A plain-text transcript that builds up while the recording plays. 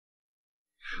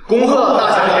恭贺大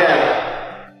小姐！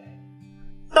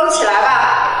都起来吧。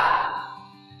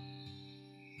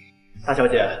大小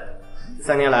姐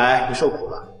，3年来你受苦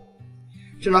了。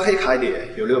这张黑卡里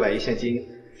有600亿现金，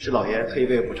是老爷特意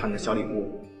为我补偿你的小礼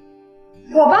物。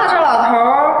我爸这老头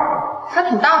儿还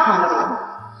挺大方的嘛。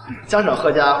江省贺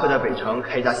家会在北城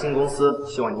开一家新公司，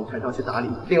希望您传上去打理。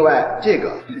另外，这个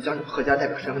是江省贺家代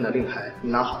表身份的令牌，你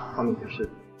拿好，方便解释。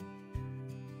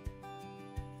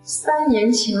3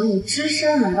年前，我只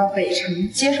身来到北城，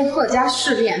接受贺家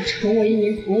试炼，成为一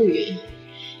名服务员。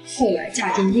后来嫁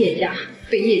进叶家，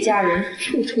被叶家人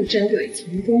处处针对，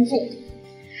从中作梗，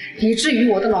以至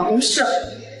于我的老公是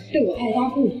对我爱答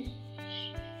不理。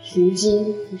如今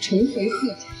我重回贺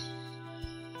家，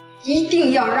一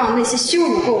定要让那些羞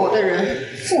辱过我的人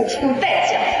付出代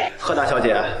价。贺大小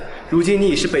姐，如今你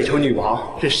已是北城女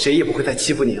王，这谁也不会再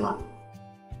欺负你了。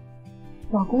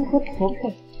老公和婆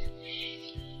婆，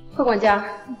贺管家，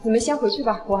你们先回去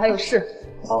吧，我还有事。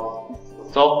好，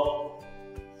走。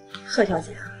贺小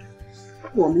姐，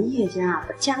我们叶家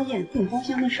家宴订包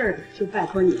厢的事儿就拜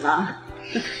托你了。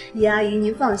叶阿姨，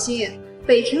您放心，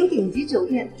北城顶级酒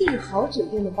店帝豪酒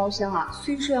店的包厢啊，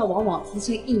虽说要往往提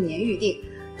前1年预定，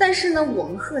但是呢，我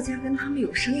们贺家跟他们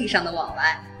有生意上的往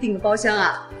来，订个包厢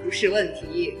啊不是问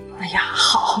题。哎呀，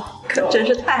好，可真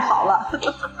是太好了。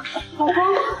老公，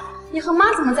你和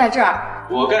妈怎么在这儿？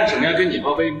我干什么要跟你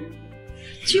报备？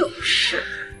就是，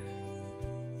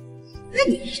那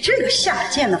你这个下了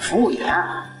贱的服务员，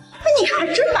你还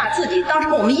真把自己当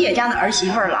成我们叶家的儿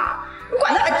媳妇了，你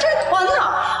管得还真宽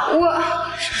呐！我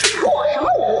什么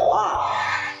我？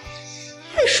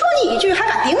那说你一句还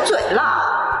敢顶嘴了，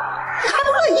你还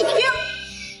不乐意听？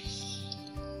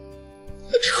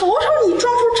你瞅瞅你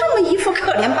装出这么一副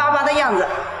可怜巴巴的样子，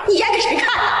你演给谁看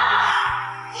呢？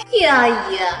叶阿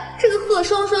姨，这个贺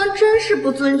双双真是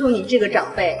不尊重你这个长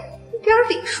辈，一点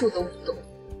礼数都不懂。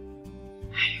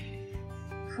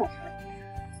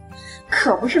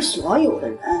可不是所有的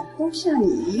人都像你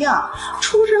一样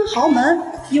出身豪门，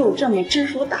又这么知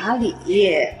书达理。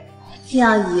叶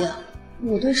阿姨，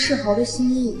我对世豪的心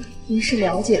意您是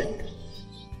了解的。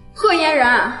贺嫣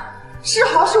然，世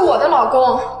豪是我的老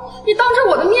公，你当着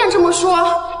我的面这么说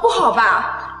不好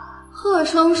吧？贺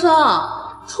双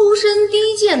双，出身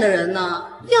低贱的人呢，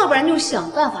要不然就想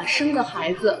办法生个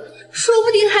孩子，说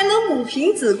不定还能母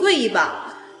凭子贵一把。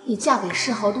你嫁给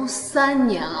世豪都3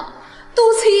年了，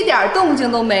都是一点动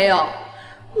静都没有。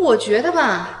我觉得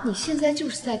吧，你现在就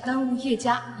是在耽误叶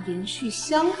家延续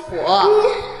香火。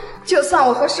就算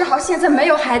我和世豪现在没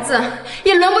有孩子，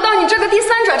也轮不到你这个第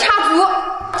三者插足。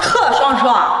贺双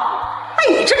双，哎，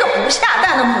你这个不下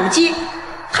蛋的母鸡，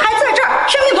还在这儿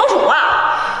生命夺主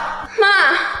啊！妈，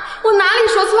我哪里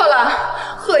说错了？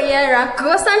贺嫣然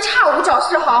隔三差五找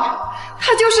世豪，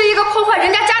他就是一个破坏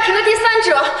人家家庭的第三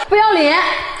者，不要脸！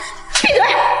闭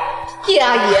嘴！叶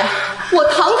阿姨，我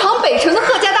堂堂北城的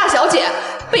贺家大小姐，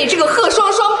被这个贺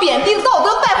双双贬低道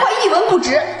德败坏一文不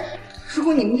值。如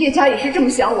果你们叶家也是这么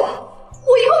想我，我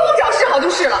以后不找世豪就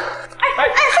是了。哎，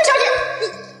贺小姐，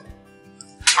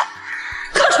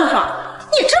贺双双，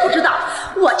你知不知道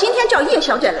我今天叫叶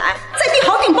小姐来，在帝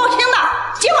豪订包厢的，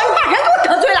结果你把人给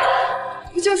我得罪了。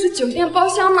不就是酒店包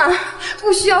厢吗？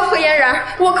不需要贺嫣然，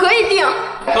我可以订。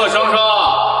贺双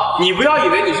双，你不要以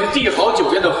为你是帝豪酒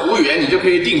店的服务员，你就可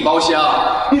以订包厢。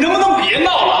你能不能别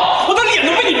闹了？我的脸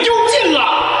都被你丢尽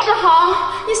了。世豪，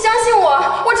你相信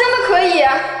我，我真的可以。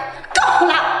够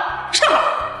了，世豪，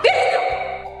别死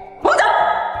我们走。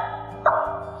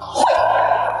会。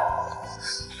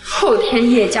后天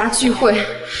叶家聚会，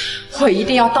我一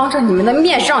定要当着你们的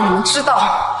面让你们知道，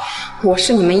我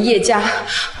是你们叶家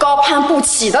高攀不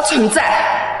起的存在。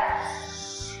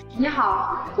你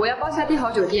好，我要包下帝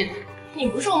豪酒店。你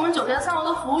不是我们酒店3楼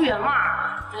的服务员吗？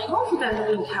没工夫在这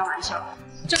跟你开玩笑。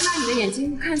睁开你的眼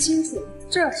睛看清楚，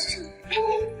这是什么？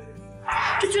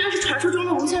这居然是传说中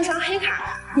的无限刷黑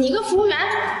卡！你一个服务员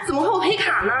怎么会有黑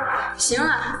卡呢？行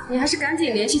了，你还是赶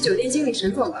紧联系酒店经理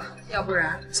沈总吧，要不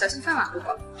然小心犯马路吧。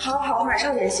好，我马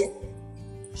上联系。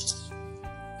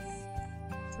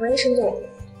喂，沈总。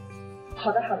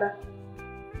好的。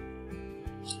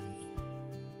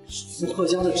是贺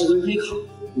家的至尊黑卡，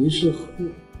您是贺？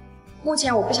目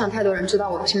前我不想太多人知道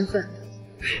我的身份。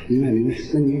明白。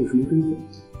那您有什么吩咐？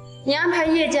你安排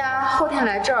叶家后天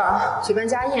来这儿举办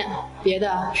家宴，别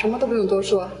的什么都不用多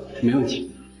说。没问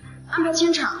题。安排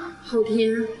签场，后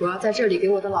天我要在这里给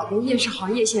我的老公叶世豪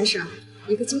叶先生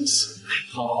一个惊喜。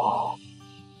好。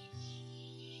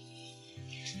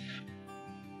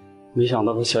没想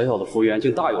到这小小的服务员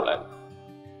竟大有来头。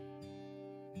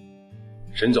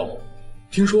沈总，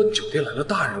听说酒店来了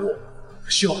大人物，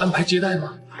需要安排接待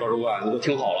吗？赵主管，你都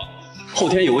听好了，后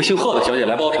天有位姓贺的小姐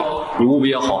来包场，你务必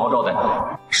要好好招待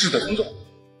她。是的，董总。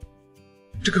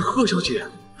这个贺小姐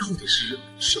到底是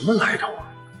什么来头啊？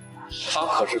她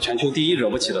可是全球第一惹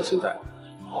不起的存在，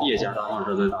叶家大旺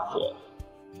这对大哥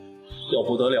要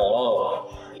不得了了。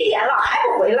1年了还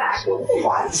不回来，不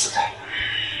好意思的，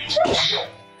真是。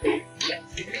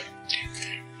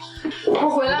我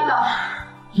回来了。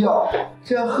哟，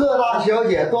这贺大小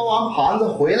姐端完盘子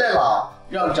回来了，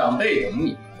让长辈等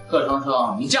你。贺双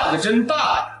双，你架子真大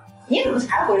呀！你怎么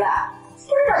才回来？不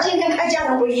知道今天开家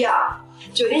庭会议啊？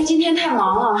酒店今天太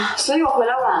忙了，所以我回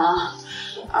来晚了。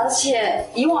而且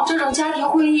以往这种家庭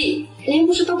会议，您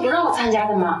不是都不让我参加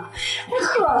的吗？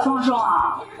贺双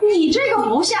双，你这个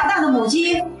不下蛋的母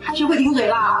鸡，还学会顶嘴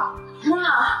了？妈，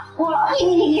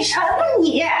你什么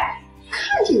你？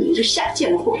看见你这下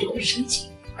贱的货就会生气。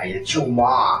哎呀，舅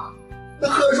妈，那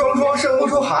贺双双生不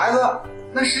出孩子，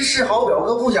那是世豪表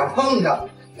哥不想碰她，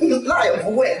那也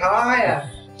不怪他呀。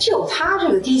就他这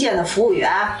个低贱的服务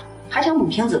员，还想母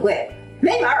凭子贵，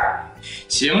没门儿！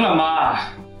行了，妈，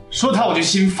说他我就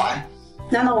心烦。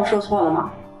难道我说错了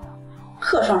吗？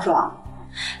贺双双，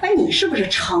哎，你是不是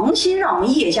诚心让我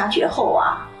们叶家绝后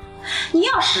啊？你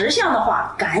要识相的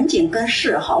话，赶紧跟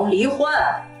世豪离婚，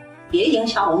别影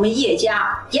响我们叶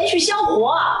家延续香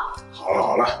火。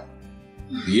好了，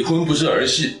离婚不是儿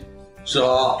戏，世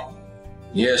豪，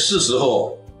你也是时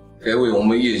候该为我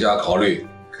们叶家考虑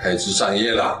开枝散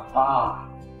叶了啊！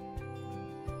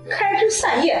开枝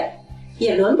散叶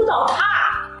也轮不到他，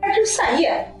开枝散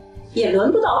叶也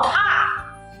轮不到他。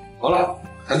好了，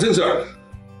谈正事儿。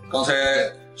刚才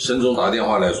沈总打电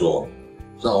话来说，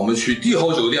让我们去帝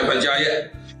豪酒店办家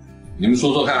宴，你们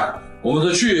说说看，我们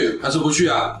是去还是不去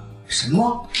啊？什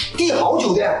么帝豪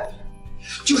酒店？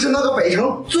就是那个北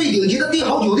城最顶级的帝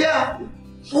豪酒店？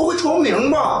不会重名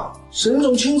吧？沈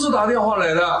总亲自打电话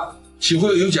来的，岂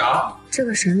会有假？这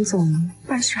个沈总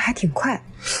办事还挺快。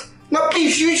那必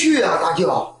须去啊，大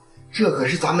舅，这可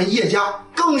是咱们叶家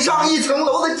更上一层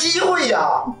楼的机会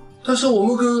呀！但是我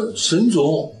们跟沈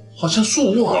总好像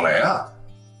素无往来啊。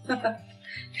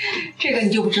这个你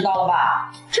就不知道了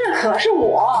吧？这可是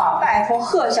我拜托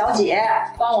贺小姐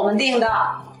帮我们定的。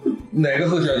哪个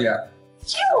贺小姐？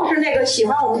就是那个喜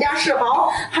欢我们家世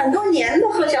豪很多年的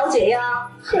贺小姐呀，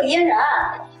贺嫣然。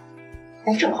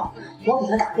哎，正好我给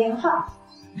她打电话，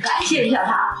感谢一下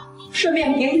她，顺便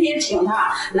明天请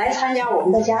她来参加我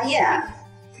们的家宴。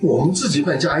我们自己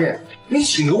办家宴，你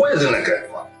请个外人来干什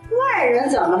么？外人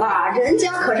怎么了？人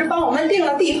家可是帮我们订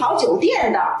了帝豪酒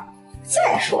店的。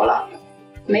再说了，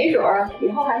没准儿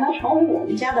以后还能成为我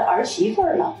们家的儿媳妇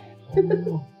呢。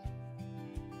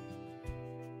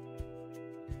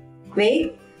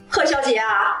喂，贺小姐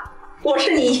啊，我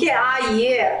是你叶阿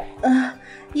姨。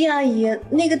叶阿姨，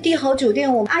那个帝豪酒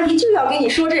店阿姨就要跟你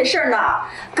说这事儿呢。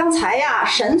刚才呀，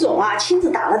沈总啊亲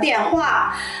自打了电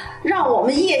话，让我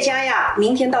们叶家呀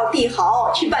明天到帝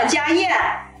豪去办家宴。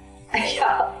哎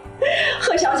呀，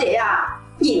贺小姐呀，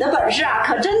你的本事啊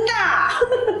可真大。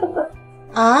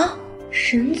啊，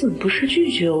沈总不是拒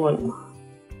绝我了吗？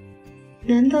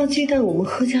难道忌惮我们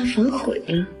贺家反悔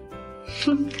了？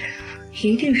哼，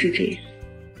一定是这样。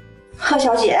贺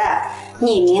小姐，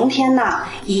你明天呢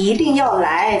一定要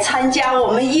来参加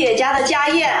我们叶家的家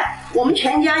宴，我们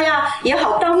全家呀也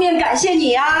好当面感谢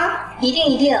你啊！一定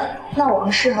一定。那我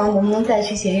们世豪能不能再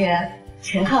去咸源，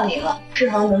全靠你了。世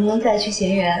豪能不能再去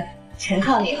咸源，全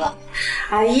靠你了。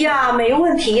哎呀，没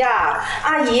问题呀，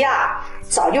阿姨呀，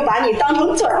早就把你当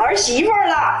成准儿媳妇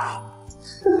了。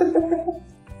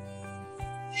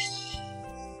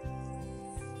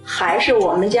还是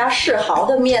我们家世豪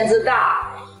的面子大。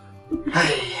哎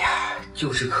呀，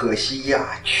就是可惜呀，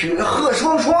娶了贺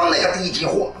双双那个低级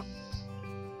货。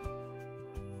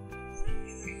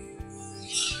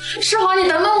世豪，你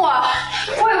等等我，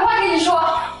我有话跟你说。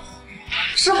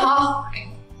世豪，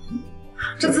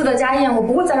这次的家宴我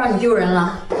不会再让你丢人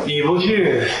了。你不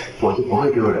去，我就不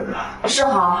会丢人了。世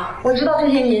豪，我知道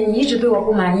这些年你一直对我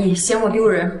不满意，嫌我丢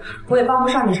人，我也帮不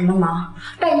上你什么忙，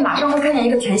但你马上会看见一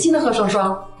个全新的贺双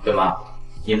双。对吗？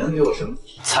你能给我什么？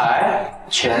财、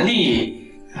权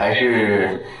力还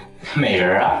是美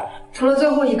人啊？除了最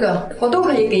后一个，我都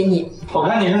可以给你。我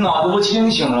看你是脑子不清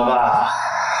醒了吧？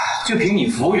就凭你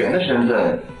服务员的身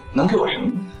份，能给我什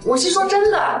么？我是说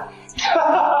真的。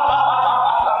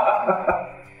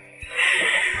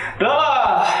得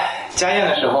了，家宴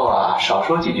的时候啊，少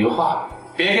说几句话，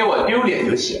别给我丢脸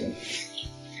就行。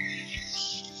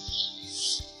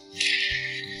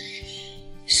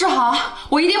世豪，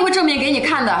我一定会正面给你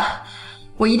看的，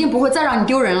我一定不会再让你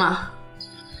丢人了。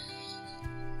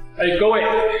哎，各位，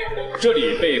这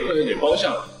里被贺小姐包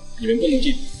厢了，你们不能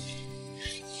进。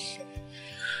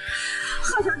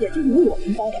贺小姐，也就由我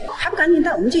们包的，还不赶紧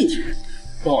带我们进去？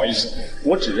不好意思，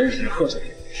我只认识贺小姐。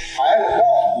哎，我告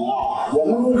诉你啊，我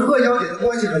们跟贺小姐的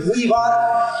关系可不一般。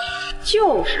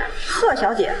就是贺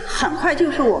小姐很快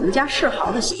就是我们家世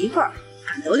豪的媳妇儿，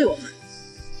还留留我们，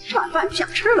这碗饭不想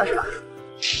吃了是吧？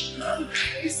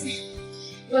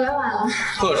我来晚了。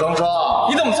贺双双，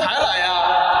你怎么才来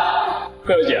呀？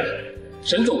贺小姐，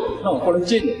沈总让我过来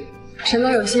接你。沈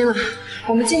总有心了，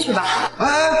我们进去吧。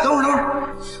哎，等会儿，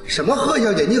什么贺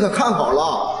小姐？你可看好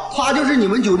了，她就是你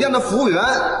们酒店的服务员。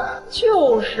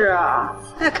就是啊，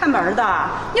哎，看门的，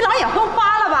你老眼昏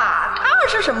花了吧？她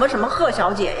是什么贺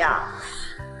小姐呀？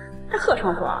这贺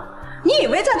双双，你以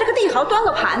为在这个帝豪端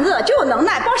个盘子就有能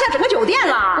耐包下整个酒店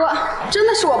了？真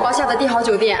的是我包下的帝豪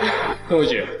酒店。贺小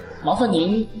姐，麻烦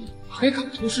您黑卡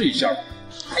出示一下。哎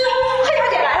呦，黑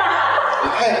小姐来了！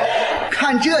哎，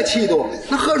看这气度，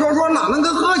那贺双双哪能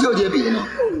跟贺小姐比呢？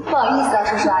不好意思啊，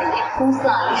叔叔阿姨，公司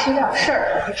啊临时有点事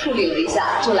儿，我处理了一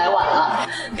下，就来晚了。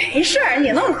没事儿，你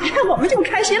能来我们就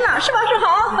开心了，是吧，世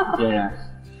豪？嫣然，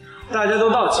大家都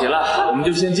到齐了，我们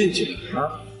就先进去了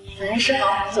啊。来，世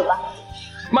豪，走吧。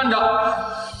慢着，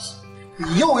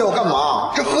你又要干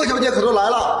嘛？这贺小姐可都来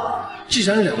了。既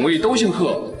然两位都姓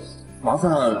贺，麻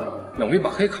烦两位把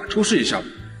黑卡出示一下。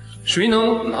谁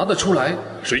能拿得出来，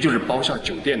谁就是包下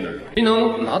酒店的人；谁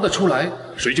能拿得出来，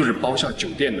谁就是包下酒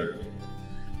店的人。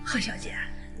贺小姐，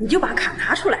你就把卡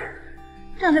拿出来，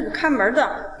让这个看门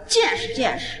的见识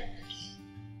见识。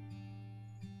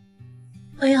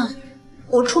哎呀，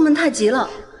我出门太急了，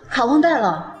卡忘带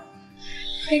了。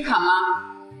黑卡吗？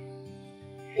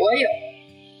我有。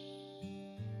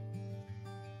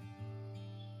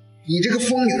你这个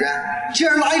疯女人，竟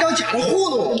然拿一张假的糊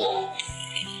弄我！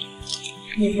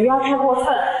你不要太过分。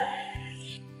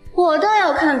我倒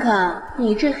要看看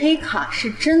你这黑卡是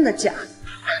真的假的。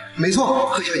没错，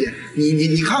贺小姐，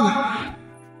你看看，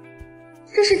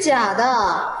这是假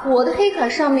的。我的黑卡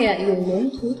上面有龙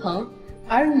图腾，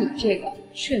而你这个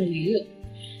却没有。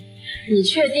你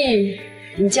确定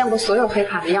你见过所有黑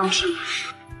卡的样式吗？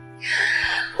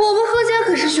我们贺家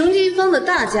可是雄鸡一方的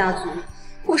大家族，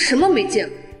我什么没见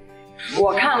过。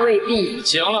我看未必。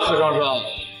行了，贺双双，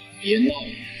别闹了。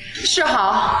世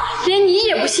豪，连你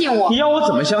也不信我，你要我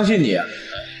怎么相信你啊？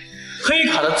黑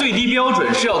卡的最低标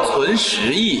准是要存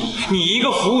10亿，你一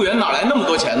个服务员哪来那么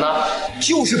多钱呢？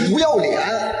就是不要脸。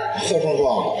贺双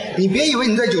双，你别以为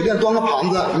你在酒店端个盘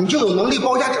子，你就有能力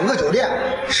包下整个酒店，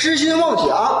痴心妄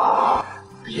想。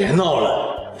别闹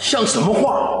了，像什么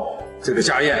话？这个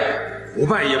家宴不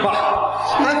办也罢。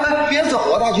哎，别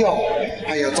走啊，大舅！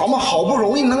哎呀，咱们好不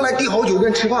容易能来帝豪酒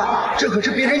店吃饭，这可是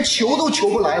别人求都求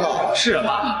不来了。是啊，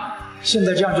爸，现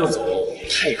在这样就走，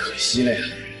太可惜了呀。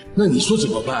那你说怎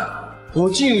么办？我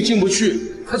进又进不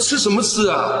去，还吃什么吃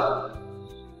啊？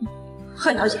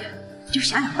贺小姐，你就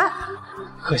想想办法。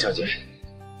贺小姐，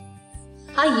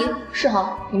阿姨，世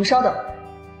豪，你们稍等。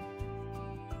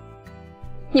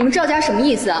你们赵家什么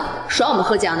意思啊？耍我们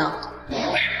贺家呢？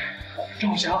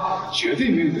赵家绝对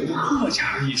没有得罪贺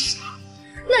家的意思啊！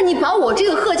那你把我这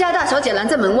个贺家大小姐拦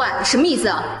在门外，什么意思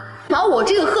啊？把我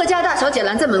这个贺家大小姐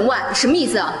拦在门外，什么意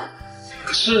思啊？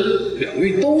可是两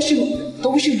位都姓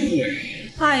贺。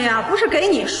哎呀，不是给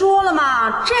你说了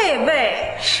吗？这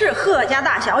位是贺家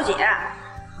大小姐，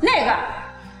那个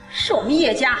是我们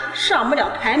叶家上不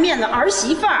了台面的儿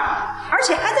媳妇儿，而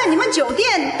且还在你们酒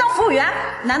店当服务员。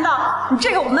难道你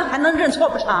这个我们还能认错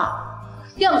不成？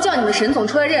要不叫你们沈总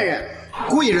出来认认？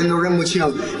贵人都认不清，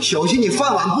小心你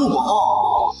饭碗不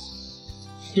保。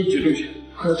对不起，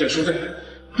贺小姐说对，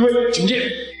诸位请进。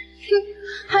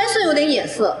还算有点眼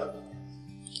色。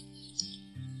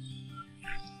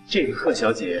这个贺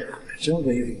小姐真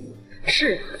威武。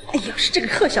是，哎呀，是这个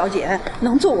贺小姐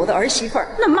能做我的儿媳妇儿，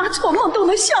那妈做梦都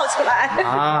能笑起来。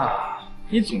啊，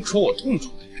你总戳我痛处。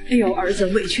哎呦，儿子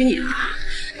委屈你了。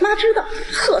妈知道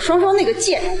贺双双那个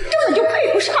贱根本就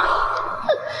配不上。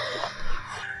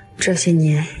这些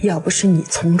年要不是你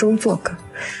从中作梗，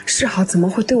世豪怎么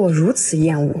会对我如此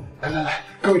厌恶？来，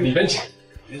各位里边请，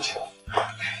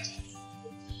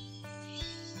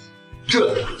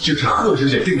这就是贺小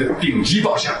姐订的顶级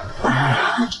包厢。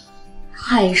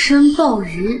海参鲍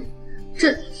鱼，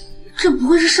这不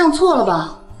会是上错了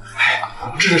吧？哎，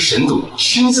这是沈总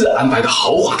亲自安排的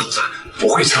豪华套餐，不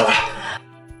会错吧？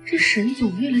这沈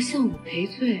总为了向我赔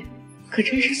罪，可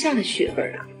真是下了血本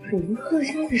啊！我们贺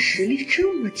家的实力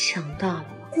这么强大了吗？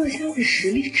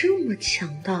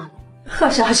贺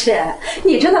小姐，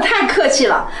你真的太客气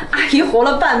了。阿姨活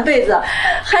了半辈子，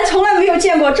还从来没有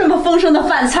见过这么丰盛的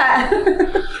饭菜。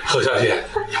贺小姐，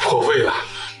你破费了。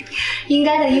应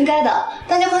该的，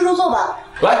大家快入座吧。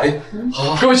来，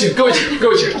好，各位请。来，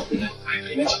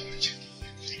里面请。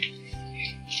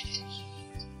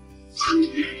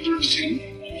行，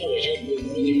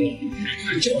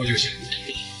叫我就行。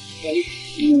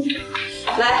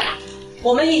来，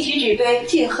我们一起举杯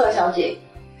敬贺小姐。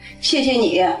谢谢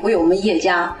你为我们叶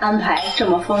家安排这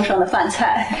么丰盛的饭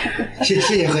菜。谢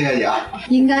谢贺小姐。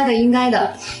应该的，应该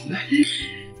的。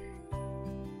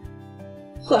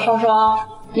贺双双，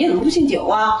你怎么不敬酒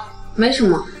啊？没什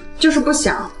么，就是不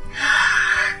想。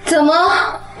怎么，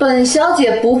本小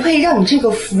姐不配让你这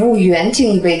个服务员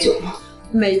敬一杯酒吗？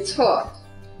没错，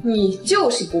你就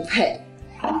是不配。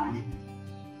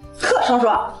贺双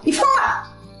双，你疯了！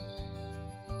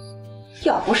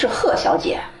要不是贺小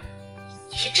姐，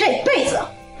你这辈子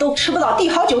都吃不到帝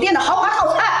豪酒店的豪华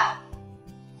套餐，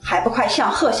还不快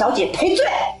向贺小姐赔罪！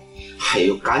哎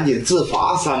呦，赶紧自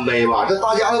罚3杯吧，这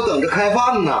大家都等着开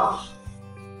饭呢。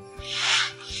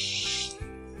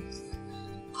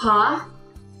好啊，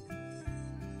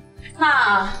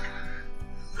那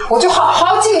我就好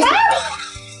好敬你，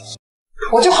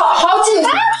我就好好敬你。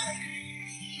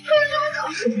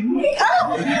别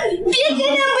天天不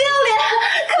要脸，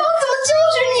看我怎么教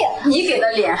训你！你给的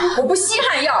脸，我不稀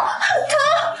罕要。他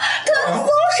松手，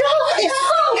你放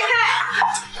开！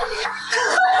你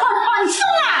疯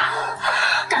了！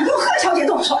敢对贺小姐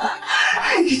动手！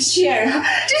你贱人！这事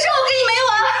我跟你没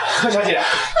完！贺小姐，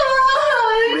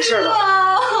没事的。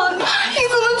你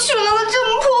怎么娶了个这么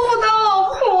泼妇的老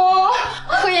婆？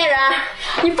贺嫣然，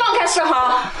你放开世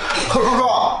豪！贺双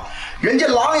双，人家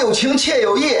郎有情妾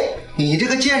有意，你这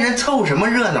个贱人凑什么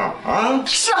热闹啊？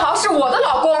世豪是我的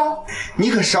老公，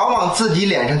你可少往自己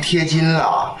脸上贴金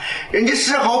了，人家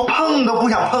世豪碰都不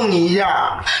想碰你一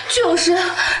下。就是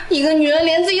一个女人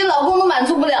连自己老公都满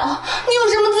足不了，你有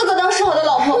什么资格当世豪的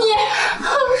老婆？你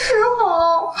世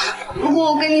豪，如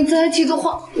果我跟你在一起的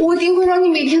话，我一定会让你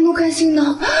每天都开心的。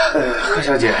贺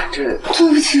小姐，这对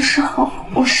不起，世豪，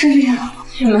我失恋了。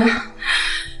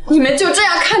你们就这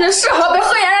样看着世豪被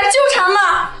贺嫣然纠缠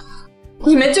吗？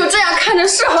你们就这样看着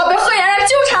世豪被贺嫣然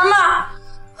纠缠吗？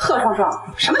贺双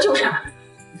双，什么纠缠？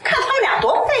看他们俩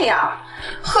多配呀！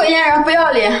贺嫣然不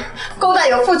要脸，勾搭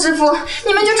有妇之夫，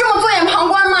你们就这么坐眼旁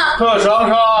观吗？贺双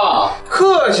双，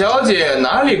贺小姐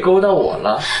哪里勾搭我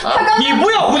了？啊，你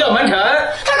不要胡搅蛮缠。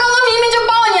他刚刚明明就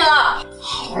抱你了。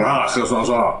好了，贺双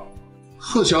双，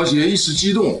贺小姐一时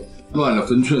激动，乱了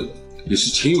分寸，也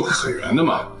是情有可原的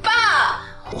嘛。爸，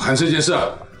我看这件事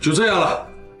就这样了。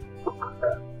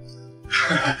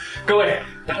各位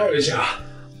打扰一下，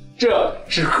这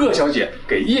是贺小姐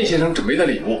给叶先生准备的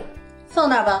礼物，放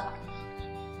那儿吧。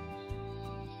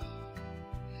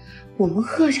我们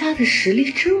贺家的实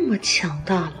力这么强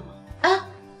大了吗？哎，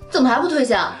怎么还不退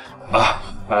下？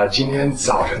今天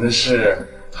早晨的事，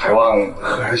还望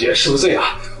贺小姐恕罪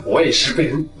啊，我也是被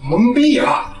人蒙蔽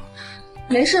了。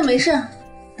没事没事，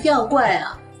要怪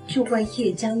啊就怪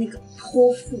叶家那个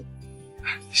泼妇。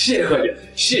谢谢贺姐，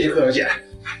谢谢贺小姐。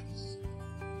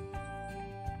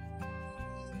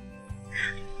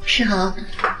世豪，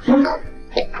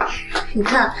你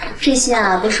看这些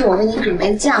啊，都是我为你准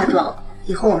备的嫁妆。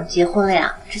以后我们结婚了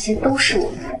呀，这些都是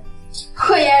我的。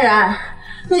贺嫣然，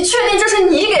你确定这是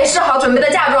你给世豪准备的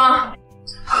嫁妆？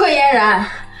贺嫣然，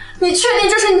你确定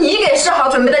这是你给世豪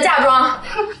准备的嫁妆？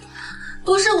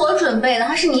不是我准备的，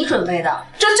还是你准备的。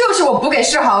这就是我补给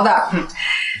世豪的。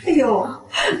哎呦，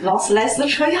劳斯莱斯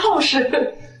车钥匙，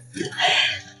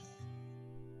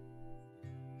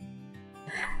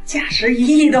价值1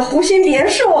亿的湖心别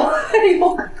墅，哎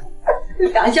呦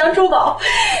，2箱珠宝。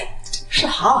世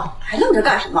豪，还愣着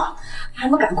干什么？还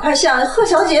不赶快向贺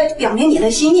小姐表明你的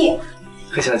心意！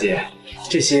贺小姐，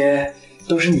这些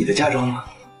都是你的嫁妆吗？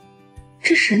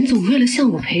这沈总为了向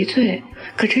我赔罪，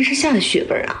可真是下了血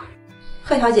本啊！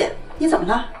贺小姐，你怎么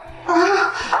了？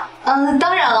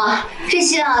当然了，这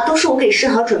些啊都是我给世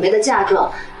豪准备的嫁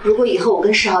妆。如果以后我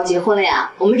跟世豪结婚了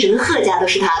呀，我们整个贺家都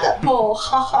是他的。哦，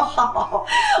好，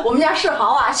我们家世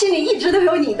豪啊，心里一直都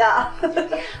有你的。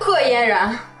贺嫣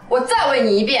然，我再问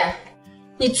你一遍，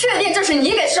你确定这是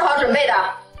你给世豪准备的？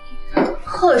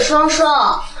贺双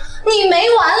双，你没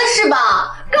完了是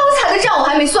吧？刚才的账我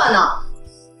还没算呢。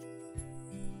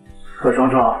贺双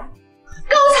双，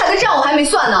刚才的账我还没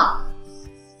算呢。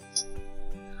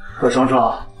贺双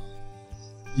双，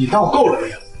你闹够了没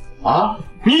有？啊！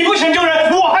你不想救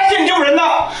人，我还想救人呢。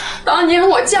当年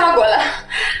我嫁过来，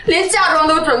连嫁妆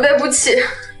都准备不起。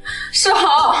世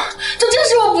豪，这真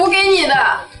是我补给你的。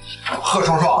贺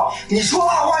双双，你说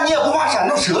大话你也不怕闪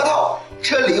着舌头？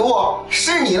这礼物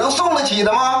是你能送得起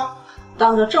的吗？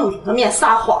当着正主的面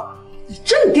撒谎，你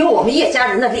真丢我们叶家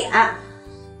人的脸，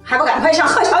还不赶快向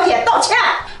贺小姐道歉？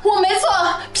我没错，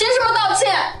凭什么道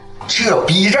歉？这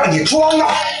逼让你装的！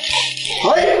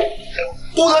哎，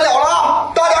不得了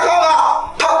了！大家看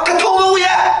看，他偷东西！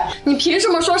你凭什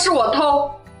么说是我偷？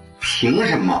凭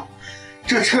什么？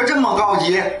这车这么高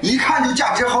级，一看就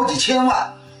价值好几千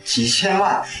万，几千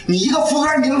万，你一个服务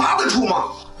员你拿得出吗？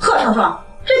贺双双，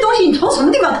这东西你从什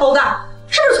么地方偷的？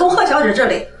是不是从贺小姐这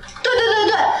里？对，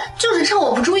就是趁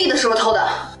我不注意的时候偷的。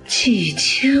几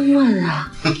千万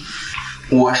啊！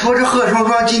我说这贺双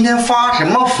双今天发什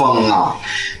么疯啊？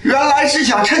原来是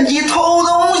想趁机偷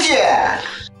东西，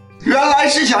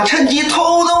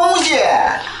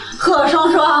贺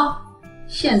双双，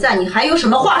现在你还有什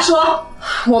么话说？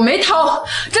我没偷，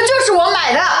这就是我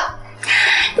买的。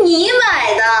你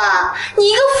买的？你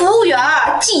一个服务员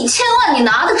几千万，你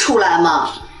拿得出来吗？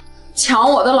抢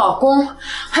我的老公，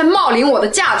还冒领我的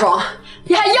嫁妆，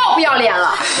你还要不要脸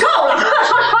了？够了，贺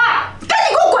双双，赶紧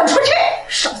给我滚出去！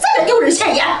少在这丢人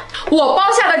现眼！我包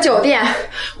下的酒店，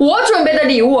我准备的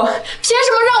礼物，凭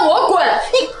什么让我滚？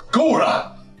你够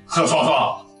了，贺双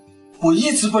双，我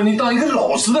一直把你当一个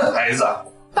老实的孩子。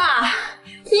爸，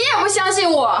你也不相信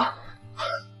我？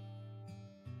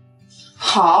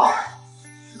好，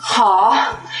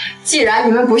既然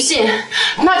你们不信，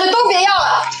那就都别要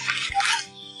了。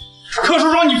柯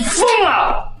双双，你疯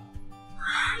了！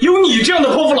有你这样的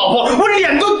泼妇老婆，我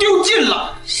脸都丢尽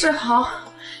了。世豪，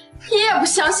你也不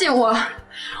相信我，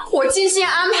我精心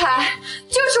安排，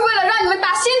就是为了让你们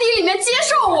打心底里面接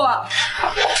受我。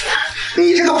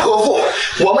你这个泼妇，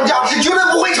我们家是绝对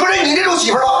不会承认你这种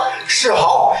媳妇的。世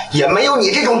豪也没有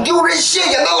你这种丢人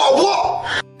现眼的老婆。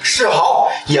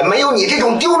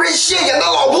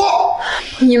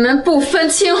你们不分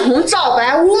青红皂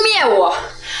白污蔑我，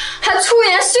还出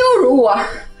言羞辱我，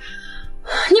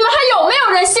你们还有没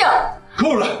有人性？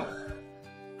够了！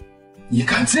你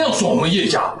敢这样说我们叶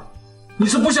家？你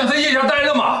是不想在叶家待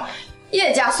了吗？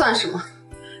叶家算什么？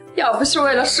要不是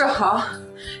为了世豪，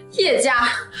叶家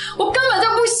我根本就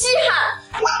不稀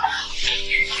罕。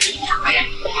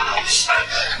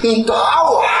你打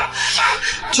我！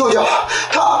舅舅，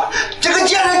他这个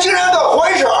贱人竟然敢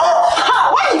还手！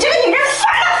好啊，你这个女人烦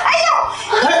了！哎呀，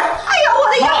我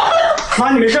的腰！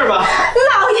妈，你没事吧？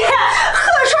老爷，贺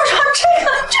双双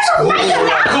这是男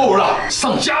人！够了，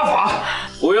上家法！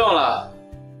不用了，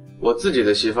我自己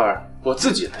的媳妇儿，我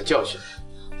自己来教训。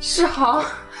世豪，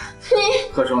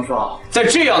你贺双双，在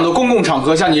这样的公共场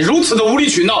合下，你如此的无理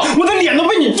取闹，我的脸都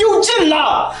被你丢尽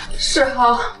了。世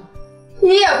豪，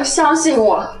你也不相信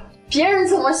我，别人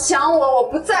怎么想我，我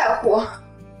不在乎。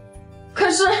可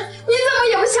是你怎么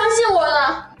也不相信我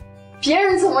呢？别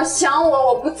人怎么想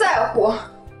我，我不在乎。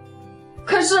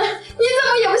可是你怎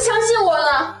么也不相信我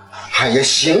呢？哎呀，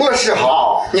行了，世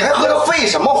豪，你还和他废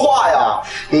什么话呀？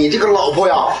你这个老婆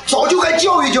呀，早就该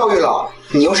教育教育了。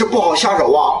你要是不好下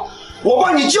手啊，我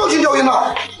帮你教训教训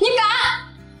他。你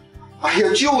敢？哎呀，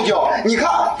舅舅，你看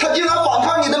他竟然反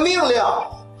抗你的命令。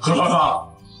贺双双，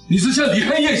你是想离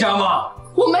开叶家吗？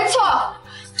我没错，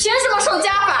凭什么受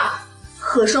家法？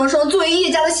贺双双作为叶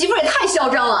家的媳妇也太嚣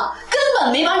张了，根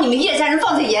本没把你们叶家人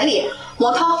放在眼里。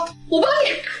毛涛，我帮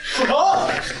你。住口！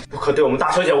不可对我们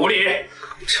大小姐无礼！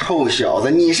臭小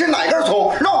子，你是哪根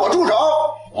葱？让我住手！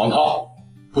王涛，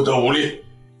不得无礼！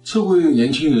这位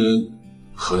年轻人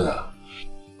何人啊？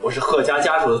我是贺家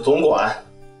家主的总管。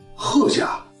贺家？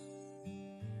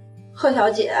贺小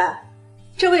姐，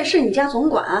这位是你家总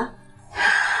管？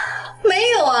没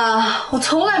有啊，我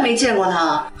从来没见过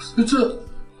他。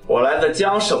我来自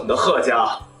江省的贺家。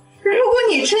如果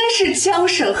你真是江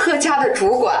省贺家的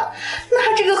主管，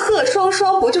那这个贺双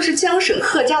双不就是江省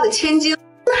贺家的千金？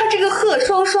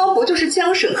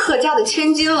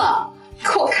了？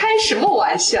跟我开什么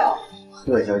玩笑？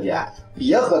贺小姐，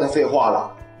别和他废话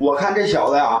了。我看这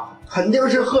小子呀，肯定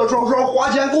是贺双双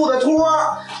花钱雇的托。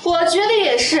我觉得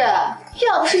也是，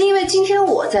要不是因为今天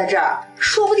我在这儿，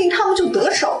说不定他们就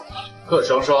得手。贺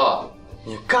双双，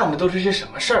你干的都是些什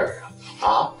么事儿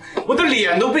啊？我的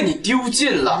脸都被你丢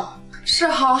尽了。世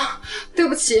豪，对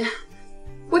不起，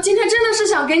我今天真的是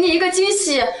想给你一个惊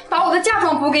喜，把我的嫁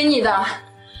妆补给你的，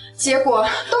结果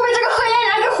都被这个贺嫣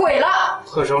然给毁了。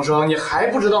贺双双，你还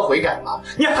不知道悔改吗？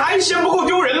你还嫌不够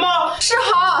丢人吗？世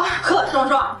豪，贺双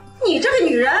双，你这个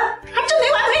女人还真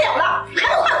没完没了了，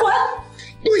还不快滚！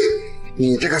对，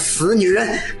你这个死女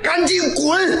人，赶紧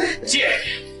滚！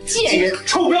贱人，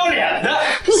臭不要脸的！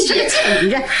你这个贱女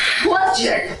人，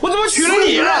贱人，我怎么娶了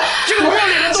你了？这个不要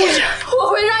脸的东西！我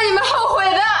会让你们后悔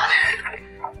的。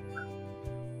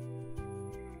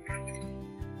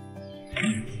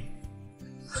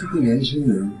这个年轻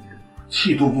人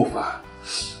气度不凡，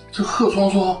这贺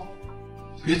双双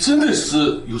别真的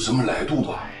是有什么来度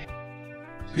吧？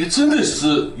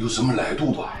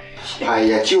哎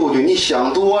呀，舅舅，你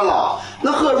想多了。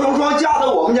那贺双双嫁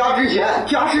到我们家之前，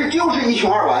家世就是一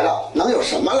穷二白的，能有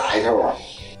什么来头啊？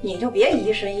你就别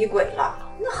疑神疑鬼了。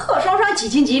那贺双双几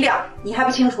斤几两，你还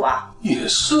不清楚啊？也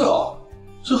是啊，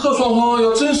这贺双双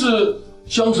要真是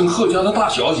江城贺家的大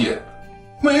小姐，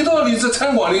没道理在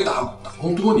餐馆里打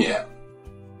工多年，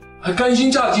还甘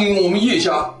心嫁进我们叶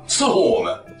家伺候我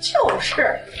们。就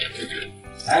是。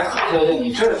哎，贺小姐，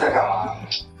你这是在干嘛？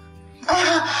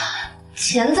啊，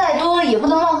钱再多也不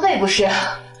能浪费，不是？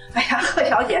哎呀，贺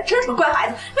小姐真是个乖孩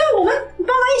子，哎，我们帮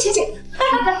忙一起捡。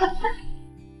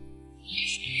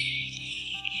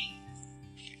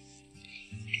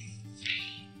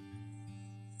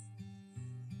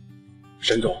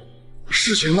沈总，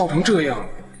事情闹成这样，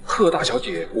贺大小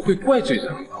姐不会怪罪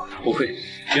咱们吧？不会，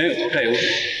冤有头债有主，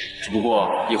只不过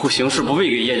以后行事不为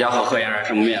给叶家和贺嫣然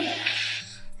什么面子。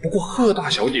不过贺大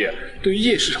小姐对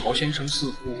叶世豪先生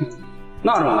似乎……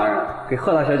那种男人给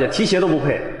贺大小姐提鞋都不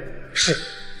配。是，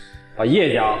把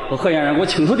叶家和贺嫣然给我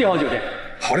请出帝豪酒店。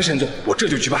好嘞，沈总，我这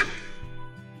就去办。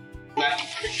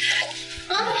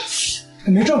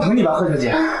没撞疼你吧，贺小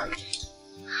姐？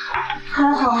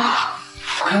还好。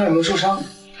我看看有没有受伤。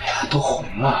哎呀，都红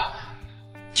了。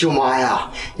舅妈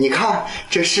呀，你看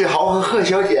这世豪和贺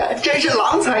小姐真是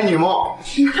郎才女貌。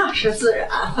那是自然。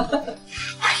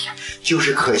哎呀，就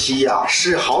是可惜呀，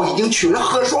世豪已经娶了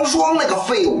贺双双那个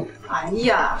废物。哎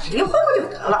呀，离婚不就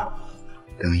得了？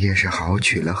等叶世豪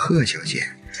娶了贺小姐，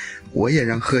我也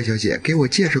让贺小姐给我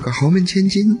介绍个豪门千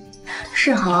金。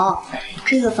世豪，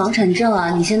这个房产证啊，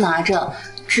你先拿着。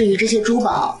至于这些珠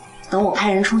宝，等我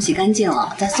派人冲洗干净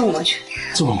了再送过去。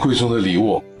这么贵重的礼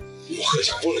物，我贺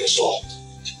家不能收。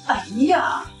哎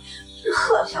呀，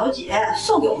贺小姐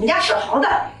送给我们家世豪的，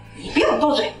你别有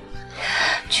多嘴。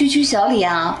区区小礼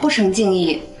啊，不成敬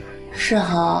意。世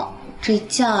豪，这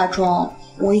嫁妆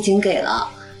我已经给了，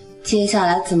接下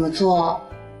来怎么做，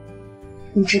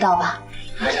你知道吧？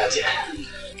贺小姐。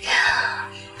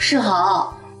世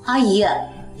豪，阿姨，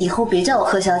以后别叫我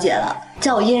贺小姐了，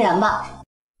叫我嫣然吧。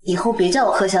以后别叫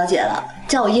我贺小姐了，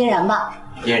叫我嫣然吧。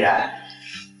嫣然，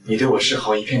你对我世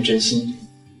豪一片真心，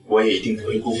我也一定不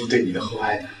会辜负对你的厚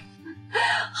爱的。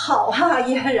好啊，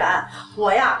嫣然，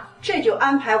我呀这就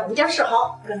安排我们家世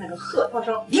豪跟那个贺双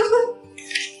双离婚。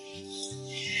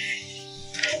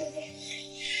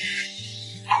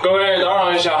各位打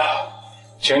扰一下，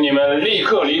请你们立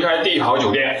刻离开帝豪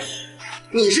酒店。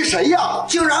你是谁呀？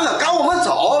竟然敢赶我们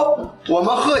走！我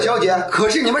们贺小姐可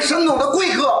是你们沈总的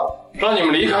贵客。让你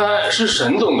们离开是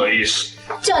沈总的意思，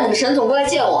叫你们沈总过来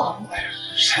见我。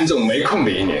沈总没空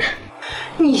理你。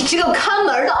你这个看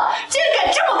门的，竟然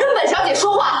敢这么跟本小姐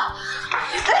说话！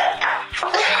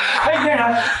哎，嫣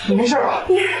然，你没事吧？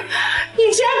你竟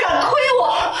然敢亏我！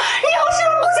你以后是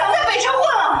不是不想在北城混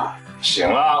了？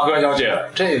行了，贺小姐，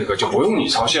这个就不用你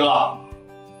操心了。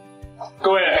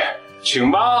各位，请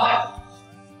吧。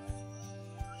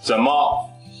怎么？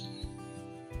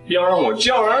要让我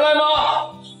叫人来吗？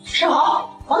世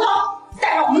豪，王涛，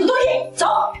带上我们的东西走。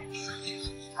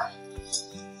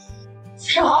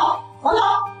世豪，王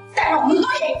涛，带上我们的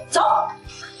东西走。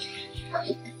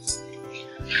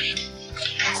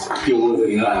丢了个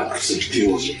人案，自己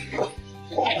丢去。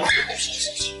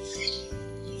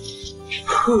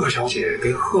贺小姐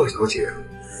跟贺小姐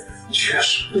确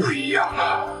实不一样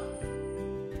啊。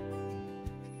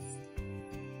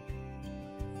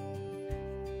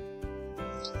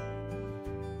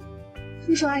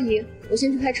叔叔阿姨，我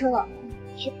先去开车了。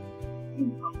去。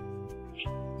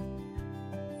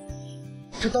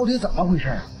这到底怎么回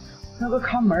事？那个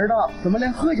看门的怎么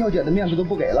连贺小姐的面子都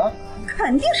不给了？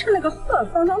肯定是那个贺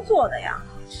双双做的呀。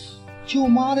舅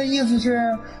妈的意思是，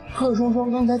贺双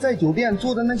双刚才在酒店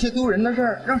做的那些丢人的事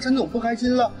儿，让沈总不开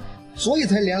心了，所以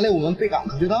才连累我们被赶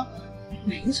出去的。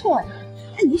没错呀。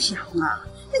哎，你想啊，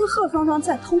那个贺双双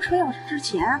在偷车钥匙之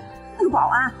前，那个保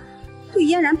安对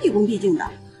嫣然毕恭毕敬的。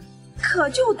可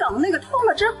就等那个偷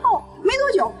了之后，没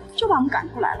多久就把我们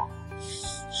赶出来了。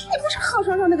你不是贺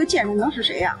双双那个贱人，能是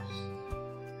谁呀？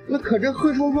那可这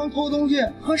贺双双偷东西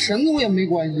和沈总也没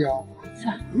关系啊。怎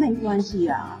么没关系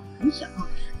呀？你想，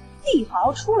帝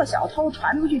豪出了小偷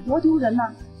传出去多丢人呢，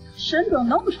沈总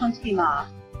能不生气吗？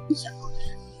你想，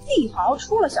帝豪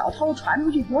出了小偷传出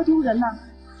去多丢人呢，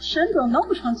沈总能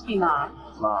不生气吗？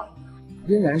妈，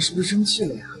嫣然是不是生气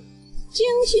了呀？精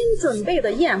心准备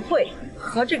的宴会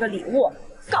和这个礼物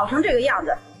搞成这个样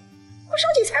子，不生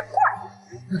气才怪。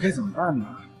那该怎么办呢？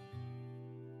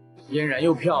嫣然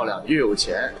又漂亮又有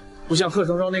钱，不像贺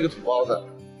双双那个土包子，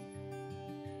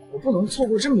我不能错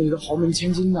过这么一个豪门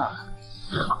千金呐。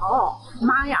好，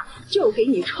妈呀，就给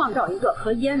你创造一个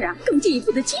和嫣然更进一步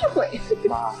的机会。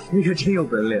妈，你可真有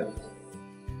本领。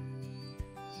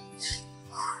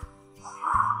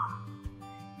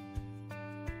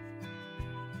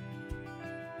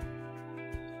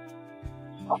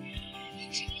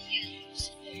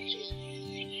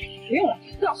不用了，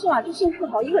要送啊就送世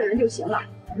豪一个人就行了。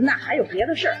我们那还有别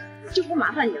的事儿，就不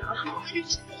麻烦你了啊。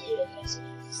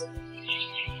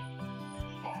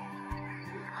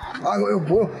啊，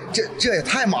不用，这也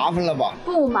太麻烦了吧？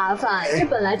不麻烦，这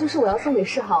本来就是我要送给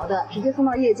世豪的，直接送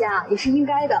到叶家也是应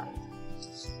该的。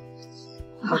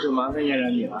那就麻烦嫣然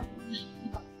你了。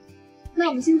那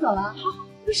我们先走了。好，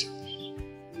不是，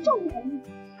照顾好你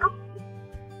啊。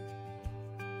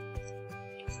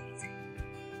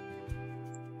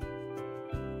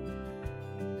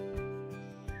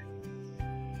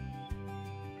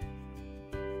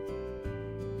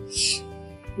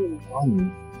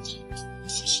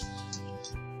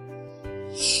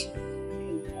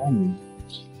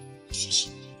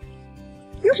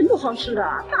有什么不好吃的？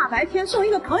大白天送一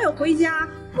个朋友回家，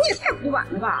你也太古板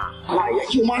了吧！哎呀，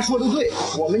舅妈说的对，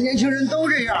我们年轻人都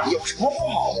这样，有什么不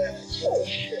好的？就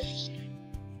是。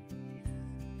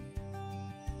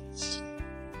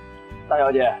大小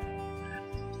姐，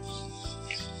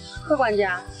贺管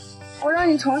家，我让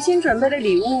你重新准备的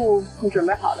礼物，你准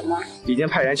备好了吗？已经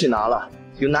派人去拿了，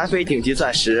有南非顶级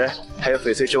钻石，还有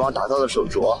翡翠之王打造的手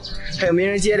镯，还有名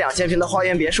人街2000平的花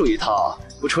园别墅一套，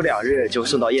不出2日就会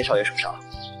送到叶少爷手上。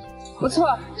不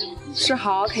错，世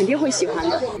豪肯定会喜欢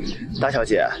的。大小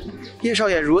姐，叶少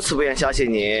爷如此不愿相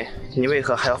信你，你为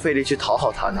何还要费力去讨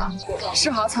好他呢？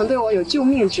世豪曾对我有救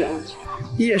命之恩。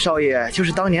叶少爷就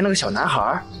是当年那个小男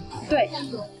孩。对，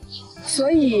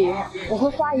所以我会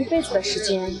花一辈子的时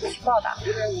间去报答。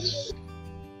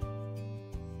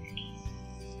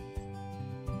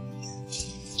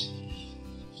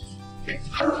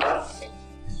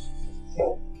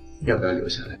要不要留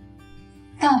下来？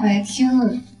大白天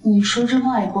的，你说这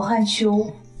话也不害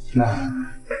羞？那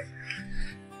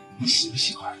你喜不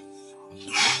喜欢？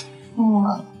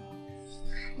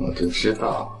我就知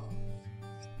道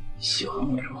你喜欢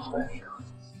我这么坏的样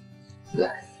子。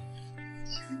来，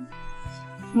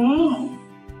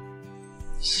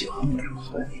喜欢我这么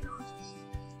坏的样子。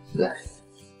来，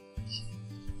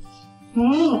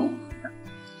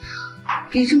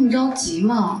别这么着急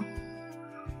嘛。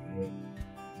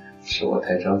是我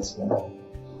太着急了。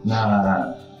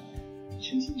那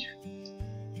先进去。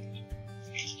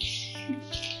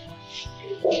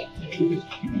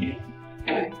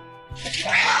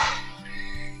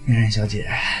嫣然小姐，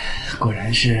果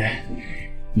然是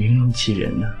云容其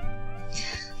人呢。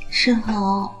世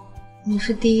豪，我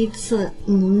是第一次，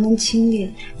你能不能轻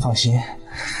点？放心，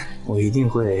我一定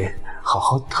会好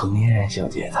好疼嫣然小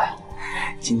姐的。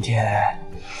今天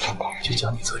就教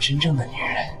你做真正的女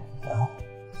人啊！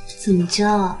怎么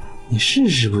教？你试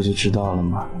试不就知道了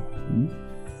吗？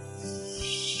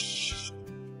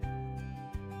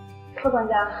贺管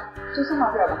家，就送到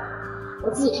这儿吧，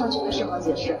我自己上去跟世豪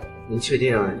解释。您确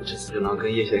定这次就能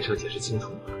跟叶先生解释清楚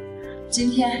吗？今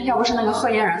天要不是那个贺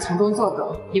嫣然从中作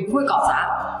梗，也不会搞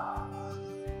砸。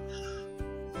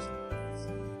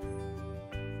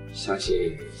相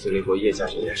信经历过叶家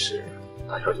这件事，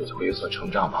大小姐就会有所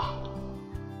成长吧。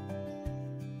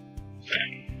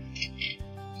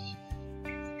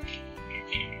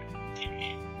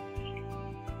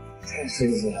太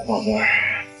岁数了，宝贝儿，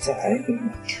再来一个。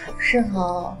世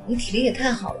豪，你体力也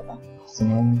太好了吧？怎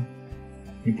么，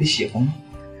你不喜欢吗？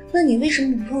那你为什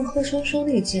么不碰贺双双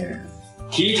那个贱人？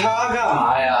提他干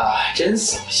嘛呀？真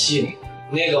扫兴！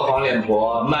那个黄脸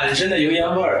婆满身的油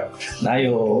烟味儿，哪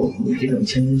有你这种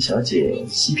千金小姐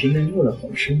细皮嫩肉的好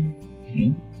吃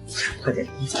呢？快点，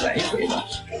再来一回吧。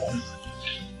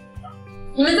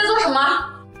你们在做什么？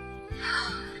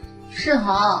世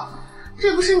豪，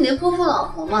这不是你的泼妇老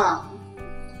婆吗？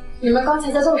你们刚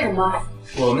才在做什么？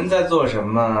我们在做什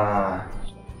么？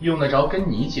用得着跟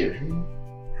你解释吗？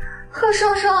贺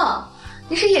双双，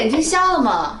你是眼睛瞎了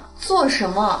吗？做什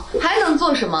么还能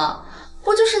做什么？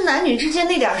不就是男女之间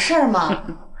那点事儿吗？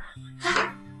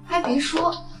哎，还别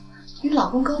说，你老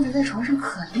公刚才在床上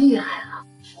可厉害了。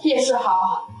叶世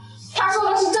豪，他说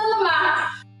的是真的吗？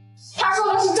他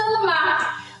说的是真的吗？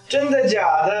真的假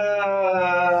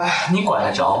的？你管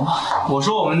得着吗？我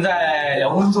说我们在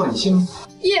聊工作，你信吗？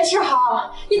叶世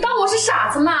豪，你当我是傻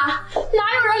子吗？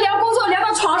哪有人聊工作聊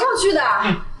到床上去的？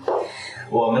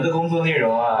我们的工作内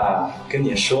容啊，跟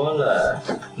你说了，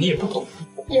你也不懂。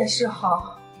叶世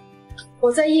豪，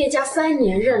我在叶家3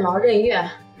年任劳任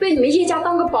怨，被你们叶家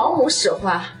当个保姆使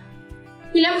唤，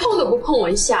你连碰都不碰我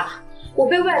一下，我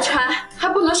被外传还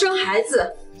不能生孩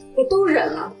子，我都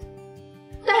忍了，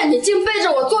但你竟背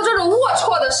着我做这种龌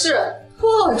龊的事。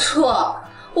龌龊？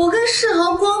我跟世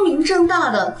豪光明正大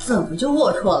的，怎么就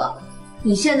龌龊了？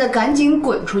你现在赶紧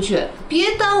滚出去，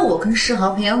别耽误我跟世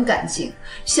豪培养感情，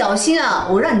小心啊，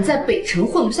我让你在北城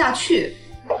混不下去。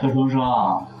贺双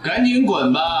双，赶紧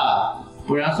滚吧，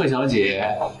不然贺小姐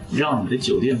让你的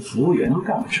酒店服务员都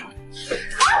干不成。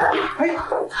哎，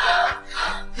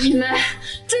你们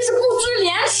真是不知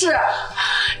廉耻！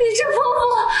你这泼妇，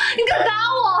你敢打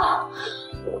我！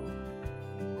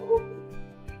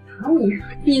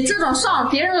你这种上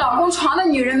别人老公床的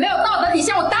女人，没有道德底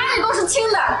线，我打你都是轻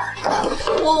的。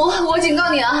我警告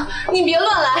你啊，你别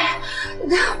乱来！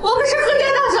我可是贺家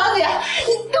大小姐，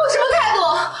你给我什么态度？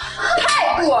态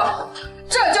度？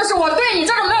这就是我对你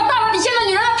这种没有道德底线的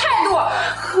女人的态度。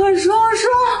贺双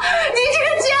双，你这个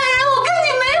贱人，我跟你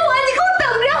没完，你给我等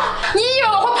着！你以为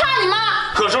我会怕你吗？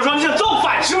贺双双，你想造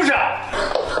反是不是？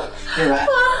嫣然，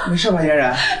没事吧？嫣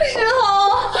然，世豪，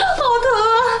好疼啊！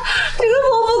这个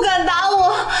泼妇敢打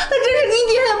我，他真是一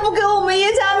点也不给我们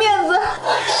叶家面子。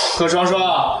贺双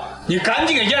双，你赶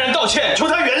紧给嫣然道歉，求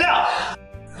她原谅！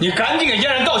你赶紧给嫣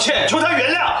然道歉，求她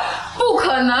原谅！不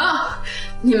可能！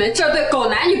你们这对狗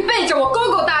男女背着我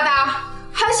勾勾搭搭，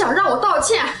还想让我道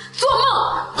歉？做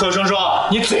梦！贺双双，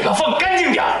你嘴巴放干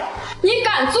净点！你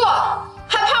敢做，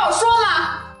还怕我说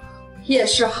吗？叶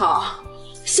世豪，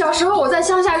小时候我在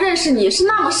乡下认识你是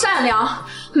那么善良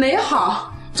美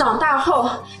好，长大后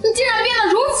你竟然变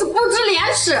得如此不知廉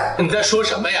耻！你在说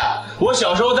什么呀？我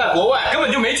小时候在国外根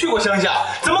本就没去过乡下，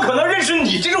怎么可能认识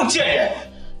你这种贱人？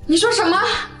你说什么？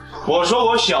我说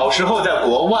我小时候在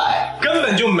国外根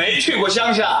本就没去过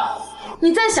乡下。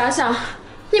你再想想，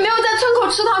你没有在村口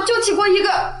池塘救起过一个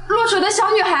落水的小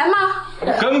女孩吗？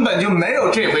根本就没有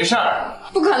这回事儿。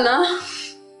不可能，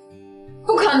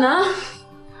不可能！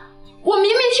我明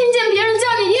明听见别人叫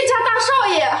你叶家大少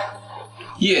爷。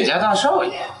叶家大少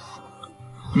爷？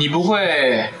你不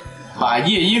会把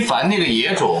叶一凡那个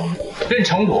野种认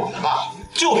成我的吧？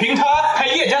就凭他还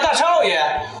叶家大少爷？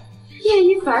叶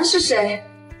一凡是谁？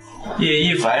叶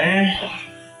一凡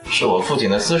是我父亲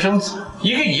的私生子，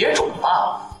一个野种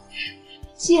吧。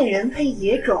贱人配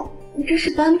野种，你这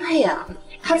是般配啊！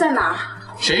他在哪儿？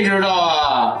谁知道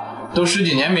啊？都10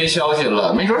几年没消息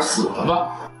了，没准死了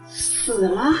吧？死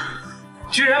了？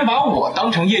居然把我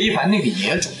当成叶一凡那个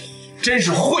野种，真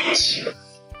是晦气！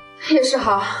叶世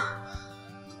豪，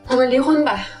我们离婚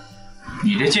吧。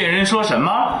你这贱人说什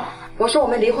么？我说我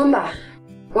们离婚吧。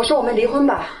我说我们离婚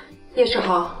吧。叶世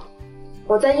豪，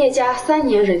我在叶家3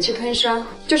年忍气吞声，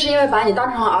就是因为把你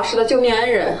当成儿时的救命恩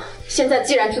人。现在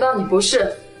既然知道你不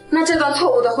是，那这段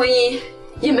错误的婚姻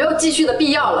也没有继续的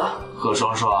必要了。何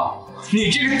双双，你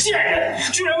这个贱人，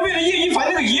居然为了叶一凡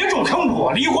那个野种跟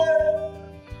我离婚！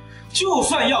就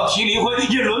算要提离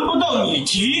婚，也轮不到你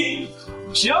提。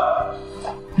行，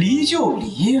离就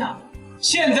离呀，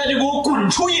现在就给我滚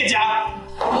出叶家！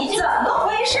你怎么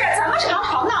回事？怎么吵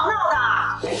吵闹闹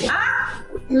的？啊！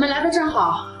你们来的正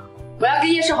好，我要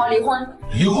跟叶世豪离婚。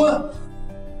离婚？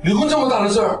离婚这么大的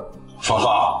事儿？双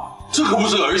双，这可不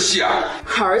是儿戏啊！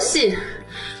儿戏？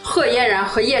贺嫣然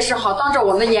和叶世豪当着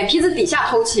我们的眼皮子底下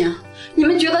偷情，你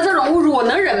们觉得这种侮辱我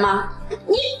能忍吗？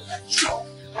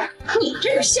你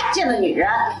这个下贱的女人，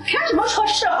凭什么说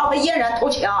世豪和嫣然偷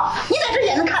情？你在这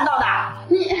也能看到的。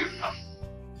你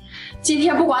今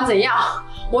天不管怎样，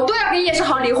我都要跟叶世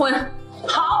豪离婚。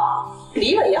好，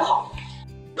离了也好，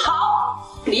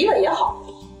好，离了也好，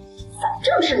反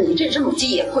正是你这只母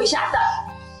鸡也不会下蛋。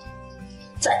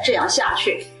再这样下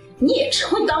去，你也只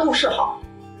会耽误世豪。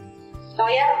老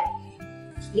爷，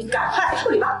你赶快处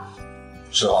理吧。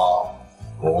世豪，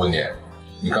我问你，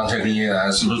你刚才跟嫣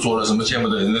然是不是做了什么见不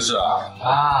得人的事啊？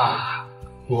啊，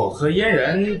我和嫣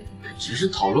然只是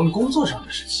讨论工作上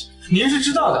的事情。您是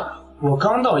知道的，我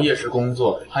刚到叶氏工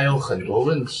作，还有很多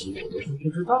问题我都是不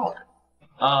知道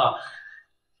的。啊，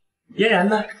嫣然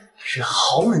呢是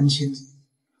豪门千金，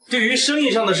对于生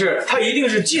意上的事，她一定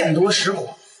是见多识广。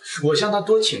我向她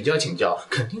多请教请教，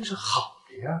肯定是好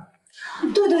的呀。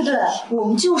对对对，我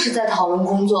们就是在讨论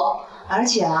工作，而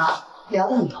且啊，聊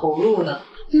得很投入呢。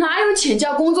哪有请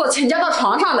教工作请教到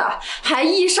床上的，还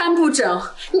衣衫不整？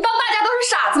你当大家都是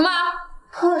傻子吗？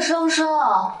贺双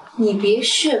双，你别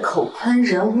血口喷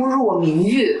人，侮辱我名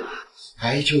誉。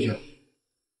哎，舅舅，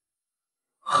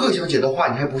贺小姐的话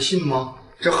你还不信吗？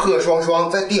这贺双双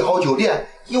在帝豪酒店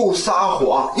又撒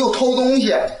谎又偷东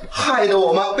西，害得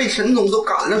我们被沈总都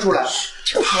赶了出来。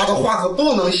她的话可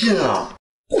不能信啊！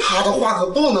她的话可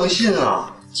不能信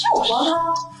啊！就说他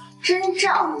真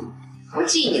仗义，不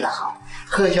记你的好。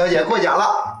贺小姐过奖了。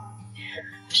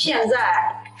现在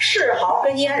世豪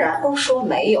跟嫣然都说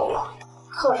没有了，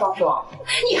贺双双，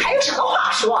你还有什么话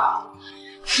说？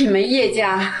你们叶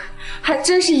家还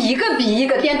真是一个比一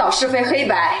个颠倒是非黑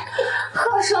白。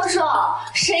贺双双，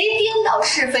谁颠倒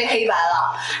是非黑白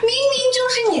了？明明就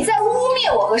是你在污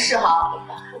蔑我和世豪。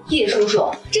叶叔叔，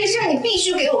这事儿你必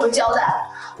须给我个交代。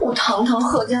我堂堂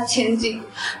贺家千金，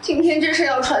今天这事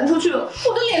要传出去了，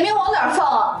我的脸面往哪儿放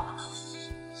啊？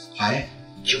哎，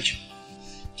舅舅，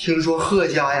听说贺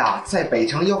家呀在北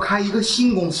城要开一个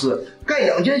新公司，盖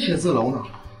2间写字楼呢。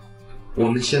我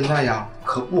们现在呀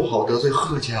可不好得罪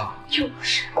贺家。就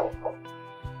是。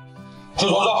贺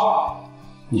双双，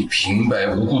你平白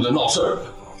无故的闹事儿，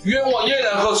冤枉嫣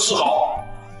然和世豪，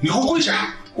你给我跪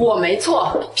下！我没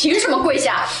错，凭什么跪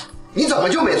下？你怎么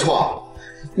就没错？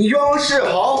你冤枉世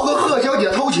豪和贺小姐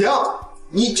偷情，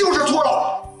你就是错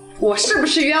了。我是不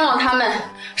是冤枉他们？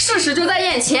事实就在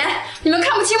眼前，你们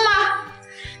看不清吗？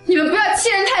你们不要欺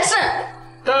人太甚。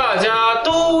大家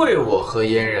都为我和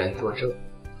嫣然作证，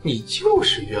你就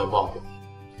是冤枉我。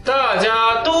大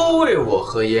家都为我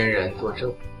和嫣然作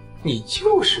证，你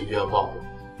就是冤枉我。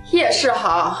叶世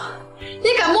豪，你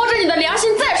敢摸着你的良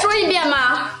心再说一遍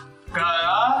吗？敢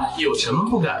啊，有什么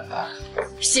不敢的？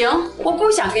行，我不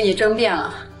想跟你争辩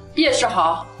了。叶世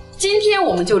豪，今天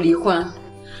我们就离婚，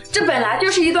这本来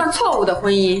就是一段错误的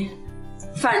婚姻。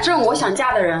反正我想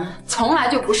嫁的人从来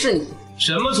就不是你。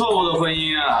什么错误的婚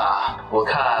姻啊？我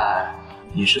看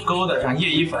你是勾搭上叶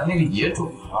一凡那个野种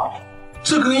了。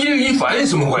这跟叶一凡有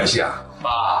什么关系啊？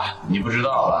爸，你不知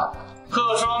道吧？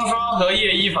贺双双和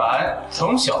叶一凡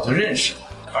从小就认识了，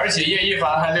而且叶一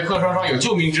凡还对贺双双有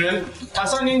救命之恩。她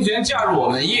3年前嫁入我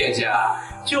们叶家，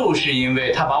就是因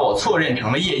为她把我错认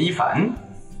成了叶一凡。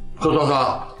贺双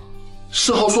双，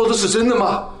世豪说的是真的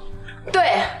吗？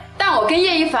对，但我跟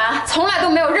叶一凡从来都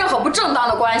没有任何不正当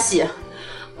的关系。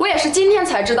我也是今天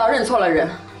才知道认错了人。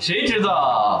谁知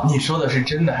道你说的是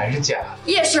真的还是假的？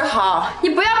叶世豪，你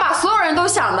不要把所有人都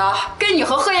想的跟你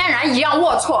和贺嫣然一样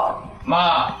龌龊。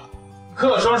妈，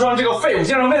贺双双这个废物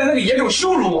竟然为了那个野种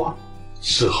羞辱我。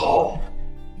世豪，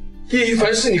叶一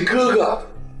凡是你哥哥，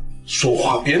说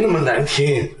话别那么难听。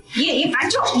叶一凡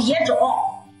就是野种，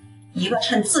一个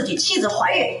趁自己妻子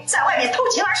怀孕在外面偷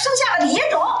情而生下了的野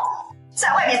种，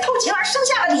在外面偷情而生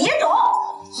下了的野种，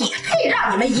也配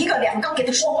让你们1个2个给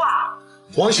他说话？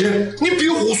王贤，你别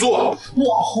胡说。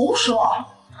我胡说？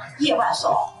叶万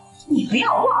松，你不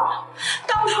要忘了，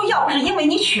当初要不是因为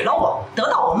你娶了我，得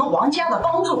到我们王家的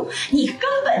帮助，你根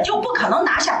本就不可能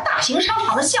拿下大型商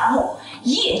场的项目，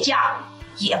叶家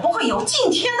也不会有今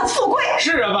天的富贵。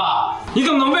是啊，爸，你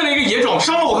怎么能为了一个野种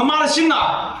伤了我和妈的心呢？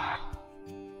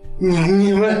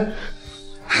你们，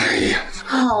哎呀，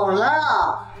好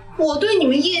了，我对你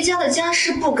们叶家的家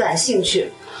事不感兴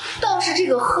趣，倒是这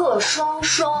个贺双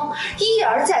双一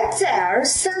而再再而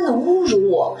三的侮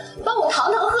辱我，把我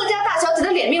堂堂贺家大小姐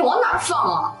的脸面往哪儿放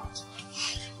啊？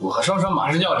我和双双马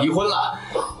上就要离婚了，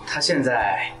她现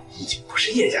在已经不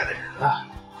是叶家的人了。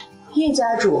叶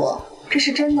家主，这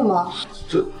是真的吗？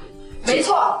没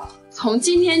错，从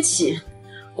今天起，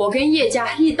我跟叶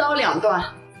家一刀两断，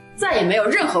再也没有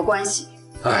任何关系。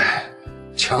哎，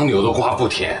强扭的瓜不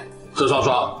甜。贺双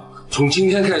双，从今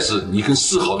天开始，你跟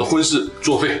世豪的婚事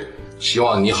作废，希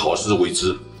望你好自为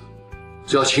之。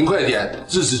只要勤快点，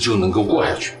日子就能够过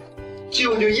下去。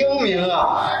舅舅英明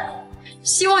啊！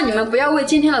希望你们不要为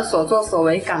今天的所作所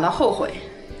为感到后悔。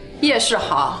叶世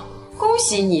豪，恭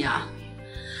喜你啊，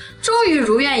终于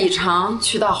如愿以偿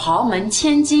娶到豪门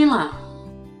千金了。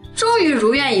终于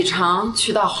如愿以偿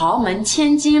娶到豪门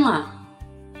千金了。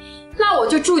那我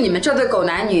就祝你们这对狗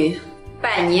男女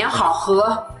百年好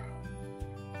合。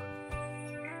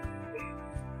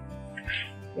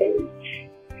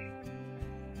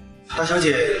大小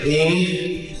姐，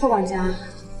您……贺管家，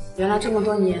原来这么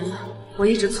多年我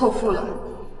一直错付了，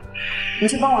你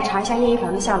去帮我查一下叶一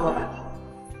凡的下落吧。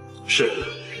是。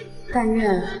但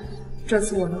愿这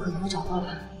次我能很快找到他。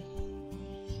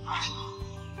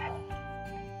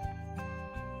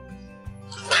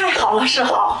太好了，世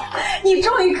豪，你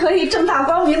终于可以正大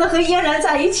光明的和嫣然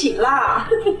在一起了。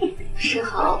世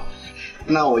豪，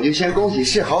那我就先恭喜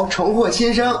世豪重获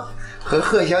新生，和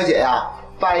贺小姐呀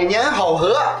百年好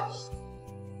合。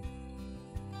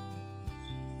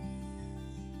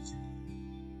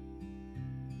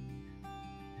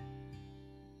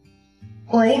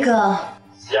维哥，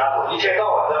丫头一天到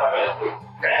晚在外面混，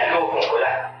赶紧给我滚回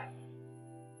来！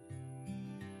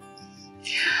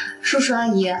叔叔阿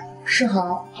姨，世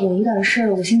豪，我有点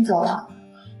事，我先走了。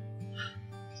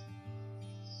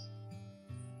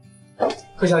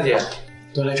贺小姐，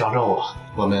多来找找我，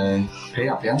我们培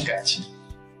养培养感情。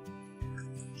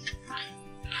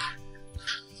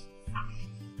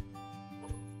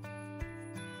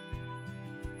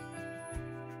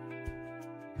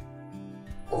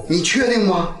你确定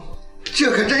吗？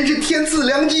这可真是天赐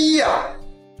良机呀！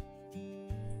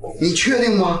你确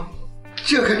定吗？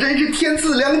这可真是天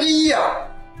赐良机呀！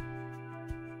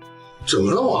怎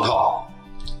么了，王涛？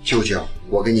舅舅，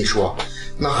我跟你说，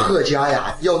那贺家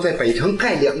呀要在北城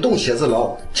盖2栋写字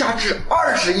楼，价值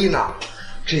20亿呢。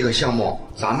这个项目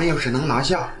咱们要是能拿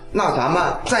下，那咱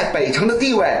们在北城的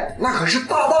地位那可是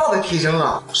大大的提升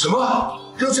啊！什么？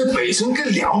要在北城盖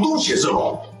2栋写字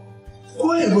楼？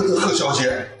怪不得贺小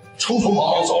姐匆匆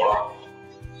忙忙走了，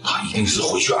她一定是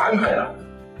回去安排了。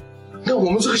那我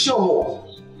们这个项目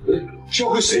交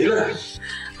给谁了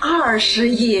？20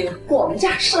亿，我们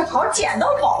家世豪捡到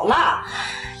宝了，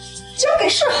交给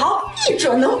世豪一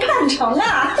准能办成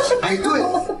啊！哎，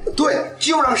对，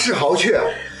就让世豪去。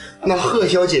那贺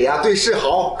小姐呀，对世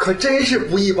豪可真是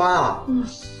不一般啊！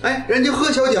哎，人家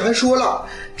贺小姐还说了，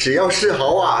只要世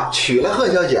豪啊娶了贺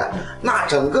小姐，那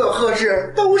整个贺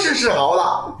氏都是世豪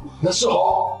的。那世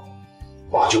豪，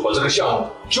爸就把这个项目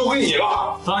交给你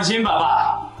了。放心吧，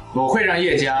爸，我会让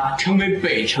叶家成为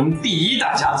北城第1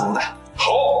大家族的。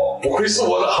好，不愧是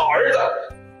我的好儿子。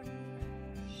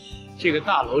这个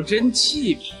大楼真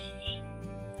气派，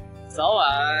早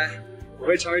晚我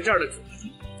会成为这儿的主人。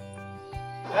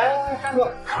哎，站住！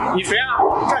你谁啊？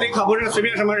这里可不是随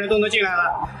便什么人都能进来的。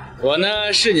我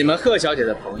呢是你们贺小姐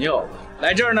的朋友，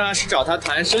来这儿呢是找她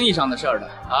谈生意上的事儿的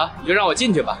啊，你就让我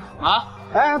进去吧啊！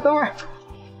哎，等会儿，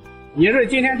你是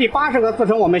今天第80个自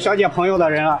称我们小姐朋友的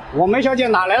人了，我们小姐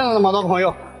哪来的那么多朋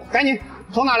友？赶紧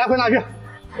从哪来回哪去。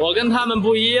我跟他们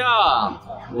不一样，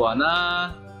我呢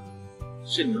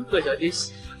是你们贺小姐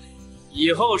喜欢的，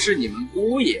以后是你们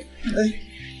姑爷。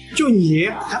哎，就你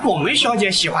还我们小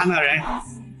姐喜欢的人？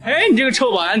哎，你这个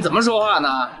臭保安怎么说话呢？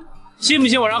信不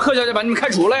信我让贺小姐把你们开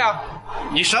除了呀？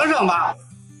你省省吧，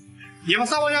你们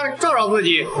撒泡尿照照自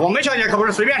己，我们小姐可不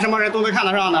是随便什么人都能看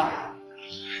得上的。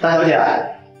大小姐，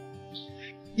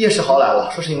叶世豪来了，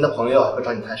说是您的朋友，要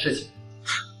找你谈事情。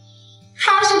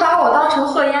他是把我当成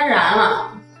贺嫣然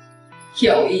了，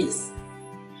有意思。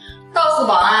告诉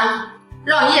保安，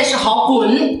让叶世豪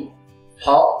滚。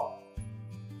好。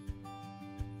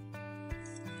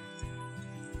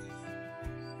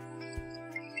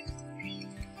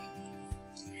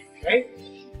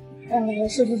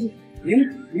是，您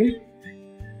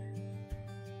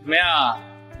怎么样？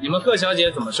你们贺小姐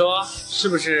怎么说？是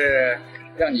不是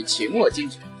让你请我进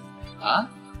去啊？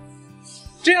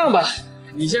这样吧，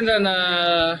你现在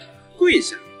呢跪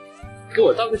下，给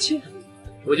我道个歉，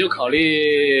我就考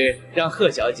虑让贺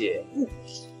小姐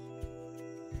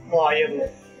不好意思，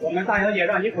我们大小姐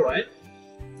让你滚。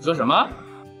你说什么？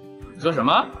你说什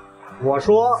么？我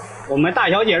说我们大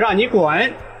小姐让你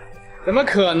滚。怎么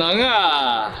可能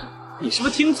啊？你是不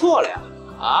是听错了呀？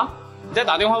啊？你再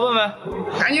打电话问问。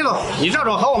赶紧走！你这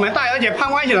种和我们大小姐攀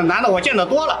关系的男的我见得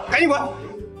多了，赶紧滚！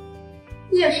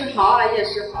叶世豪啊，叶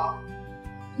世豪，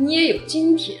你也有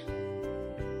今天。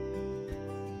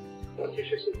我去吃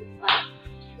水果饭。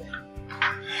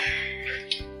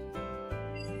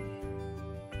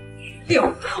哎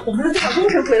呦，我们的大功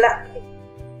臣回来，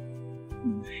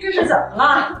这是怎么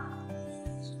了？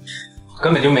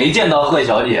根本就没见到贺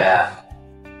小姐。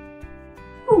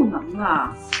不能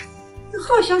啊！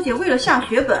贺小姐为了下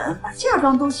血本，把嫁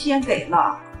妆都先给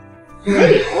了，没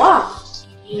理由啊！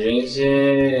人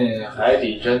心海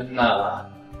底针呐！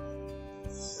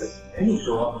哎，你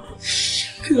说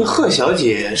这个贺小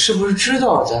姐是不是知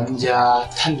道咱们家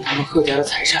贪图他们贺家的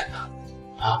财产呢？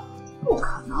啊？不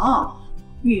可能！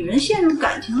女人陷入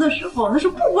感情的时候，那是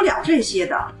顾不了这些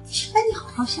的。哎，你好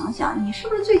好想想，你是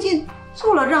不是最近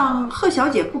做了让贺小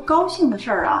姐不高兴的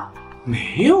事儿啊？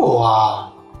没有啊。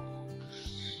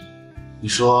你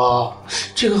说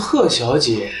这个贺小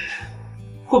姐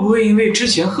会不会因为之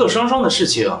前贺双双的事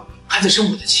情还在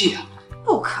生我的气啊？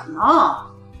不可能，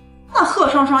那贺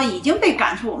双双已经被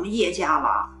赶出我们叶家了，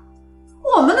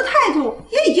我们的态度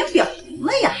也已经表明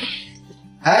了呀。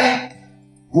哎，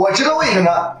我知道为什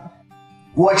么，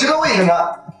我知道为什么。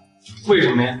为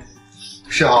什么呀？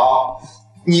世豪，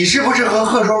你是不是和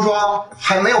贺双双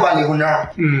还没有办离婚证？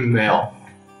没有。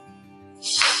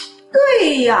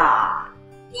对呀，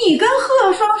你跟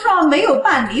贺双双没有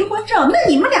办离婚证，那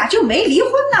你们俩就没离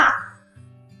婚呐。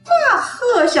那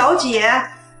贺小姐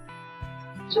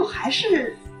就还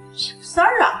是小三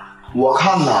儿啊？我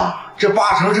看呐，这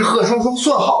八成是贺双双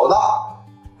算好的，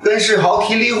跟世豪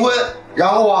提离婚，然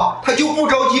后啊，他就不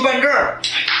着急办证，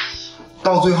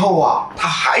到最后啊，他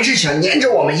还是想黏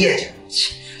着我们叶家。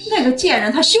那个贱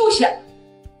人，他休想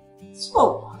做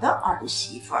我的儿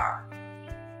媳妇儿，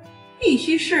必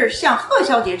须是像贺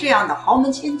小姐这样的豪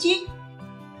门千金，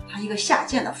她一个下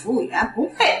贱的服务员不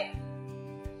配。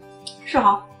世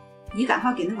豪，你赶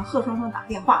快给那个贺双双打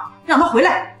电话，让她回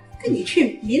来跟你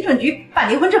去民政局办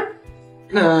离婚证。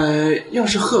那要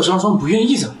是贺双双不愿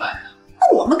意怎么办呀？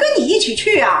那我们跟你一起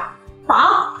去啊，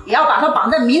绑也要把她绑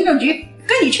在民政局，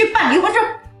跟你去办离婚证。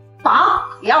绑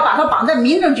也要把他绑在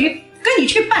民政局，跟你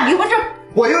去办离婚证。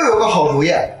我又有个好主意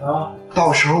啊！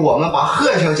到时候我们把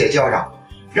贺小姐叫上，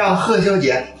让贺小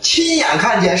姐亲眼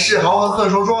看见世豪和贺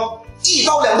双双一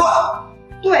刀两断。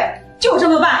对，就这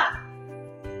么办。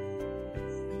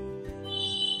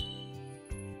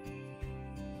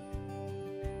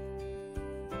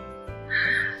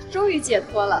终于解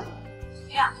脱了。怎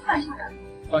么样，办下来了？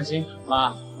放心，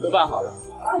妈，都办好了。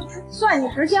算你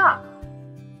识相。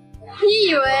你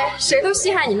以为谁都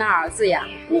稀罕你那儿子呀？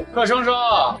贺双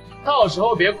双，到时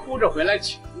候别哭着回来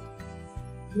求。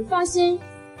你放心，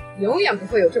永远不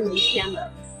会有这么一天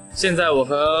的。现在我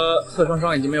和贺双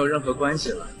双已经没有任何关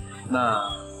系了，那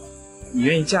你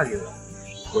愿意嫁给我，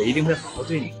我一定会好好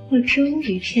对你。我终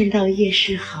于骗到叶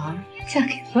世豪嫁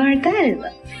给富二代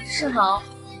了。世豪，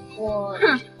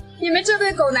哼，你们这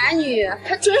对狗男女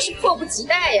还真是迫不及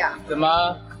待呀！怎么，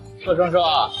贺双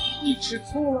双，你吃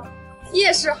醋了？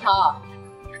叶世豪，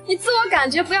你自我感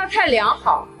觉不要太良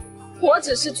好。我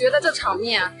只是觉得这场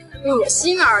面恶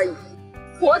心而已。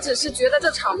我只是觉得这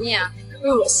场面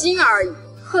恶心而已。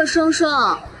贺双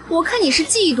双，我看你是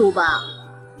嫉妒吧？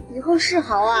以后世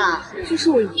豪啊，就是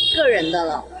我一个人的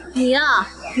了。你啊，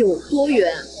有多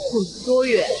远滚多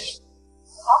远。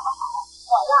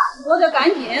我呀，我得赶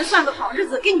紧算个好日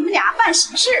子给你们俩办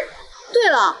喜事。对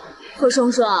了，贺双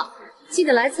双，记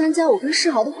得来参加我跟世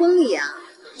豪的婚礼啊！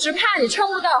只怕你撑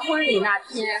不到婚礼那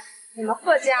天，你们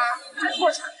贺家就破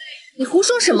产。你胡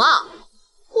说什么？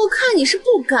我看你是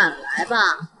不敢来吧？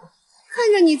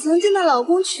看着你曾经的老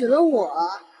公娶了我，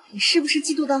你是不是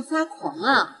嫉妒到发狂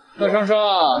啊？贺双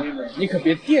双，你可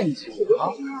别惦记我啊！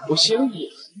我心里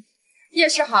叶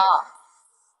世豪，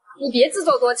你别自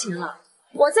作多情了。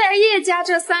我在叶家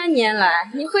这3年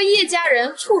来，你和叶家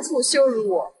人处处羞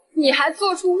辱我，你还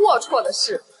做出龌龊的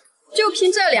事，就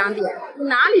凭这2点，你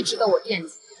哪里值得我惦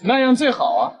记？那样最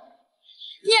好啊！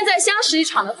念在相识一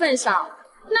场的份上，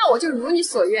那我就如你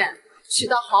所愿，娶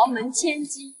到豪门千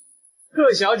金。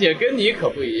贺小姐跟你可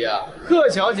不一样，贺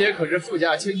小姐可是富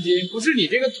家千金，不是你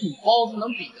这个土包子能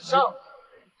比得上。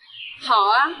好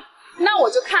啊，那我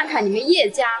就看看你们叶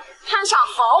家攀上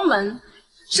豪门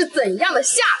是怎样的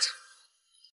下场。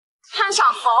攀上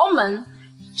豪门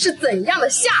是怎样的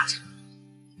下场？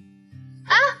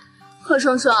哎，贺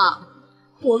双双，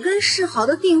我跟世豪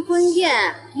的订婚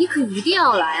宴，你可一定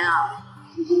要来啊！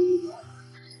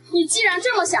你既然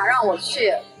这么想让我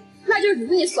去，那就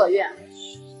如你所愿。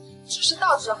只是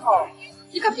到时候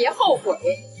你可别后悔。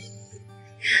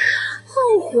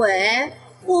后悔？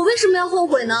我为什么要后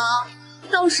悔呢？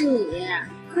倒是你，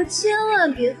可千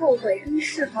万别后悔跟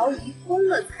世豪离婚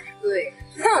了才对。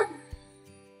哼！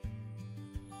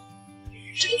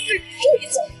真是注意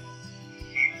走。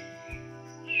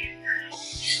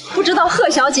不知道贺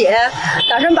小姐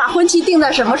打算把婚期定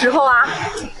在什么时候啊？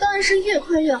当然是越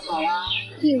快越好啊！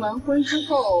订完婚之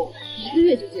后1个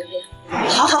月就结婚。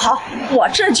好，好，好，我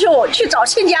这就去找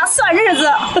亲家算日子。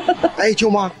哎，舅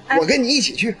妈，我跟你一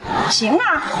起去。行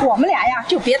啊，我们俩呀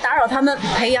就别打扰他们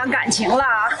培养感情了。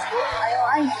哎呦，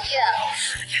阿姨，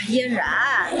嫣然，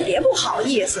别不好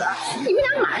意思，你们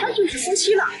俩马上就是夫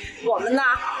妻了，我们呢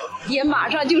也马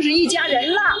上就是一家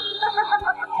人了。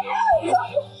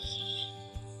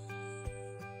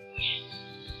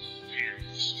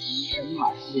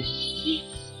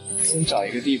先找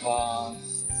一个地方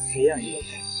培养一个。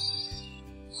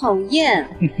讨厌。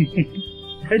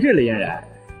哎，对了，嫣然，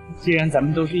既然咱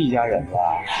们都是一家人了，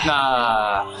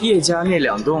那叶家那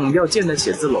2栋要建的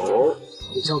写字楼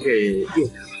就交给叶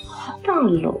家。大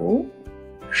楼？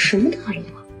什么大楼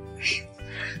啊？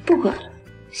不管了，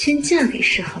先嫁给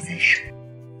世豪再说。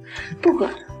不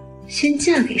管了，先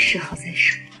嫁给世豪再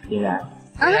说。嫣然，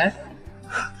啊，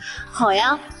好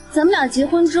呀，咱们俩结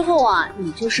婚之后啊，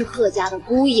你就是贺家的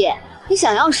姑爷，你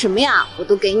想要什么呀，我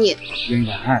都给你。嫣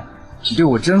然，你对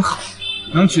我真好，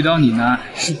能娶到你呢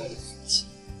是我的福气。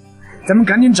咱们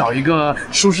赶紧找一个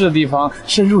舒适的地方，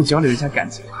深入交流一下感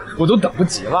情，我都等不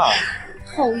及了。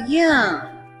讨厌。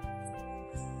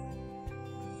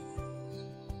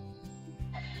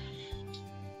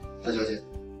大小姐，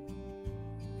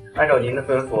按照您的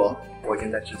吩咐，我已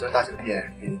经在至尊大酒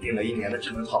店给您订了1年的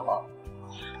智能套房。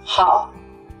好，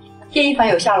叶一凡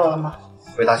有下落了吗？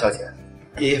回大小姐，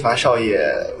叶一凡少爷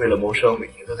为了谋生，每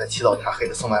天都在起早贪黑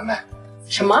的送外卖。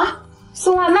什么？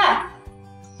送外卖？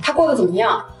他过得怎么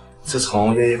样？自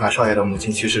从叶一凡少爷的母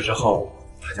亲去世之后，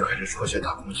他就开始辍学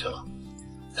打工去了。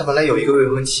他本来有一个未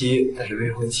婚妻，但是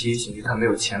未婚妻嫌弃他没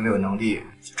有钱没有能力，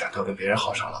就转头跟别人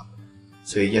好上了，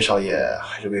所以叶少爷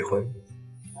还是未婚。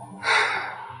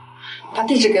把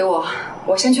地址给我，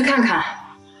我先去看看，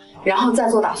然后再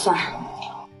做打算。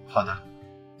好的。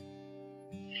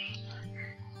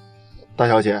大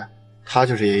小姐，他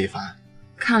就是叶一凡。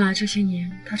看来这些年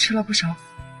他吃了不少苦。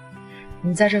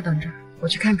你在这等着，我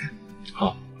去看看。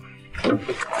好。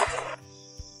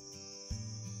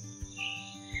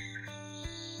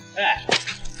哎，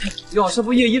哟，这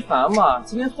不叶一凡吗？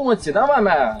今天送了几单外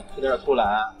卖，有点偷懒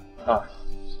啊。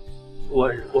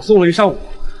我送了一上午，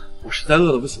我实在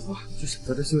饿得不行了，就想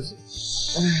在这休息。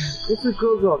哎，不是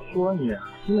哥哥说你，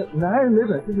现在男人没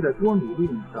本事就得多努力，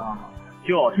你知道吗？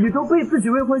你都被自己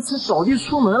未婚妻扫地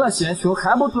出门了，嫌穷，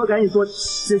还不多赶紧多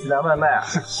接几单外卖，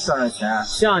赚赚钱。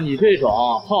像你这种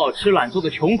好吃懒做的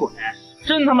穷鬼，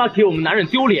真他妈给我们男人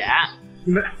丢脸！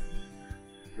你们，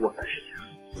我的事情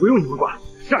不用你们管，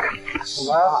让开！什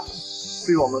么呀？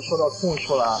被我们说到痛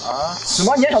处了啊？什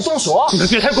么？你还想动手？你们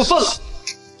别太过分了！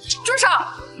住手！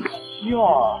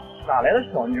哟，哪来的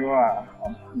小妞啊？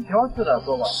你挑似的，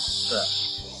多管闲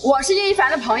事。我是叶一凡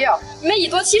的朋友，你们以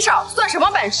多欺少，算什么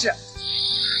本事？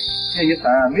叶一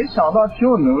凡，没想到挺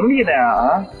有能力的呀！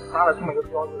啊，搭了这么一个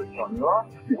标致的小妞。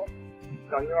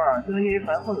小妞啊，这个叶一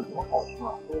凡会有什么好处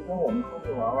啊？都跟我们出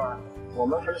去玩玩，我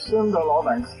们是深得老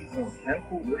板器重，前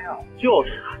途无量。就是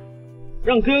啊，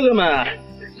让哥哥们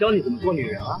教你怎么做女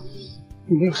人啊！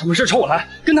你们有什么事找我来，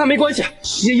跟他没关系。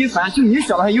叶一凡，就你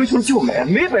想的还英雄救美，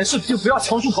没本事就不要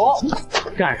强出头。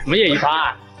干什么？叶一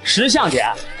凡，识相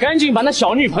点，赶紧把那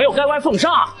小女朋友该关奉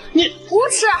上。你无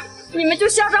耻！你们就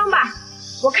嚣张吧！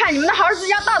我看你们的好日子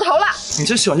要到头了。你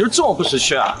这小妞这么不识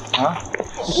趣啊！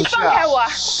你放开我！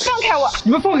放开我！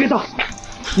你们放开他！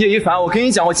叶一凡，我跟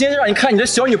你讲，我今天就让你看你这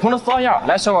小女朋友的骚样。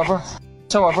来，小寡妇，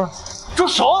住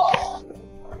手！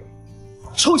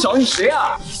臭小子，你谁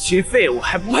啊？一群废物，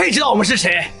还不配知道我们是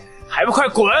谁？还不快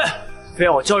滚！非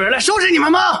要我叫人来收拾你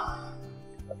们吗？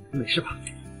没事吧？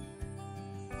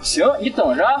行，你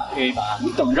等着，叶一凡，你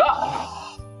等着。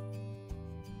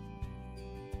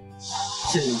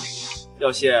谢谢你，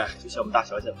要谢就谢我们大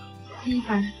小姐吧。叶一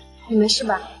凡，你没事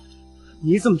吧？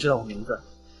你怎么知道我名字？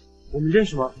我们认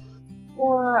识吗？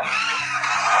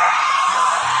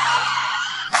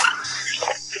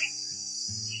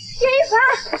叶一凡，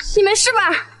你没事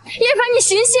吧？叶一凡，你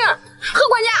醒醒！贺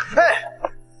管家，哎，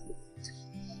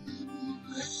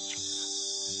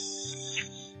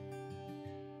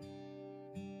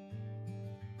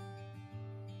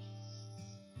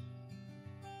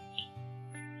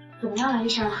怎么样了，医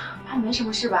生？还没什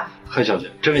么事吧？贺小姐，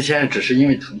这位先生只是因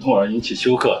为疼痛而引起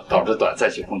休克，导致短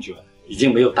暂性昏厥，已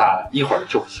经没有大碍，一会儿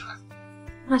就会醒来。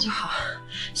那就好，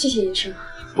谢谢医生。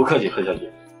不客气，贺小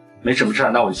姐，没什么事，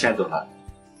那我就先走了。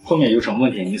后面有什么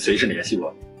问题，您随时联系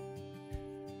我。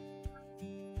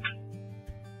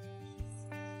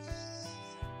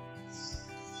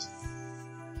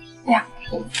哎呀，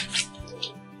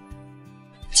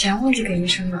钱忘记给医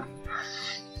生了。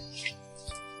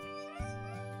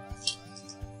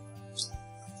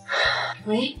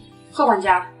喂，贺管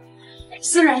家，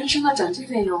私人医生的诊治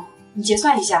费用你结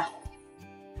算一下。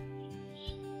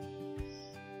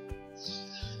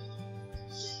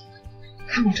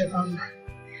看我这方吧，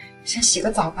先洗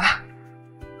个澡吧。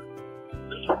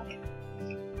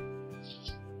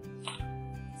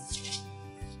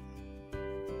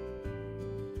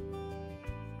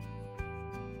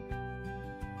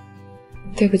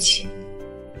对不起，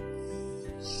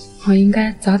我应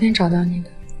该早点找到你的。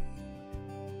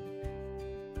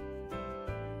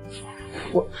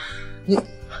你叶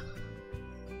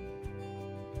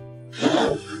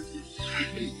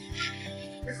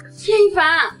一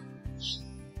凡，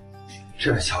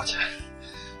这位小姐，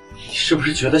你是不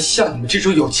是觉得像你们这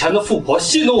种有钱的富婆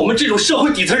戏弄我们这种社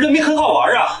会底层人民很好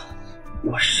玩啊？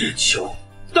我是穷，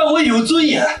但我也有尊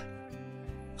严。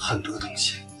很多东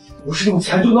西不是用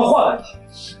钱就能换来的。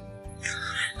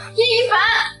叶一凡，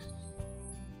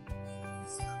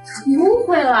你误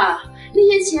会了。那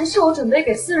些钱是我准备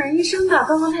给私人医生的，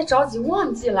刚刚太着急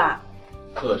忘记了。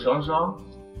贺双双，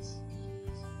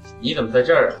你怎么在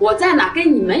这儿？我在哪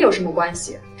跟你们有什么关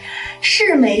系？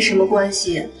是没什么关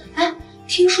系。哎，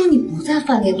听说你不在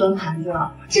饭店端盘子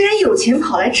了，竟然有钱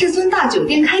跑来至尊大酒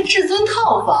店开至尊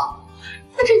套房，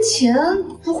那这钱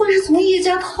不会是从叶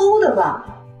家偷的吧？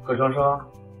贺双双，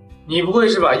你不会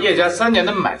是把叶家3年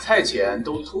的买菜钱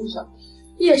都偷下来？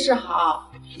叶世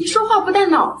豪，你说话不带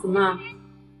脑子吗？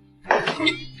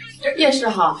叶世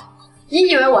豪，你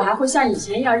以为我还会像以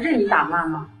前一样任你打骂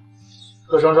吗？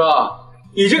贺双双，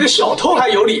你这个小偷还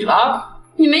有理了？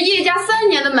你们叶家3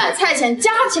年的买菜钱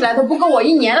加起来都不够我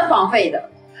1年的房费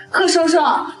的。贺双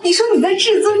双，你说你在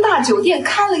至尊大酒店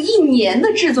开了1年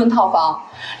的至尊套房，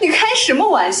你开什么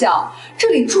玩笑？这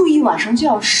里住1晚上就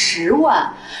要10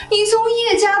万，你从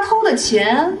叶家偷的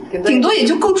钱，顶多也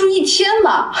就够住1天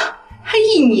吧，还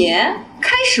1年，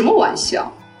开什么玩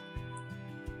笑？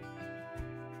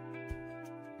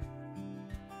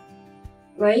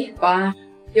喂，保安，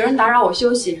有人打扰我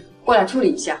休息，过来处理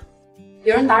一下。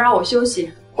有人打扰我休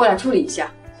息，过来处理一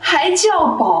下。还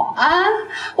叫保安？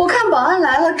我看保安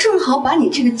来了，正好把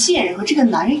你这个贱人和这个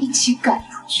男人一起赶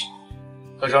出去。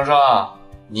何双双，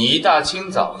你一大清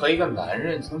早和一个男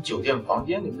人从酒店房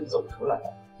间里面走出来，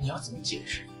你要怎么解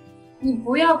释？你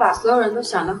不要把所有人都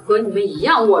想得和你们一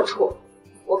样龌龊，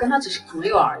我跟他只是朋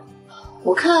友而已。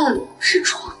我看是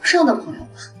床上的朋友吧。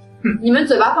你们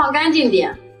嘴巴放干净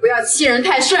点，不要欺人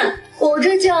太甚。我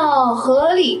这叫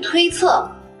合理推测，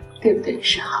对不对，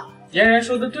世豪？嫣然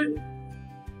说的对，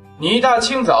你一大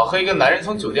清早和一个男人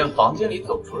从酒店房间里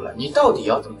走出来，你到底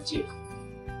要怎么解释？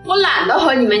我懒得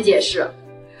和你们解释。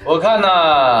我看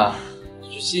呢，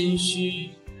是心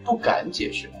虚，不敢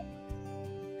解释。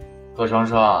何双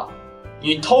双，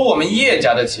你偷我们叶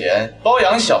家的钱，包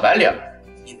养小白脸，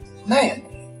你无奈呀？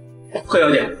贺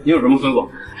小姐，你有什么吩咐？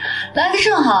来的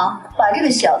正好，把这个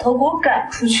小偷给我赶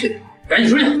出去。赶紧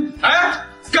出去！哎，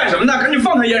干什么呢？赶紧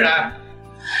放开嫣然！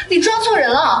你抓错人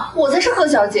了，我才是贺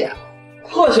小姐。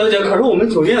贺小姐可是我们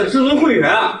酒店的至尊会员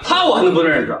啊，她我还能不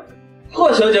认识？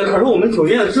贺小姐可是我们酒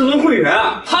店的至尊会员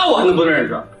啊，她我还能不认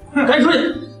识？赶紧出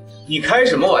去！你开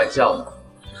什么玩笑呢？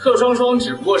贺双双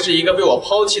只不过是一个被我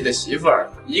抛弃的媳妇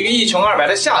儿，一个一穷二白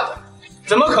的下等，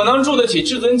怎么可能住得起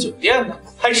至尊酒店呢？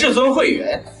还至尊会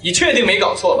员？你确定没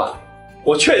搞错吧？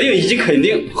我确定以及肯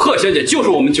定，贺小姐就是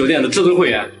我们酒店的至尊会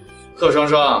员。贺双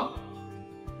双，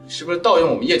你是不是盗用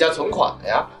我们叶家存款了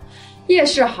呀？叶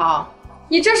世豪，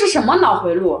你这是什么脑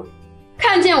回路？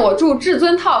看见我住至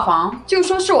尊套房，就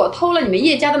说是我偷了你们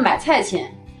叶家的买菜钱；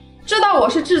知道我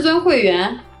是至尊会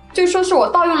员，就说是我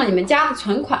盗用了你们家的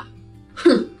存款。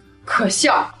哼，可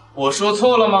笑！我说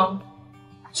错了吗？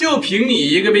就凭你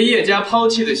一个被叶家抛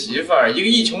弃的媳妇儿，一个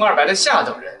一穷二白的下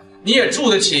等人，你也住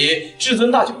得起至尊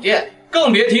大酒店，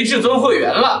更别提至尊会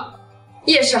员了。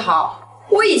叶世豪，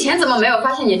我以前怎么没有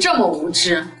发现你这么无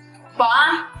知？保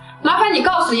安，麻烦你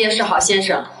告诉叶世豪先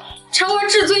生，成为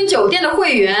至尊酒店的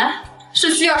会员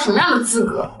是需要什么样的资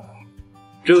格？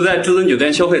只有在至尊酒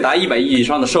店消费达100亿以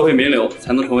上的社会名流，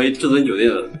才能成为至尊酒店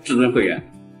的至尊会员。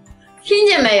听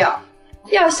见没有？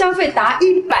要消费达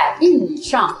100亿以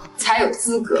上才有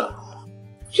资格。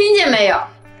听见没有？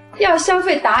要消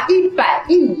费达100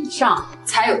亿以上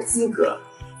才有资格。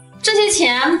这些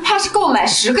钱怕是够买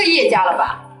10个叶家了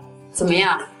吧？怎么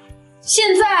样？现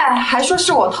在还说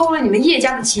是我偷了你们叶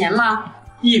家的钱吗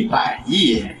？100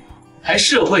亿，还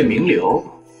社会名流？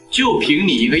就凭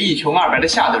你一个一穷二白的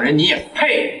下等人，你也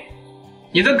配？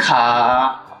你的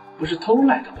卡不是偷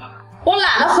来的吧？我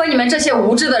懒得和你们这些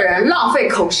无知的人浪费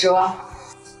口舌。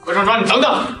何双双，你等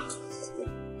等！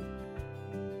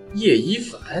叶一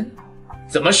凡，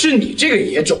怎么是你这个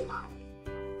野种啊？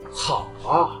好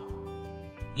啊，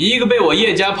一个被我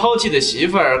叶家抛弃的媳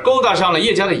妇儿勾搭上了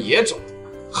叶家的野种，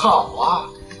好啊，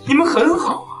你们很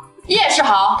好啊。叶世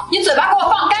豪，你嘴巴给我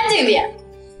放干净点。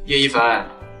叶一凡，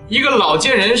一个老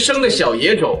贱人生的小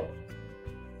野种，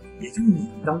也就你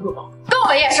当个宝。够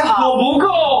了，叶世豪。我不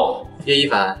够。叶一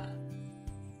凡，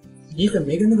你怎么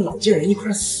没跟那个老贱人一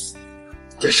块死？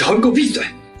叶世豪，你给我闭嘴！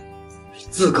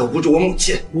资格侮辱我母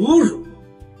亲，侮辱？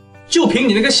就凭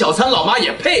你那个小三老妈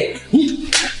也配？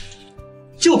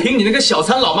就凭你那个小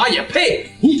三老妈也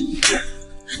配？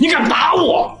你敢打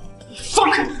我？放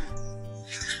开！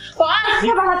保安，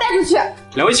快把他带出去！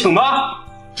两位请吧。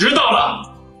知道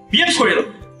了，别吹了。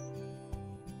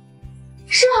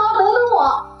世豪，等等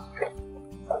我。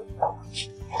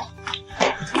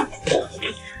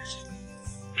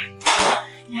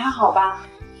你还好吧？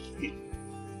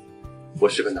我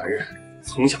是个男人，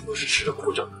从小都是吃着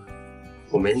苦长的，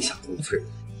我没你想的那么脆弱。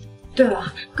对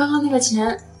了，刚刚那个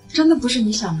钱真的不是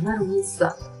你想的那种意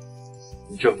思。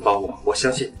你这么帮我，我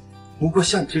相信你。不过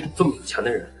像你这种这么有钱的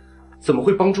人，怎么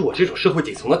会帮助我这种社会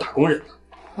底层的打工人呢？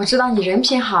我知道你人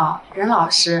品好，人老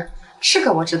实，是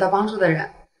个我值得帮助的人。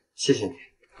谢谢你，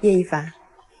叶一凡，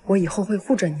我以后会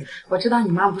护着你的。我知道你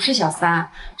妈不是小三，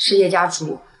是叶家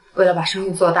主，为了把生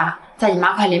意做大，在你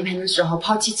妈快临盆的时候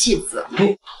抛弃妻子。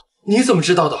你怎么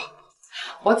知道的？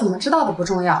我怎么知道的不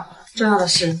重要，重要的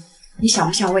是你想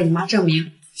不想为你妈证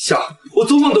明？想，我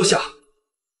做梦都想。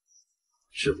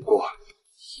只不过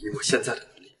以我现在的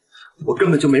能力，我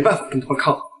根本就没办法跟他们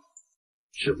抗衡。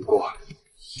只不过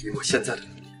以我现在的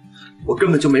能力，我根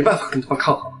本就没办法跟他们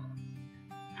抗衡。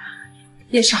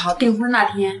叶世豪订婚那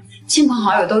天，亲朋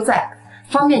好友都在，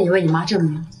方便你为你妈证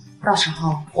明。到时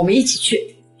候我们一起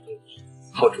去。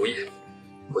好主意，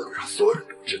我要让所有人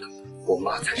都知道，我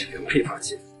妈才是原配发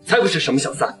妻，才不是什么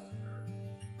小三。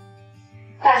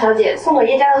大小姐，送给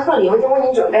叶家的贺礼我已经为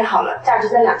您准备好了，价值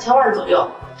在2000万左右。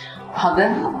好的。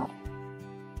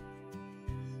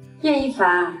叶一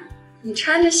凡，你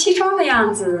穿着西装的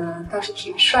样子倒是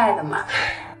挺帅的嘛。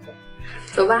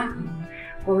走吧，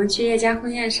我们去叶家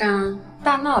婚宴上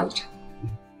大闹一场。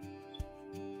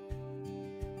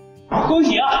恭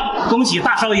喜啊！恭喜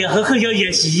大少爷和贺小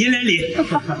姐喜结连理，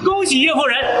恭喜叶夫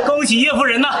人，恭喜叶夫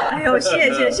人呐！哎呦，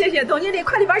谢谢，董经理，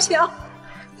快里边请。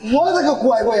我的个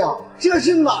乖乖呀，这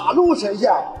是哪路神仙，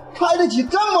开得起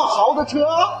这么豪的车？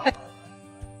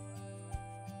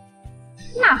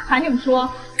那还用说，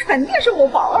肯定是我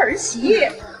宝儿媳，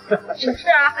是不是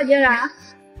啊，何嫣然？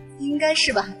应该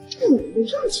是吧。你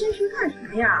这么谦虚干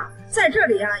啥呀？在这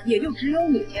里啊，也就只有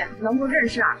你能够认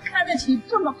识开得起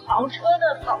这么豪车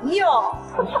的朋友。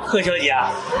贺小姐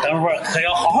啊，等会儿可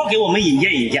要好好给我们引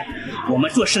荐引荐，我们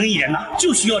做生意人呐，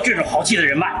就需要这种豪气的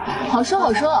人脉。好说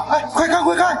好说。哎，快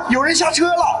看，有人下车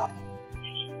了！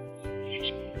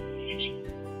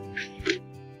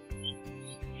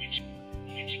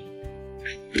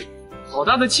好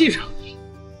大的气场！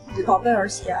宝贝儿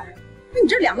媳，你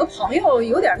这两个朋友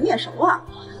有点面熟啊。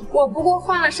我不过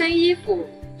换了身衣服。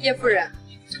叶夫人，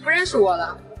不认识我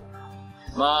了？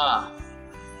妈，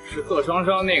是贺双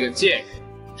双那个贱人。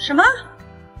什么？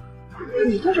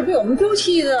你就是被我们丢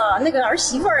弃的那个儿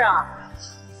媳妇啊？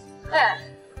哎，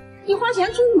你花钱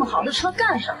租那么好的车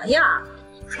干什么呀？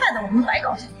害得我们白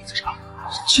高兴一场。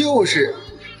就是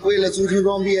为了租车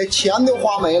装逼，钱都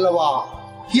花没了吧？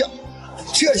呀，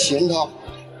这行头，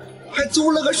还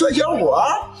租了个帅小伙。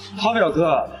陶表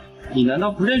哥，你难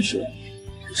道不认识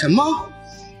我？什么？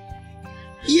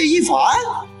叶一凡？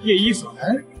叶一凡，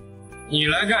你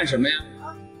来干什么呀？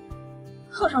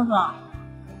贺双双，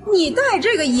你带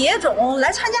这个野种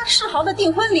来参加世豪的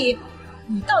订婚礼，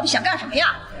你到底想干什么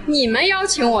呀？你们邀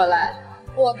请我来，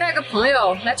我带个朋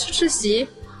友来吃席，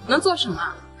能做什么？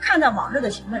看在往日的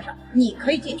情分上，你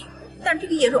可以进去，但这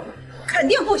个野种肯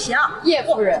定不行。叶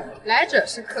夫人，来者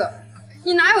是客，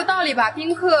你哪有道理把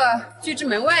宾客拒之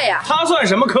门外呀？他算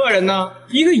什么客人呢？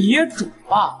一个野种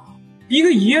吧。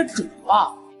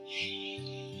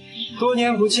多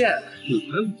年不见，你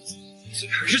们嘴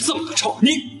还是这么的臭。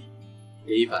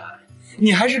叶一凡，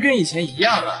你还是跟以前一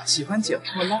样啊，喜欢捡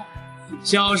破烂。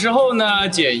小时候呢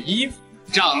捡衣服，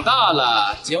长大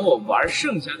了捡我玩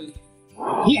剩下的。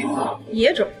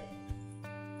野种，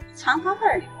残花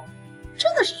败柳，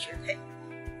真的是绝配。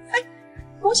哎，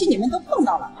恭喜你们都碰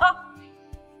到了啊！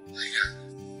哎呀，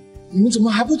你们怎么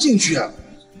还不进去啊？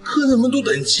客人们都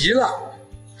等急了。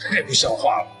太不像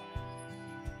话了！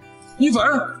一凡，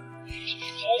好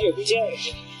久不见了，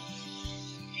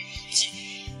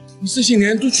你这些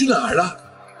年都去哪儿了？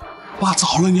爸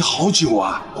找了你好久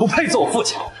啊！不配做我父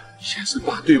亲。先是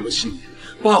爸对不起你，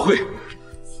爸会。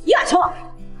叶雅琼，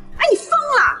哎，你疯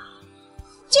了！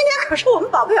今天可是我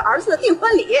们宝贝儿子的订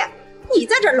婚礼，你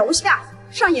在这楼下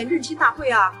上演认亲大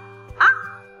会啊？啊？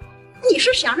你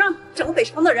是想让整个北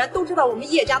城的人都知道我们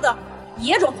叶家的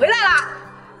野种回来了？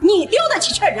你丢得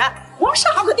起劝人，我们世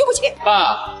豪可丢不起。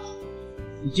爸，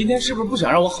你今天是不是不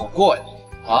想让我好过呀？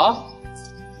啊？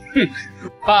哼，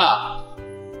爸，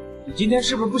你今天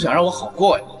是不是不想让我好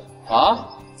过呀？啊？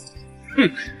哼，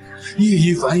叶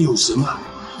一凡有什么？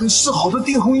等世豪的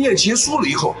订婚宴结束了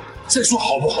以后再说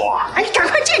好不好啊？哎，你赶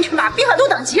快进去吧，宾客都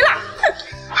等急了。哼！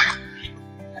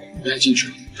别进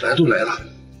去，来都来了，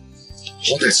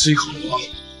好歹吃一口啊！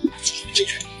进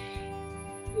去。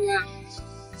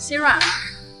心软了。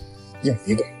要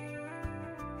一个。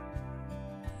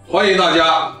欢迎大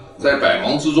家在百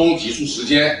忙之中挤出时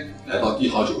间来到帝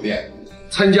豪酒店，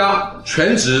参加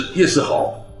全职叶世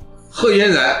豪、贺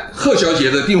嫣然、贺小姐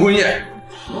的订婚宴。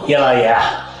叶老爷，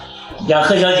让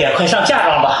贺小姐快上嫁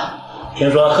妆吧！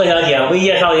听说贺小姐为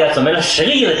叶少爷准备了10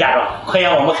个亿的嫁妆，快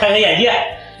让我们开开眼界！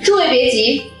诸位别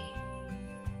急，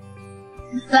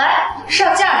来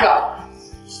上嫁妆。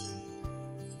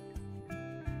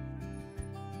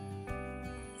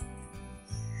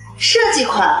设计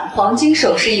款黄金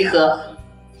首饰1盒，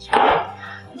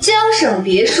江省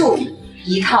别墅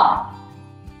1套，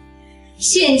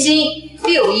现金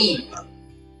6亿，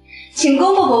请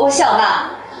公公婆婆笑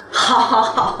纳。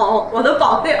好，我的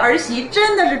宝贝儿媳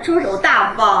真的是出手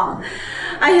大方。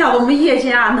哎呀，我们叶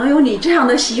家能有你这样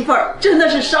的媳妇儿，真的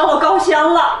是烧了高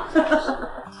香了。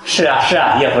是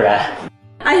啊，叶夫人。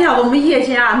哎呀，我们叶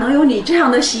家能有你这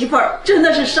样的媳妇儿，真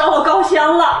的是烧了高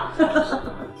香了。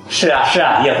是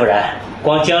啊，叶夫人，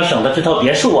光江省的这套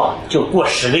别墅啊，就过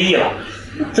10个亿了。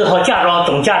这套嫁妆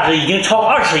总价值已经超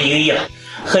21个亿了。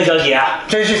贺小姐啊，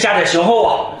真是家底雄厚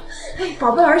啊！哎，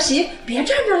宝贝儿媳，别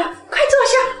站着了，快坐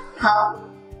下。好，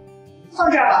放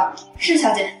这儿吧，是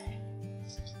小姐。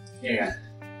嫣然，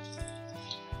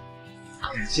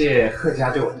感谢贺家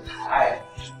对我的抬爱。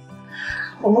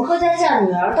我们贺家嫁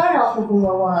女儿当然要风风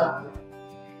光光了。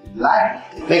来，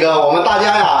那个我们大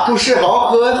家呀，祝世豪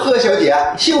和贺小姐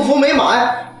幸福美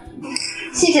满。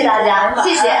谢谢大家，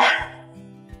谢谢。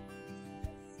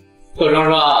贺双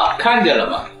双，看见了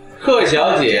吗？贺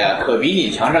小姐可比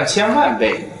你强上1000万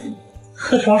倍。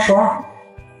贺双双，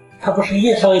她不是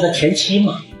叶少爷的前妻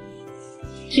吗？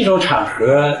这种场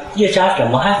合，叶家怎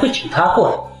么还会请她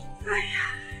过来？哎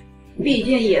呀，毕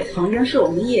竟也曾经是我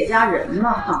们叶家人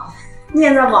嘛哈。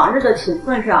念在往日的情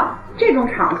分上，这种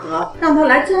场合让她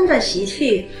来沾沾喜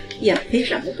气，也没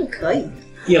什么不可以。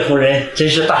叶夫人真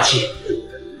是大气。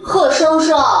贺双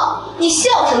双，你笑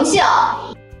什么笑？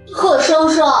贺双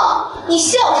双，你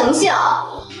笑什么笑？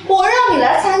我让你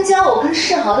来参加我跟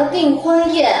世豪的订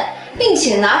婚宴，并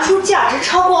且拿出价值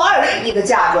超过20亿的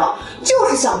嫁妆，就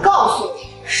是想告诉你，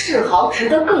世豪值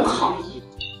得更好。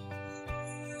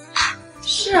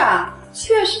是啊，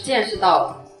确实见识到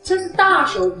了，真是大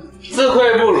手笔。自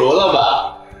愧不如了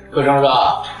吧，贺双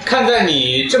双。看在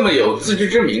你这么有自知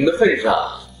之明的份上，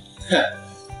哼，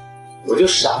我就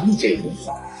赏你这一顿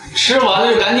饭，吃完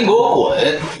了就赶紧给我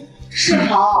滚。世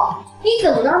豪，你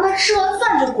怎么让他吃完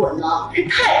饭就滚呢？这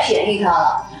太便宜他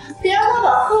了，得让他把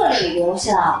贺礼留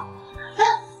下。哎，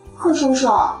贺双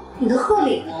双，你的贺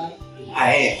礼呢？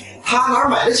哎，他哪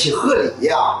买得起贺礼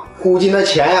呀？估计那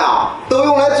钱呀，都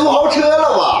用来租豪车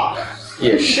了吧？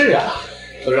也是啊，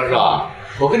贺双双，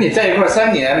我跟你在一块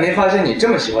3年，没发现你这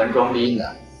么喜欢装逼呢。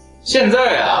现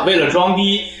在啊，为了装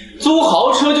逼，租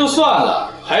豪车就算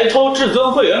了，还偷至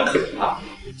尊会员卡。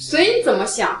随你怎么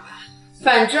想吧，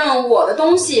反正我的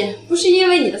东西不是因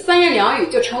为你的3言2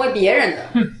语就成为别人的。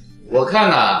哼，我看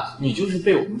呐，你就是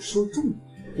被我们说中了，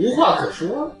无话可说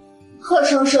了。贺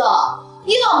双双，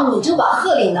要么你就把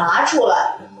贺礼拿出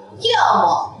来，要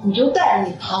么你就带着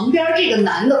你旁边这个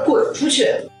男的滚出去。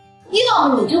要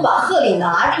么你就把贺礼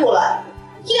拿出来，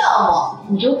要么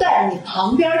你就带着你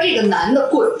旁边这个男的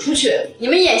滚出去。你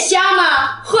们眼瞎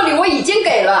吗？贺礼我已经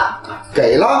给了。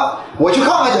给了，我去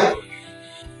看看去。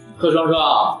贺双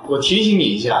双，我提醒你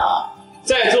一下啊，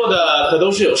在座的可都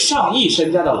是有上亿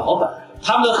身家的老板，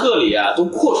他们的贺礼啊都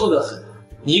阔绰得很，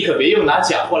你可别又拿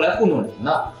假货来糊弄人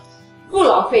呐。不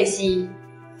劳费心，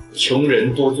穷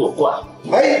人多作怪。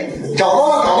哎，找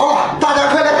到了，大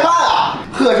家快来看啊！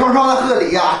贺双双的贺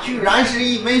礼啊，居然是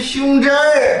一枚胸针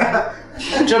儿。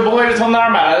这不会是从哪儿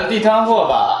买来的地摊货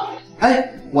吧？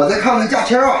哎，我再看看价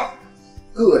签啊，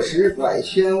个十百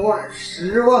千万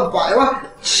10万百万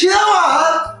千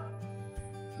万。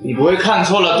你不会看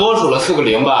错了，多数了4个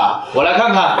0吧？我来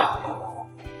看看，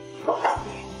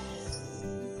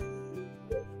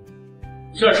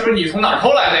这是不是你从哪儿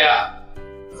偷来的呀？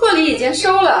贺礼已经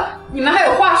收了，你们还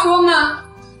有话说吗？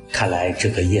看来这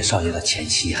个叶少爷的前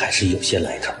妻还是有些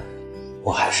来头，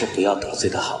我还是不要得罪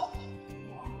他好。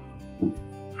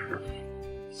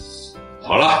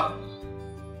好了，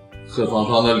贺双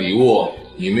双的礼物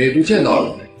你们也都见到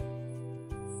了，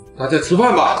大家吃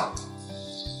饭吧。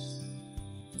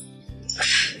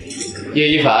叶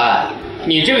一凡，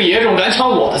你这个野种敢抢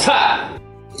我的菜！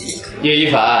叶一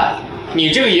凡，你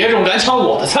这个野种敢抢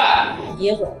我的菜！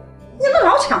野种，你们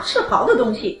老抢世豪的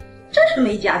东西，真是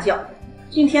没家教。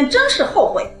今天真是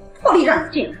后悔，破例让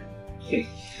你进来。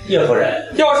叶夫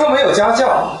人，要说没有家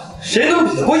教，谁能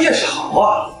比得过叶世豪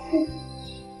啊？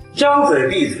张嘴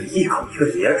闭嘴一口一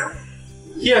个野种，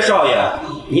叶少爷，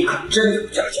你可真有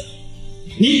家教。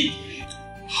你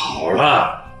好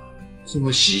了，这么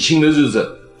喜庆的日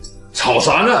子，吵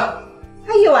啥呢？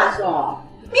哎呦，安松，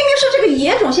明明是这个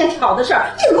野种先挑的事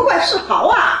儿，你怎么怪世豪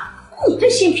啊？你这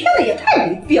心偏的也太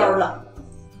没边儿了。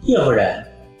叶夫人，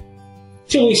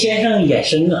这位先生眼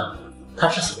生啊，他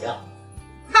是谁呀？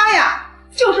他呀，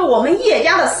就是我们叶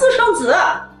家的私生子。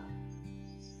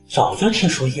早就听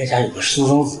说叶家有个私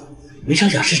生子，没成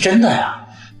想是真的呀。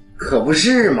可不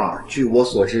是嘛，据我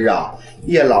所知啊，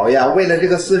叶老爷为了这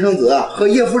个私生子和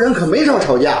叶夫人可没少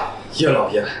吵架。叶老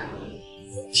爷，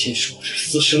母亲说是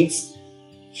私生子，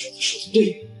说的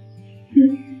对。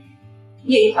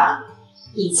叶一凡，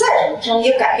你再怎么争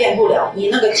也改变不了你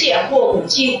那个贱货母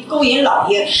亲勾引老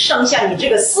爷生下你这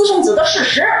个私生子的事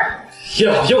实。叶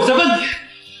老爷，我再问你，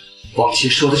王亲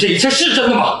说的这一切是真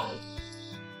的吗？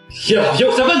叶老爷，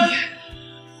我再问你，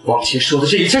王亲说的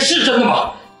这一切是真的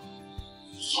吗？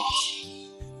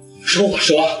说吧，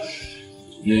说。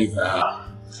叶一凡啊，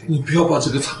你不要把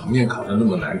这个场面搞得那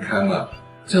么难堪啊，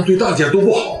这样对大家都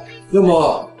不好。要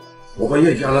么我把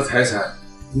叶家的财产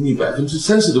给你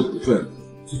30%的股份，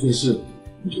这件事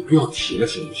你就不要提了，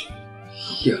行不行？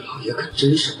叶老爷可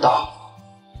真是大方。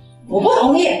我不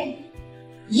同意，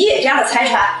叶家的财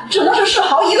产只能是世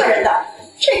豪一个人的，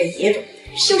这个野种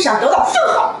休想得到分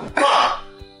毫。爸，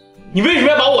你为什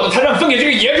么要把我的财产分给这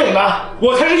个野种呢？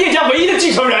我才是叶家唯一的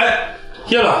继承人。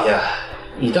叶老爷，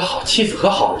你的好妻子和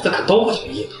好儿子可都不同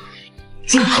意。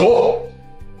住口！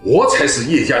我才是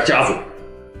叶家家主，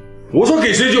我说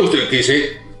给谁就给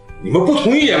谁，你们不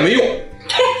同意也没用。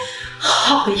嘿，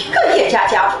好一个叶家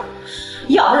家主！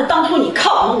要不是当初你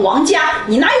靠我们王家，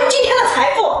你哪有今天的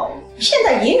财富？现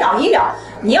在一了，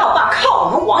你要把靠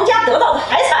我们王家得到的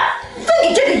财产分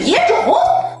给这个野种。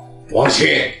王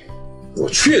青，我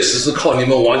确实是靠你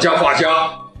们王家发家，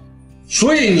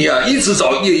所以你啊一直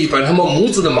找叶一凡他们母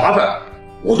子的麻烦，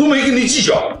我都没跟你计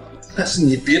较。但是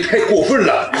你别太过分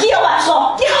了，叶万松，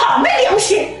你好没良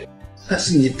心！但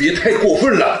是你别太过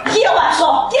分了，叶万松，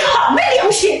你好没良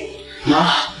心！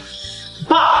妈，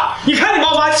爸，你看你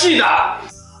把我妈气的。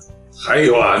还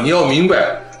有啊，你要明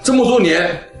白，这么多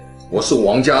年我是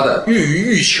王家的玉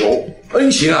鱼玉球，恩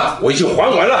情啊我已经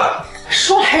还完了。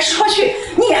说来说去，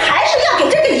你还是要给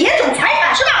这个野种财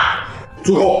产是吧？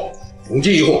住口！从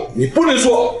今以后你不能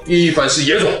说叶一凡是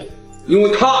野种，因为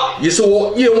他也是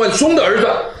我叶万松的儿子。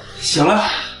行了，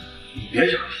你别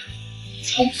讲了。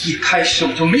从一开始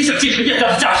我就没想继承叶家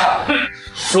的家产。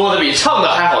说的比唱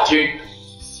的还好听。叶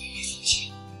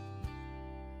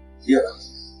老爷，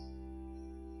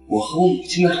我和我母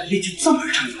亲的来历就这么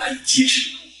让你难以启齿？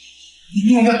你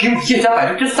宁愿给我叶家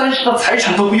30%的财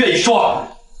产都不愿意说。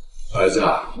儿子，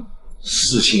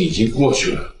事情已经过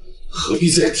去了，何必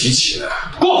再提起呢？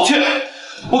过不去！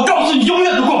我告诉你，永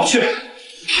远都过不去！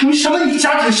凭什么你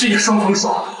家庭事业双丰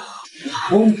收？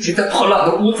我母亲在破烂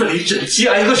的屋子里忍饥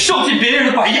挨饿，受尽别人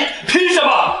的白眼，凭什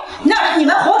么？那是你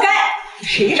们活该！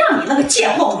谁让你那个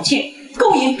贱货母亲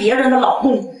勾引别人的老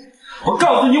公？我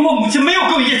告诉你，我母亲没有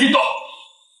勾引叶金东，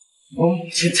我母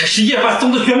亲才是叶万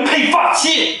松的原配发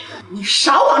妻。你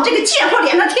少往这个贱货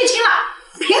脸上贴金了，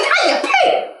凭他也配？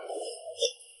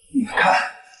你看，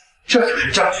这就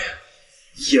是证据。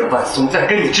叶万松在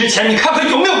跟你之前，你看看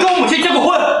有没有跟我母亲结过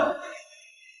婚？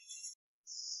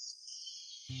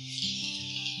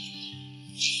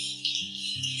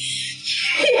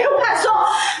叶万松，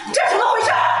这怎么回事？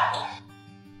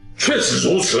确实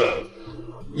如此，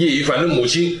叶一凡的母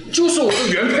亲就是我的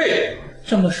原配。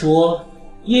这么说，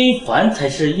叶一凡才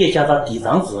是叶家的嫡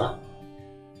长子，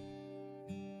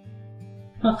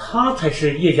那他才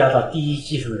是叶家的第一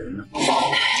继承人呢。讲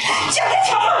天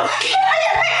抢了，凭他也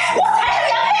配，我才是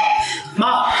原配。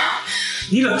妈，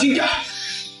你冷静点。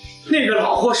那个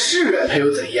老货是原配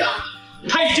又怎样？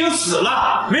他已经死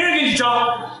了，没人跟你争。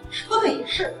说的也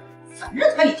是，反正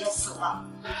他已经死了。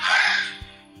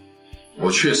我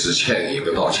确实欠你一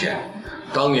个道歉。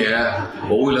当年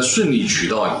我为了顺利娶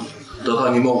到你，得到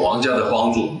你们王家的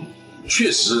帮助，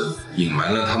确实隐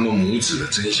瞒了他们母子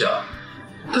的真相。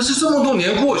但是这么多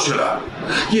年过去了，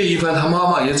叶一凡他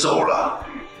妈妈也走了，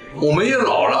我们也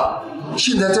老了，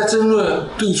现在再争论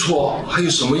对错还有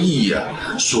什么意义啊？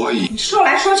所以说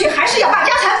来说去还是要把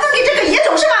家产分给这个野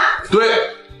种是吗？对，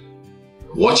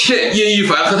我欠叶一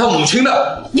凡和他母亲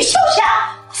的。你休想，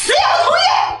死也不同意！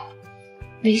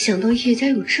没想到叶家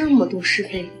有这么多是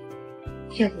非，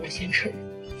要不我先撤，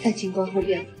再静观后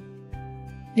变。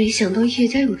没想到叶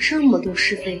家有这么多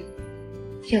是非，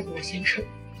要不我先撤，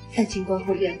再静观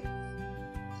后变。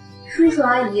叔叔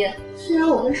阿姨，虽然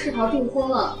我跟世豪订婚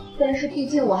了，但是毕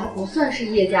竟我还不算是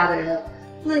叶家的人，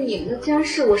那你们的家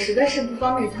事我实在是不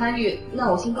方便参与，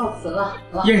那我先告辞了。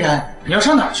嫣然，你要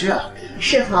上哪儿去啊？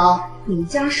世豪，你们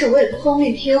家事我也不方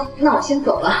便听，那我先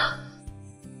走了。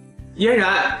嫣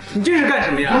然，你这是干什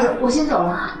么呀？我先走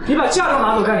了。你把嫁妆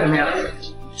拿走干什么呀？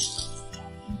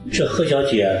这贺小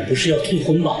姐不是要退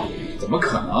婚吗？怎么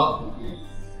可能？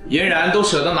嫣然都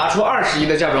舍得拿出20亿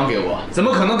的嫁妆给我，怎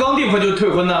么可能刚订婚就退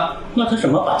婚呢？那她怎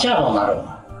么把嫁妆拿走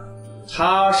了？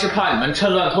她是怕你们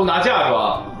趁乱偷拿嫁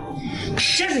妆。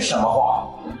这是什么话？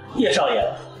叶少爷，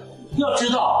要知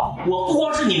道，我不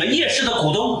光是你们叶氏的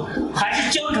股东，还是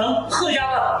江城贺家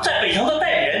的在北城的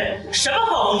代理人，什么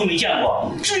好东西没见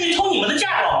过？至于偷你们的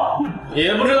嫁妆吗？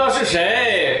也不知道是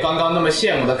谁刚刚那么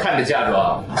羡慕的看着嫁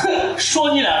妆。哼，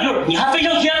说你2句，你还飞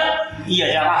上天了。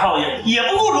叶家大少爷也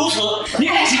不过如此。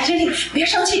小经理，别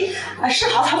生气，世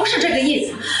豪他不是这个意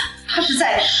思，他是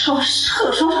在说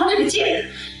贺双双这个贱人，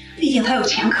毕竟他有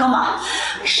前科嘛。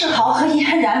世豪和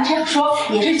嫣然这样说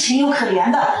也是情有可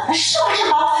原的，是吧，世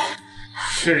豪？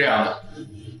是这样的，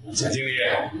贾经理，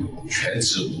全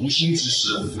是无心之失，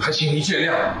还请您见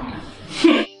谅。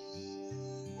哼，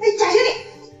贾经理。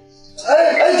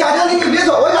贾经理你别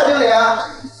走啊，贾经理！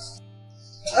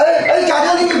贾经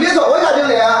理你别走啊，贾经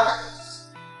理！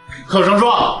贺双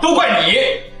双，都怪你！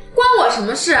关我什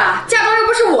么事啊？嫁妆又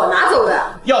不是我拿走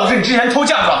的。要不是你之前偷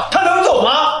嫁妆，她能走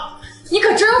吗？你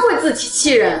可真会自欺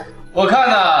欺人！我看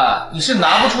呢，你是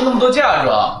拿不出那么多嫁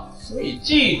妆，所以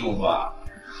记住吧。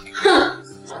哼！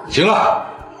行了，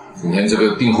今天这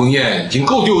个订婚宴已经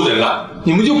够丢人了，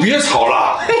你们就别吵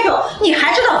了。哎呦，你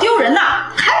还知道丢人呐？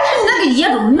还不是你那个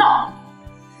野种闹！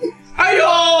哎呦，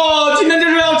今天这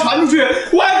事要传出去，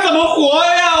我还怎么活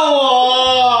呀？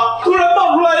我突然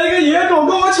爆出来一个野种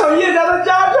跟我抢叶家的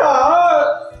家产。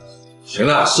行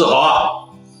了，世豪啊，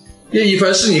叶一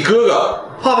凡是你哥哥，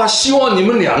爸爸希望你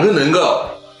们两个能够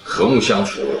和睦相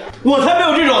处。我才没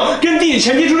有这种跟弟弟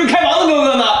前妻出去开房的哥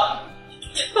哥呢。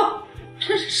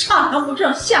真是上梁不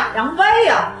正下梁歪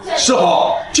呀！世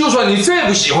豪，就算你再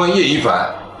不喜欢叶一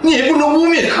凡，你也不能污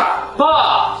蔑他。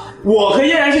爸，我和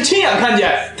嫣然是亲眼看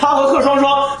见他和贺双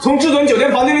双从至尊酒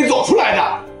店房间里走出来的。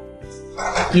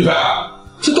一凡，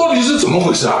这到底是怎么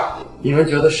回事啊？你们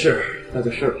觉得是，那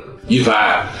就是了。一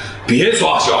凡，别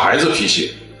耍小孩子脾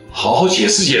气，好好解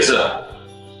释解释。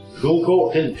如果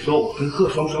我跟你说我跟贺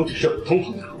双双只是普通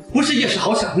朋友，不是叶世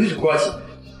豪想的那种关系，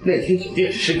那天酒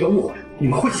店只是一个误会，你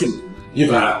们会信吗？一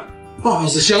凡，爸爸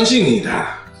是相信你的。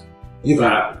一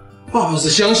凡，爸爸是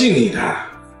相信你的。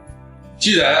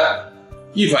既然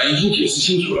一凡已经解释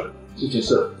清楚了，这件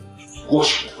事过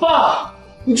去了。爸，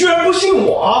你居然不信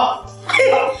我？哎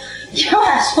呦，叶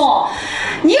万松，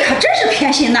你可真是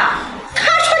偏心呐！他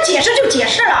说解释就解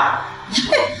释了。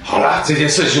好了，这件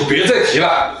事就别再提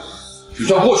了，就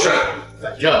算过去了。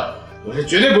反正我是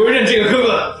绝对不会认这个哥哥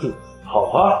的。好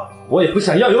啊，我也不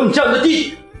想要有你这样的弟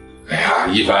弟。哎呀，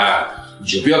一凡，你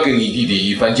就不要跟你弟弟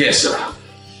一般见识了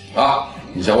啊！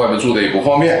你在外面住的也不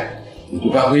方便，你就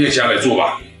搬回叶家来住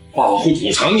吧，爸爸会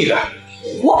补偿你的。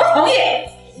我不同意，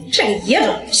这个野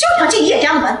种休想进叶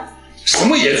家的门。什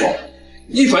么野种？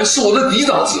一凡是我的嫡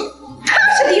长子。他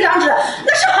是嫡长子，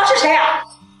那世豪是谁啊？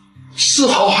世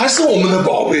豪还是我们的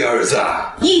宝贝儿子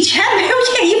啊！以前没有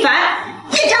叶一凡，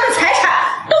叶家的财产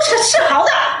都是世豪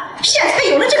的，现在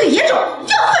有了这个野种，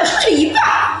要分出去一半。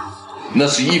那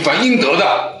是一凡应得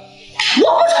的。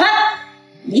我不传！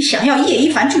你想要叶一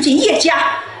凡住进叶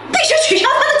家，必须取消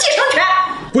他的继承权。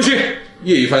不行，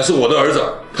叶一凡是我的儿子，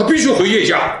他必须回叶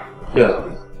家。叶老，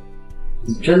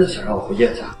你真的想让我回叶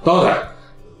家？当然。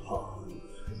好，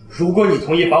如果你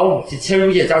同意把我母亲迁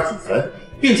入叶家祖坟，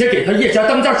并且给她叶家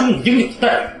当家主母应有的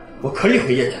待遇，我可以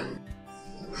回叶家。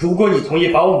如果你同意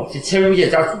把我母亲迁入叶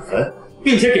家祖坟，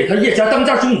并且给她叶家当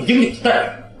家主母应有的待遇，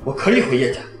我可以回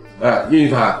叶家。哎，叶一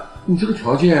凡，你这个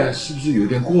条件是不是有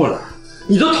点过了？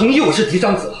你都同意我是嫡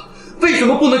长子了，为什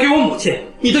么不能给我母亲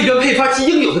你的原配发妻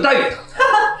应有的待遇呢？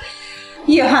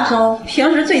叶汉松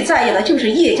平时最在意的就是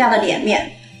叶家的脸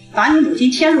面，把你母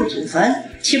亲迁入祖坟，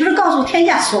岂不是告诉天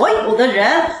下所有的人，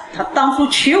他当初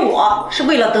娶我是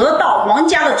为了得到王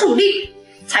家的助力，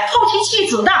才抛弃妻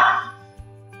子的？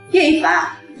叶一凡，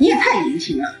你也太年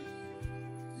轻了。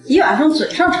叶晚松嘴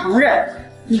上承认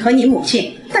你和你母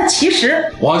亲，但其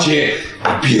实……王琴，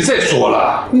别再说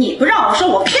了。你不让我说，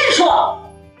我偏说。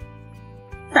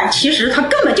但其实他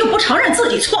根本就不承认自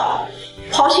己错了，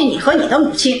抛弃你和你的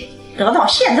母亲，得到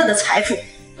现在的财富，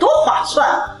多划算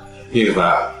啊！叶一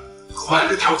凡，换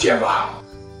个条件吧。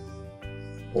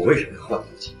我为什么要换条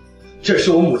件？这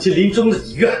是我母亲临终的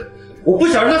遗愿，我不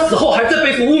想让她死后还在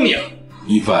背负污名。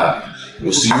一凡，我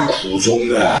是有苦衷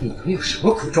的。你能有什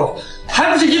么苦衷？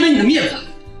还不是因为你的面子。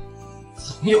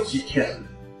总有一天，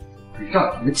会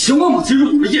让你们请我母亲入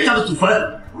你们叶家的祖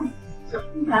坟。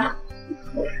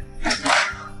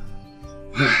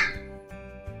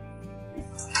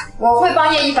我会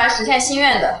帮叶一凡实现心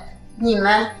愿的，你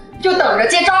们就等着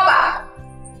接招吧。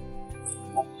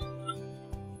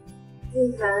叶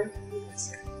一凡，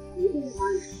一定会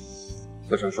帮你。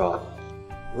何双双，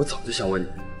我早就想问你，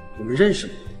我们认识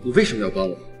吗？你为什么要帮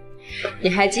我？你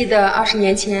还记得20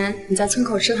年前你在村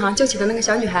口食堂救起的那个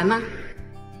小女孩吗？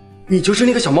你就是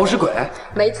那个小冒失鬼？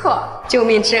没错，救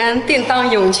命之恩定当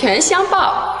涌泉相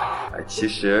报。其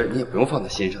实你也不用放在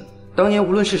心上，当年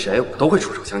无论是谁，我都会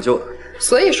出手相救的。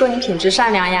所以说你品质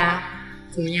善良呀。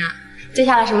怎么样，接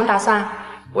下来什么打算？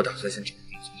我打算先找个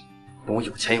工作，等我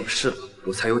有钱有势了，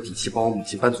我才有底气帮我母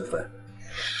亲搬祖坟。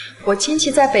我亲戚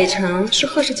在北城是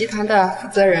贺氏集团的负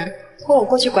责人，托我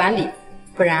过去管理，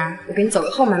不然我给你走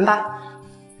个后门吧。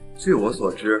据我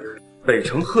所知，北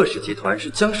城贺氏集团是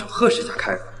江省贺氏家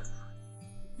开的，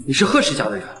你是贺氏家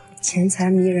的人？钱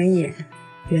财迷人眼，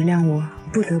原谅我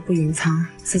不得不隐藏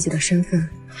自己的身份，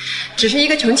只是一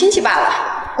个穷亲戚罢了。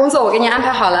工作我给你安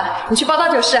排好了，你去报到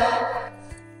就是。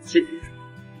谢谢。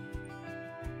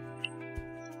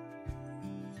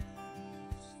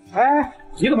哎，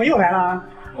你怎么又来了？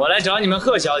我来找你们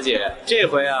贺小姐，这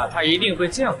回啊，她一定会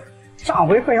见我。上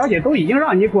回贺小姐都已经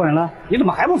让你滚了，你怎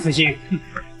么还不死心？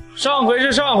上回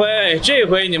是上回，这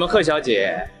回你们贺小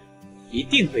姐一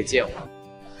定会见我。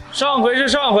上回是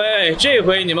上回，这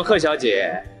回你们贺小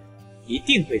姐一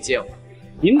定会见我。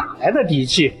你哪来的底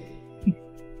气？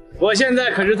我现在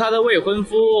可是他的未婚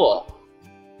夫，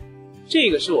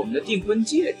这个是我们的订婚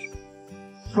戒指。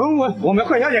我们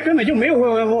贺小姐根本就没有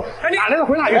未婚夫，哪来的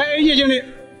回哪去？哎，叶经理，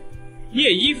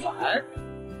叶一凡，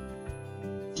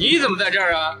你怎么在这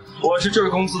儿啊？我是这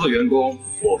公司的员工，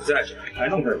我不在这儿，还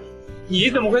能在哪？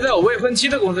你怎么会在我未婚妻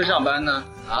的公司上班呢？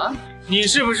啊，你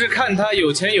是不是看他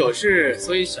有钱有势，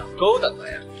所以想勾搭他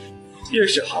呀？叶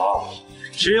世豪，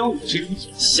只有你这种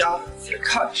眼瞎才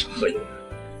看得上贺嫣然。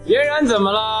嫣然怎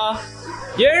么了？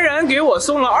嫣然给我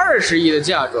送了20亿的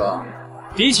嫁妆，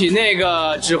比起那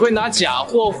个只会拿假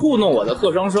货糊弄我的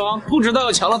贺双双，不知道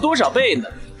要强了多少倍呢。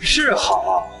是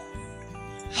好，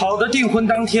好的订婚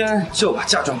当天就把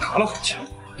嫁妆拿了回去。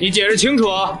你解释清楚，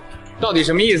到底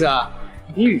什么意思啊？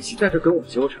你与其在这跟我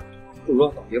纠缠，不如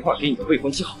打电话给你的未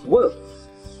婚妻好好问问。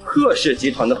贺氏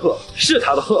集团的贺是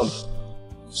他的贺吗？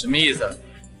什么意思？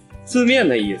字面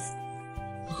的意思。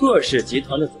贺氏集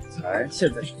团的总裁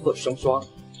现在是贺双双，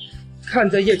看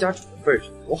在叶家主的份上，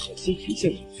我好心提醒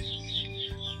你，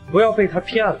不要被他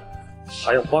骗了，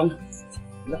还要帮着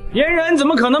你。嫣然怎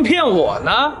么可能骗我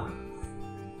呢？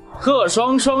贺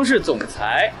双双是总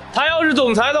裁，他要是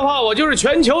总裁的话，我就是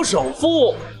全球首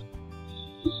富。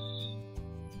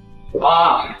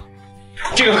妈，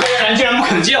这个贺嫣然竟然不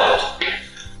肯见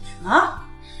我！啊，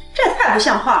这也太不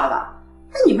像话了吧！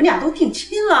那你们俩都定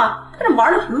亲了，在这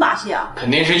玩的什么把戏啊？肯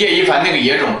定是叶一凡那个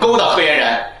野种勾搭贺嫣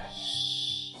然。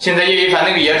现在叶一凡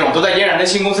那个野种都在嫣然的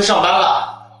新公司上班了。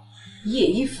叶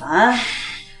一凡，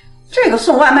这个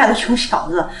送外卖的穷小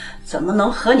子，怎么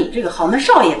能和你这个豪门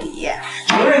少爷比？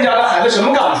穷人家的孩子什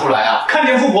么干不出来啊？看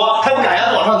见富婆还不赶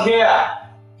鸭子往上贴啊？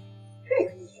这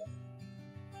个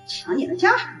抢你的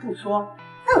家产不说，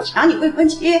还有抢你未婚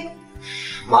妻。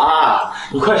妈，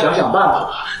你快想想办法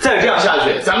吧！再这样下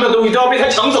去，咱们的东西都要被他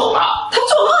抢走了。他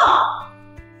做梦！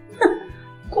哼，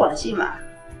过了今晚，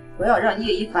我要让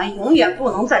叶一凡永远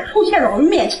不能再出现在我们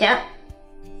面前。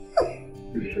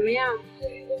怎么样？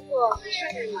工作很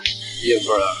顺利吗？叶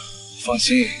夫人，放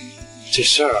心，这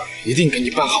事儿一定给你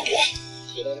办好啊。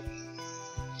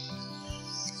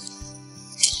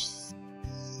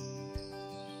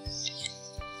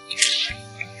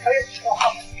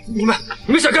你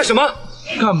们想干什么？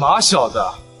干嘛，小子？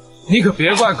你可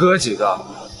别怪哥几个，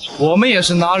我们也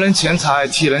是拿人钱财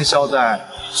替人消灾，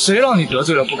谁让你得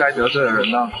罪了不该得罪的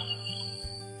人呢？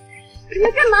你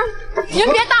们干嘛？你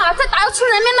们别打了，再打要出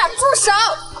人命的，住手！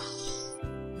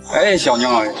哎，小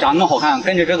妞，长那么好看，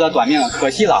跟着这个短命可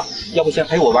惜了，要不先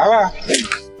陪我玩玩？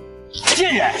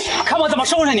贱人，看我怎么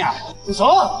收拾你！住手！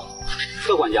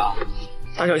贺管家，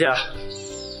大小姐，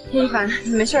叶一凡，你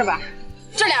没事吧？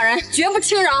这两人绝不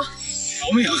轻饶。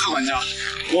我们也和贺管家，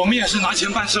我们也是拿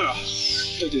钱办事啊。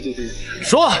对，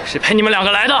说是陪你们两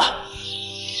个来的？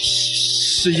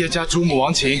是叶家主母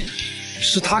王琴，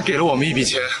是她给了我们一笔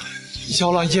钱，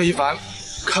要让叶一凡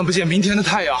看不见明天的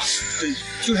太阳。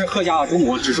就是贺家主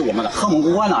母指示我们的，贺某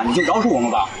无关呢，你就饶恕我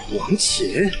们吧。王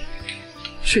琴，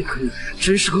这个女人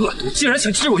真是恶毒，竟然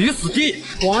想置我于死地。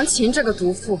王琴这个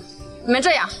毒妇，你们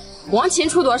这样，王琴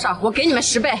出多少，我给你们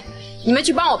10倍，你们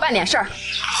去帮我办点事儿。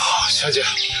好，小姐，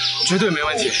绝对没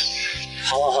问题。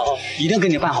好，一定给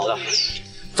你办好的。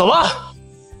走吧。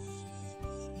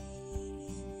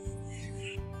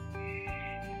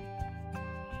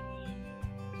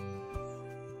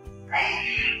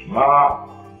妈，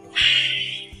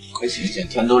快醒醒，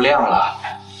天都亮了。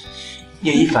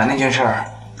叶一凡那件事儿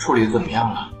处理的怎么样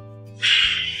了？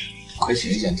快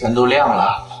醒醒，天都亮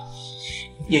了。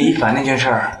叶一凡那件事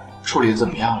儿处理的怎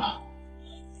么样了？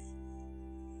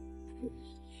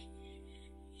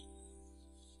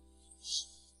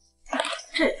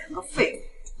这两个废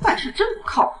物办事真不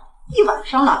靠谱，一晚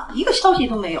上了，一个消息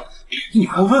都没有。你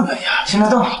快问问呀，现在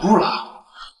到哪步了？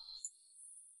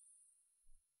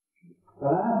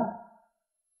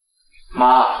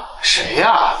妈，谁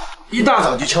呀？一大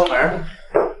早就敲门。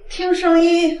听声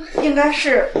音应该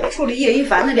是处理叶一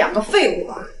凡的两个废物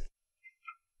吧。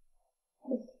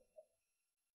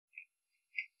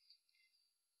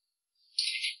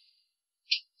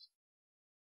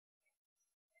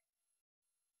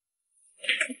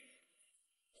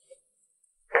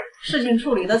事情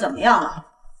处理的怎么样了？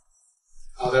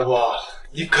老大夫，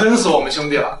你坑死我们兄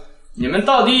弟了！你们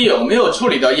到底有没有处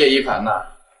理掉叶一凡呢？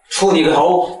处你个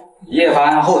头！叶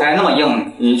凡后台那么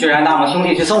硬，你居然当我兄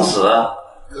弟去送死！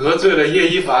得罪了叶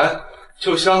一凡，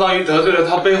就相当于得罪了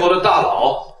他背后的大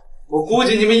佬。我估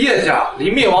计你们叶家离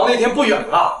灭亡那天不远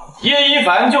了。叶一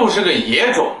凡就是个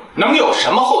野种，能有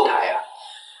什么后台呀？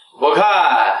我看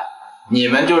你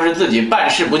们就是自己办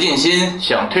事不尽心，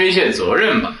想推卸责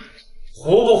任吧。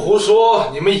胡不胡说，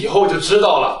你们以后就知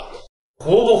道了。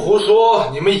胡不胡说，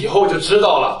你们以后就知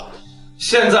道了。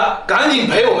现在赶紧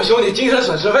赔我们兄弟精神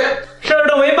损失费！事儿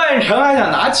都没办成，还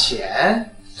想拿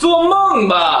钱？做梦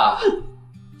吧！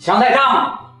想赖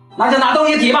账，那就拿东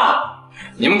西提吧。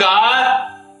你们敢？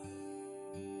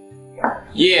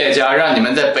叶家让你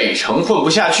们在北城混不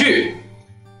下去，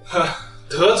哼，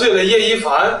得罪了叶一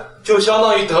凡，就相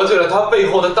当于得罪了他背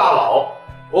后的大佬。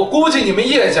我估计你们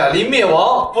叶家离灭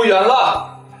亡不远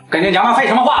了。跟这娘们废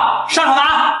什么话？上手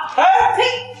拿！哎嘿，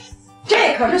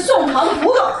这可是宋朝的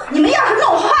古董，你们要是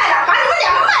弄坏了，把你们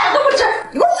两个卖了都不值。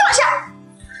你给我放下！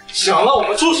想让我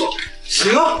们出手？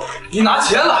行啊，你拿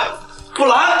钱来，不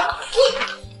然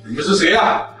你们是谁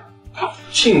呀？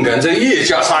竟敢在叶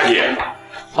家撒野！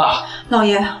爸，老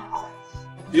爷。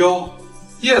哟，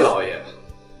叶老爷，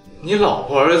你老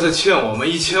婆儿子欠我们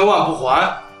1000万不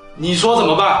还，你说怎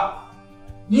么办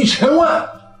？1000万？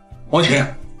王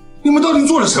乾，你们到底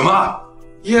做了什么？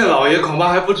叶老爷恐怕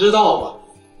还不知道吧？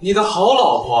你的好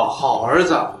老婆、好儿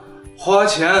子，花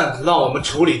钱让我们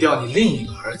处理掉你另一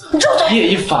个儿子叶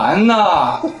一凡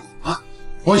呐！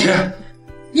王乾，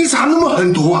你咋那么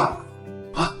狠毒啊？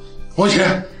王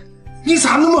乾，你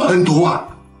咋那么狠毒啊？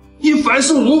一凡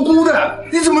是无辜的，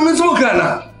你怎么能这么干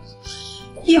呢？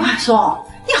叶万松，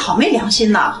你好没良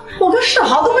心呐！我跟世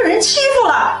豪都被人欺负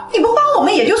了，你不帮我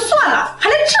们也就算了，还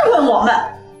来质问我们，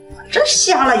我真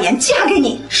瞎了眼，嫁给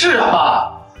你！是啊，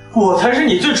爸，我才是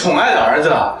你最宠爱的儿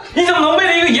子，你怎么能为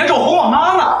了一个野种哄我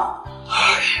妈呢？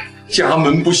家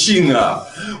门不幸啊，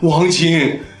王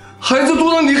清，孩子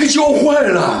都让你给教坏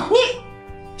了。你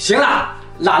行了，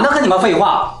懒得和你们废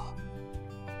话，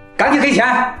赶紧给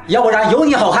钱，要不然有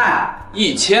你好看。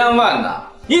1000万呢？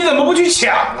你怎么不去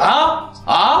抢啊？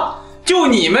啊！就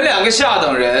你们2个下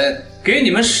等人，给你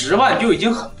们10万就已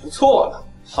经很不错了。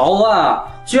好啊，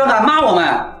居然敢骂我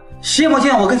们！信不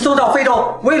信我跟送到非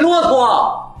洲喂骆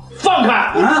驼？放开！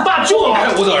爸，放开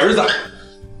我的儿子！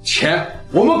钱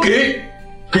我们给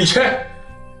钱，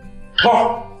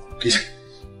好，给钱。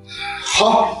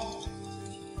好。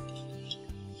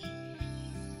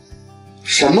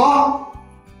什么？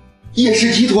叶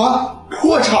氏集团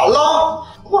破产了？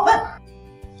我们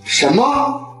什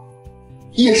么？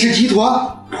叶氏集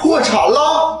团破产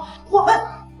了？我们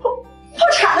破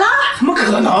产了？怎么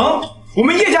可能？我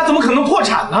们叶家怎么可能破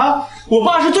产呢？我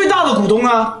爸是最大的股东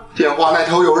啊！电话那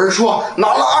头有人说拿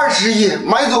了20亿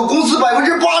买走公司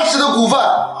80%的股份，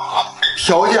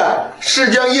条件是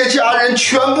将叶家人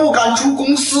全部赶出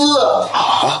公司。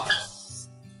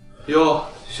哟，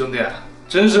兄弟，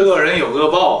真是恶人有恶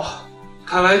报啊！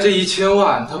看来这1000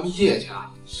万他们叶家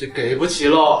是给不起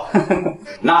喽。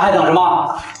那还等什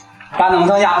么？搬能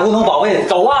增加无头宝贝，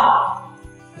走啊！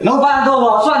能搬多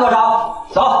少算多少，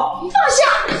走。放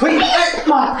下！喂，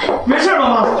妈，没事吧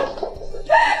妈？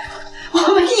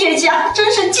我们叶家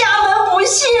真是家门不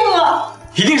幸啊！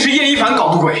一定是叶一凡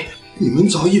搞的鬼。你们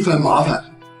找一番麻烦，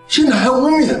现在还污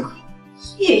蔑了。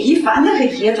叶一凡那个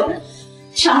野种，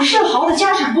抢世豪的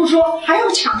家产不说，还要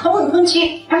抢他未婚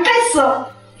妻，还该死了。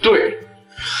对，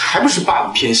还不是爸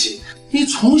爸偏心。你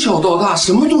从小到大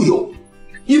什么都有，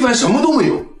一凡什么都没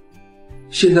有。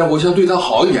现在我想对他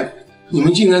好一点，你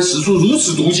们竟然使出如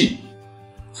此毒计，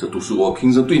这都是我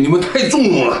平时对你们太纵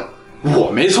容了。我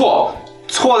没错，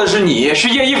错的是你，是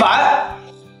叶一凡。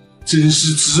真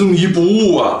是执迷不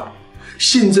悟啊！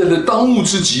现在的当务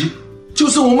之急就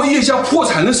是我们叶家破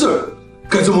产的事儿，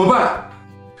该怎么办？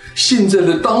现在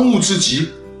的当务之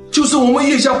急就是我们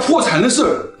叶家破产的事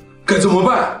儿，该怎么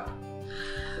办？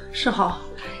世豪，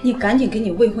你赶紧给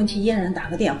你未婚妻嫣然打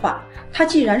个电话，她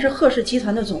既然是贺氏集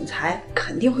团的总裁，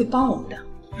肯定会帮我们的。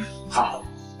好。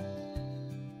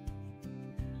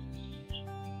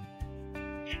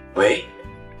喂，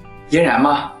嫣然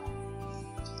吗？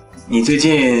你最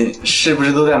近是不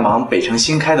是都在忙北城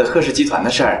新开的贺氏集团的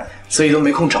事儿，所以都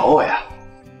没空找我呀？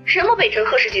什么北城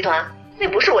贺氏集团？那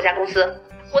不是我家公司，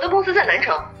我的公司在南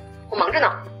城，我忙着呢。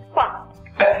挂。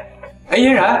哎，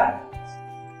嫣然，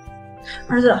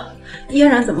儿子，嫣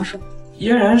然怎么说？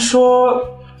嫣然说，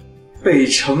北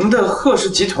城的贺氏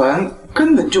集团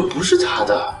根本就不是他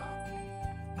的。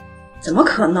怎么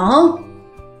可能？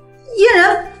嫣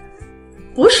然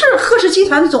不是贺氏集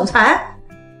团的总裁，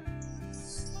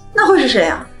那会是谁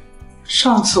啊？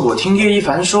上次我听叶一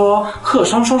凡说贺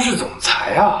双双是总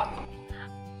裁啊。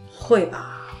会吧？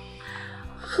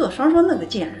贺双双那个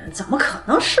贱人怎么可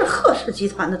能是贺氏集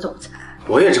团的总裁？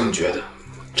我也这么觉得，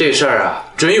这事儿啊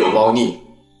准有猫腻。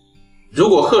如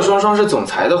果贺双双是总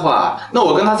裁的话，那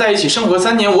我跟他在一起生活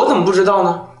3年，我怎么不知道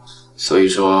呢？所以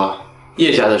说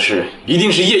叶家的事一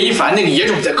定是叶一凡那个野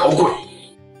种在搞鬼。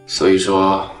所以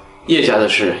说叶家的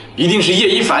事一定是叶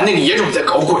一凡那个野种在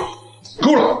搞鬼。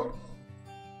够了！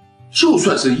就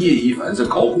算是叶一凡在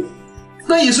搞鬼，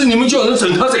那也是你们叫人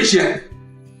整他在先。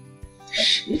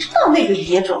谁知道那个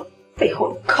野种背后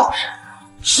有靠山？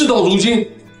事到如今，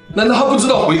难道还不知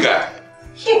道悔改？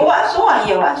叶万说啊，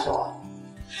叶万说，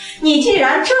你既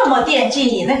然这么惦记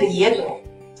你那个野种，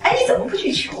哎，你怎么不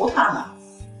去求他呢？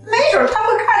没准他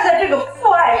会看在这个父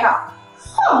爱上，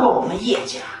放过我们叶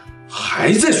家。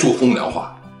还在说风凉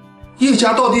话？叶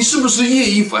家到底是不是叶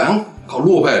一凡搞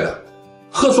落败的？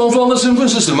贺双双的身份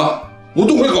是什么？我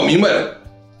都会搞明白的。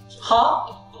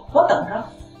好，我等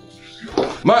着。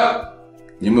慢，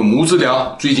你们母子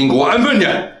俩最近给我安分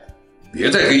点，别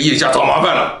再给叶家找麻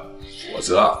烦了，否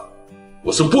则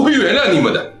我是不会原谅你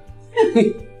们的。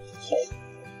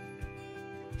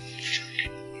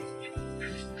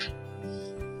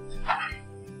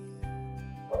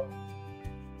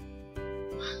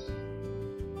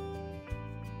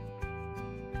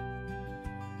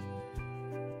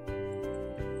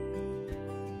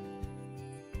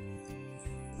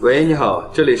喂，你好，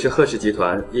这里是贺氏集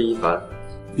团叶一凡。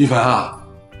一凡啊，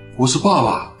我是爸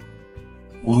爸，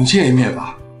我们见一面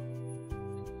吧。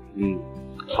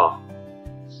好。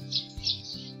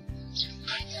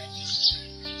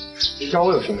你找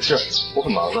我有什么事？我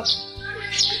很忙的。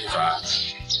一凡，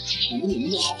我们能不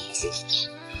能好好说？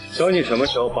等你什么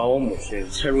时候把我母亲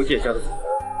迁入叶家的组合，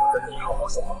我再跟你好好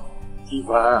说话。一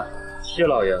凡，叶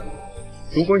老爷，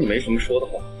如果你没什么说的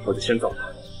话，我就先走了。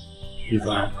一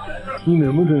凡，你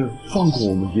能不能放过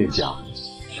我们叶家？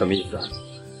什么意思啊？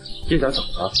叶家怎么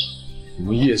了？我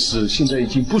们叶氏现在已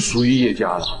经不属于叶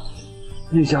家了，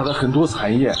叶家的很多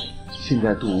产业现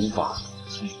在都无法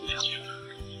继续下去了。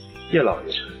叶老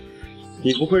爷，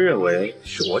你不会认为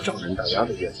是我找人打压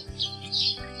的叶家？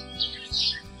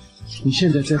你现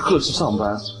在在贺氏上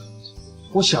班，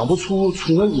我想不出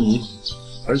除了你，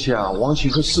而且王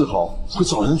琴和世豪会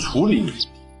找人处理你。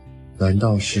难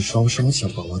道是双双想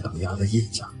帮我打压的叶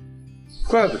家？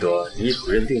怪不得你一口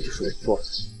认定就是我做的。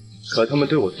可他们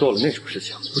对我做了那种事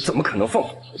情，我怎么可能放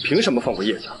过？我凭什么放过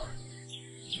叶家？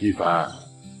一凡，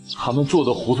他们做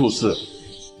的糊涂事，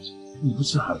你不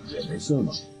是很也没事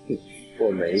吗？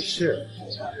我没事，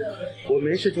我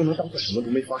没事就能当做什么都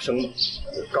没发生吗？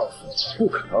我告诉你，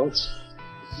不可能。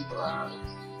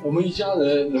我们一家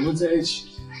人能不能在一起，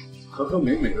和和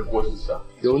美美的过日子啊？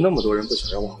有那么多人不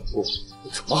想让我好过，我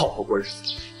怎么好好过日子？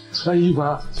那一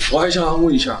凡，我还想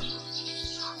问一下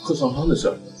贺双双的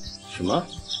事。什么？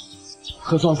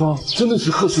贺双双真的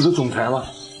是贺氏的总裁吗？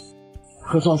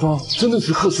贺双双真的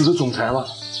是贺氏的总裁吗？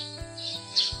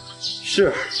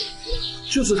是，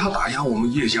就是他打压我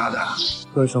们叶家的。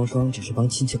贺双双只是帮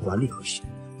亲戚管理贺氏，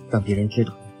让别人知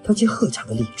道他借贺家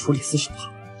的利益处理私事好。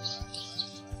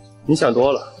你想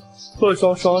多了，贺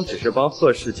双双只是帮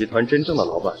贺氏集团真正的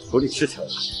老板处理事情而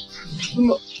已。那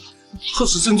么，贺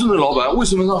氏真正的老板为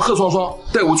什么让贺双双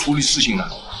代为处理事情呢？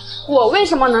我为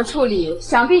什么能处理？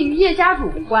想必与叶家主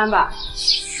无关吧。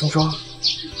双双，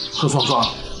贺双双，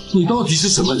你到底是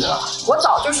什么人啊？我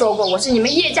早就说过，我是你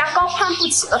们叶家高攀不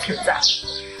起的存在。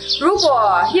如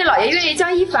果叶老爷愿意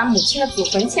将一凡母亲的祖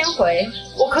坟迁回，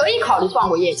我可以考虑放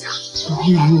过叶家。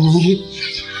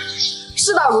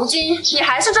事到如今，你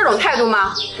还是这种态度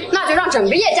吗？那就让整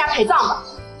个叶家陪葬吧。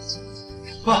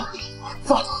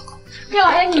放！叶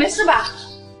老爷，你没事吧？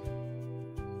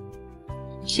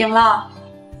醒了？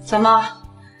怎么？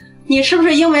你是不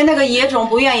是因为那个野种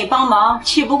不愿意帮忙，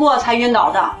气不过才晕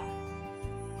倒的？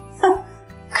哼，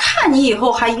看你以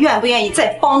后还愿不愿意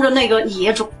再帮着那个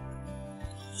野种？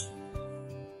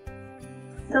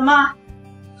怎么，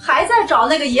还在找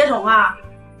那个野种啊？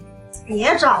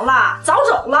别找了，早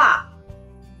走了。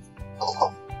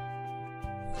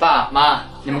爸妈，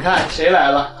你们看谁来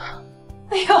了？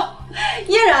哎呦，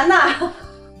嫣然呐！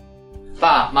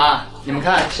爸妈，你们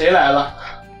看谁来了？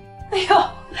哎呦，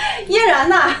嫣然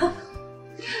呐！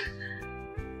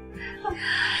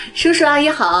叔叔阿姨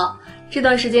好，这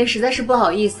段时间实在是不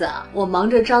好意思啊，我忙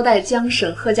着招待江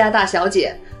省贺家大小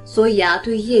姐，所以啊，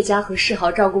对叶家和世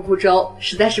豪照顾不周，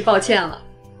实在是抱歉了。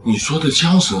你说的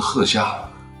江省贺家，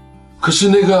可是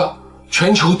那个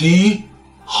全球第一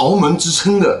豪门之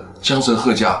称的江省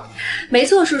贺家。没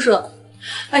错，叔叔。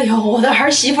哎呦，我的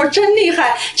儿媳妇真厉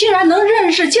害，竟然能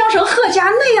认识江省贺家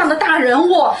那样的大人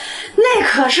物，那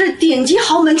可是顶级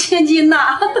豪门千金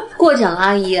呐！过奖了，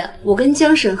阿姨，我跟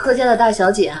江省贺家的大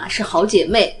小姐啊是好姐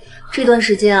妹，这段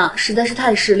时间啊实在是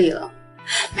太失礼了。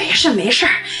没事没事，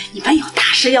你们有大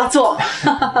事要做。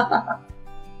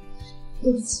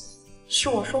对不起，是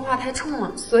我说话太冲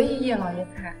了，所以叶老爷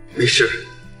才……没事，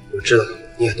我知道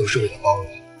你也都是为了帮我。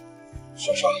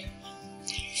双双，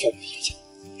放过叶家。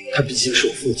他毕竟是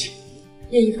我父亲。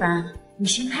叶一凡，你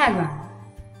心太软了。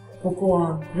不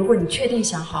过，如果你确定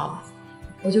想好了，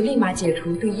我就立马解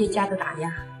除对叶家的打压。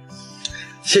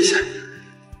谢谢。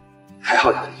还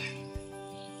好呀，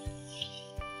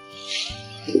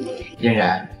嫣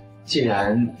然，既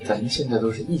然咱们现在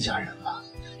都是一家人了，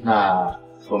那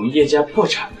我们叶家破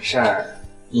产的事儿，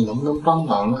你能不能帮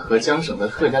忙和江省的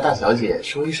贺家大小姐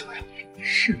说一说呀？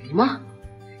什么？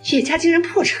叶家竟然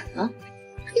破产了？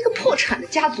一个破产的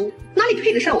家族，哪里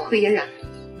配得上我贺嫣然？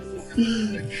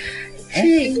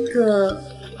这个……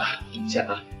等一下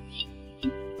啊。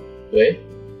喂？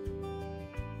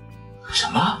什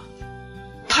么？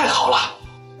太好了！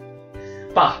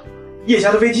爸，叶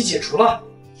家的危机解除了。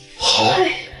好。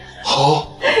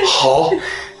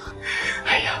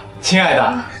哎呀，亲爱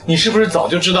的，你是不是早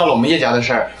就知道了我们叶家的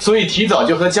事儿，所以提早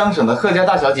就和江省的贺家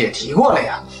大小姐提过了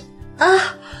呀？啊，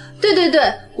对，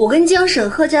我跟江省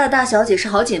贺家的大小姐是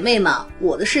好姐妹嘛，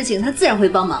我的事情她自然会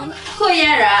帮忙的。贺嫣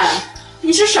然，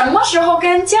你是什么时候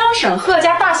跟江省贺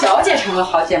家大小姐成为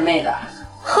好姐妹的？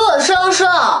贺双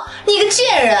双，你个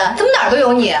贱人，怎么哪儿都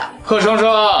有你？贺双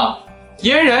双，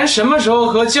嫣然什么时候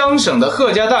和江省的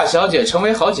贺家大小姐成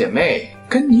为好姐妹，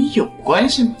跟你有关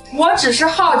系吗？我只是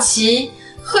好奇，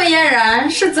贺嫣然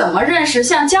是怎么认识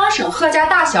像江省贺家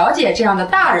大小姐这样的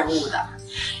大人物的？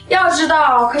要知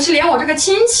道，可是连我这个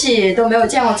亲戚都没有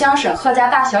见过江省贺家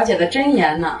大小姐的真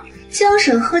颜呢。江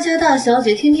省贺家大小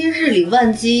姐天天日理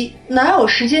万机，哪有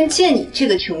时间见你这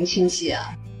个穷亲戚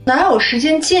啊？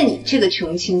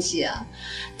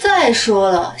再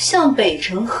说了，像北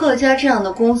城贺家这样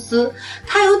的公司，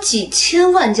它有几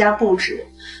千万家不止，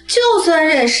就算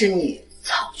认识你，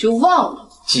早就忘了。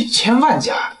几千万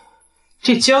家？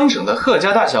这江省的贺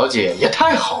家大小姐也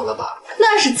太好了吧？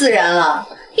那是自然了，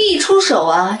一出手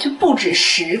啊，就不止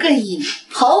10个亿，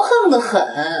豪横得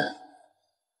很。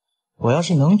我要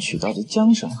是能娶到这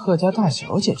江省贺家大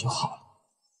小姐就好了。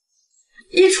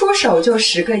一出手就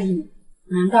10个亿，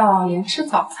难道连吃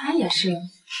早餐也是？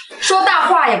说大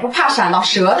话也不怕闪到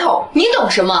舌头。你懂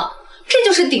什么？这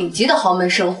就是顶级的豪门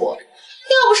生活。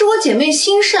要不是我姐妹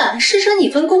心善，施舍你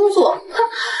份工作，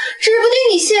指不定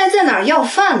你现在在哪儿要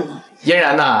饭呢。嫣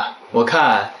然呐，我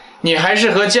看你还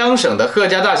是和江省的贺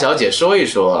家大小姐说一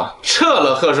说，撤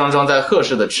了贺双双在贺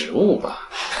氏的职务吧。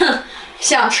哼，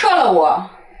想撤了我，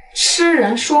痴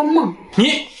人说梦。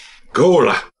你够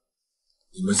了，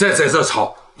你们再在这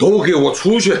吵，都给我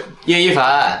出去！叶一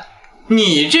凡，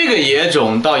你这个野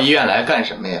种到医院来干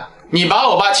什么呀？你把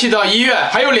我爸气到医院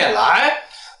还有脸来？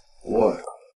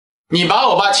你把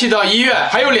我爸气到医院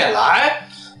还有脸来？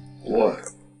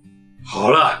好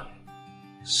了，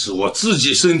是我自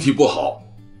己身体不好，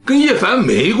跟叶凡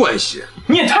没关系。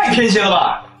你也太偏心了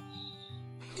吧！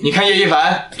你看叶一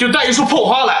凡就带一束破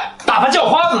花来，打发叫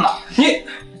花子呢。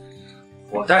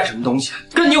我带什么东西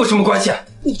跟你有什么关系？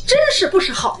你真是不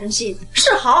识好人心，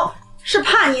是好是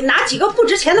怕你拿几个不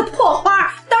值钱的破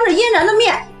花当着嫣然的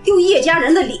面丢叶家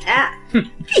人的脸。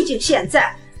毕竟现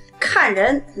在看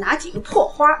人拿几个破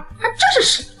花还真是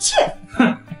使劲。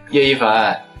叶一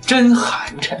凡真寒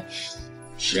碜。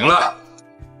行了，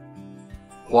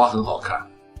花很好看，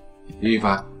叶一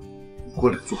凡，你过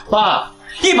来坐。爸，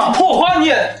一把破花你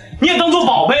也当做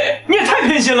宝贝，你也太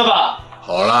偏心了吧！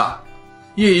好了，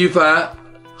叶一凡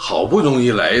好不容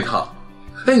易来一趟，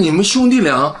你们兄弟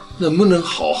俩能不能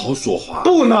好好说话？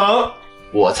不能，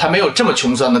我才没有这么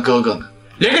穷酸的哥哥呢，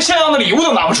连个像样的礼物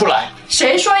都拿不出来。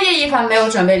谁说叶一凡没有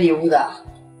准备礼物的？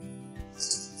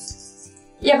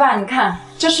叶爸，你看，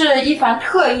这是一凡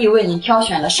特意为你挑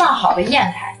选的上好的砚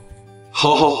台。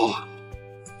好，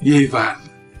叶一凡，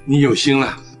你有心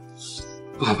了，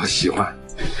爸爸喜欢。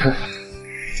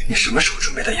你什么时候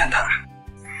准备的砚台？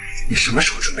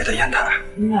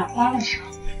你俩搭了啥？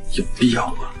有必要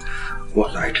吗？我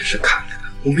来只是看来的，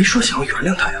我没说想要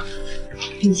原谅他呀。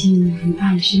毕竟你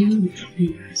爸也是因为你准备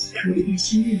的，才有点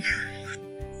心认识。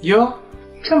哟，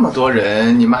这么多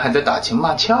人，你们还在打情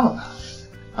骂俏呢？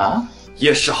啊？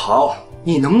叶世豪，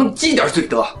你能不能积点嘴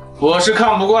德？我是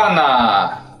看不惯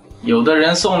呐，有的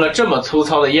人送了这么粗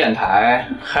糙的砚台，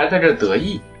还在这得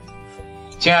意。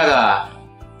亲爱的，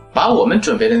把我们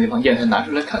准备的那帮砚台拿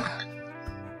出来看看。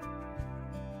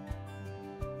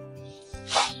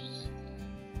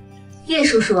叶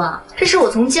叔叔啊，这是我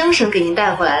从江省给您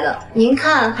带回来的，您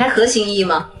看还合心意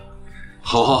吗？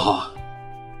好，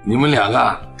你们两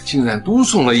个竟然都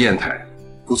送了砚台，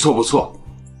不错，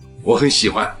我很喜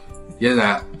欢。嫣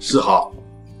然、世豪，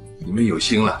你们有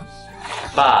心了。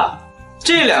爸，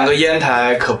这2个砚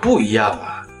台可不一样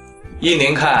啊。依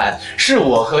您看，是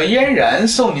我和嫣然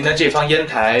送您的这方砚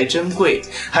台珍贵，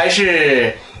还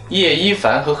是叶一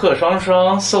凡和贺双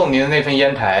双送您的那份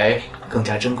砚台更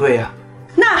加珍贵啊？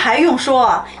那还用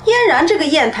说，嫣然这个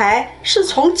砚台是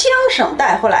从江省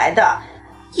带回来的，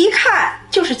一看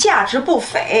就是价值不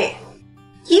菲。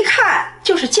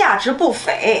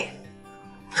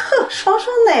贺双双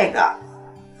那个，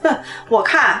我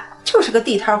看就是个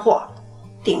地摊货，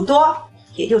顶多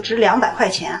也就值200块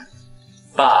钱。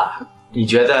爸，你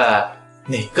觉得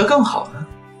哪个更好呢？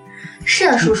是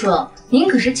啊，叔叔，您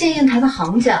可是建砚台的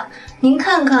行家，您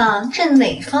看看这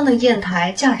哪方的砚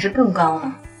台价值更高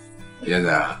呢？嫣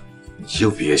然，你就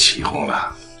别起哄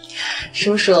了。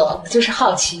叔叔，就是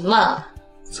好奇嘛。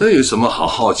这有什么好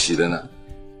好奇的呢？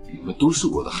你们都是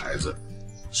我的孩子，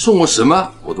送我什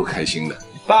么我都开心的。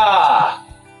爸，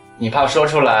你怕说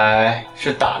出来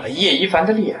是打了叶一凡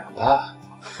的脸吧？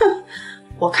哼，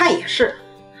我看也是，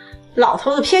老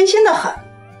头子偏心的很，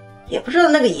也不知道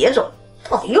那个野种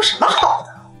到底有什么好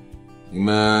的。你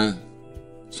们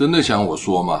真的想我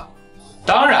说吗？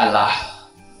当然了，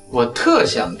我特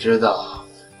想知道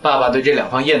爸爸对这2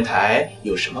方砚台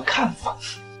有什么看法。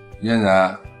嫣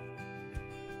然，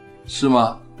是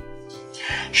吗？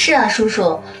是啊，叔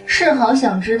叔，世豪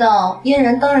想知道，嫣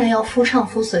然当然要夫唱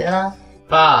妇随了。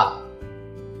爸，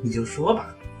你就说吧。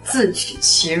自取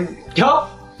其辱。哟，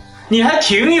你还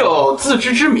挺有自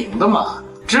知之明的嘛，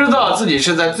知道自己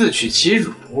是在自取其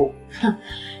辱。哼，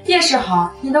叶世豪，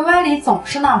你的歪理总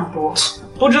是那么多。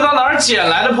不知道哪儿捡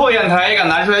来的破砚台也敢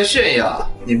拿出来炫耀，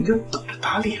你们就等着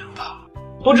打脸吧。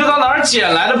不知道哪儿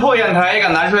捡来的破砚台也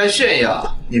敢拿出来炫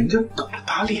耀，你们就等着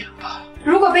打脸吧。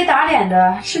如果被打脸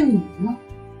的是你呢？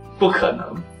不可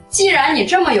能。既然你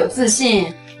这么有自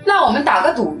信，那我们打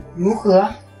个赌如何？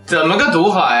怎么个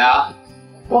赌法呀？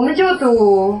我们就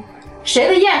赌谁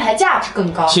的砚台价值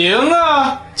更高。行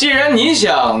啊，既然你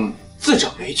想自找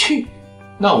没趣，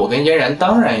那我跟嫣然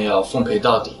当然要奉陪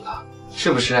到底了，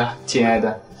是不是啊，亲爱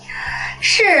的？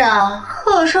是啊，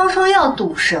贺双双要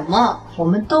赌什么，我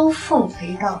们都奉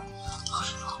陪到底。贺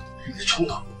双双，你别冲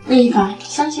动。叶一凡，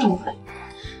相信我，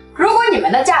如果你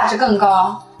们的价值更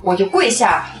高，我就跪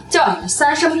下叫你们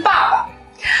3声爸爸。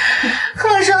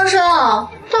贺双双，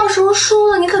到时候输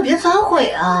了你可别反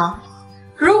悔啊！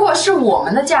如果是我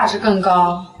们的价值更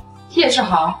高，叶世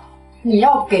豪，你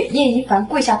要给叶一凡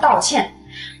跪下道歉，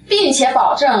并且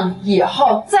保证以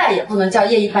后再也不能叫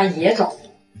叶一凡野种。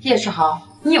叶世豪，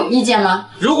你有意见吗？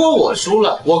如果我输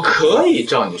了，我可以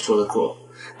照你说的做，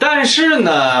但是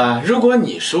呢，如果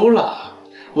你输了，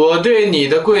我对你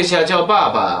的跪下叫爸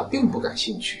爸并不感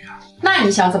兴趣啊。那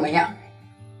你想怎么样？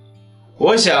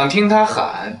我想听他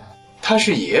喊他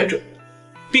是野种，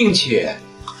并且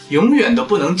永远都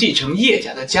不能继承叶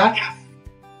家的家产。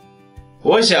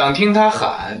我想听他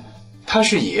喊他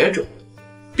是野种，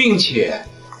并且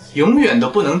永远都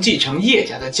不能继承叶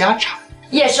家的家产。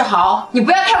叶世豪，你不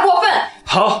要太过分。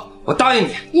好，我答应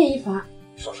你。叶一凡，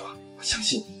双双，我相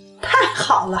信你。太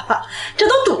好了，这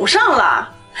都赌上了，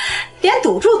连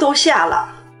赌注都下了。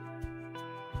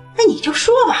那你就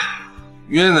说吧。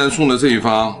嫣然送的这一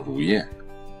方乳砚，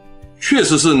确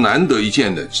实是难得一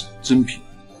见的珍品。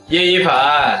叶一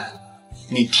凡，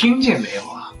你听见没有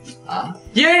啊？啊，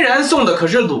嫣然送的可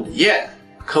是乳砚，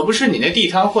可不是你那地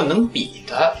摊货能比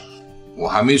的。我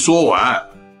还没说完，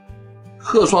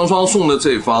贺双双送的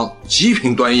这方极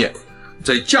品端砚，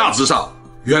在价值上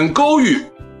远高于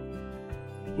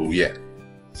乳砚。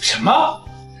什么？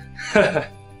呵呵，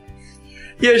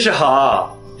叶世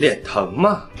豪，脸疼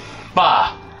吗？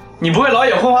爸，你不会老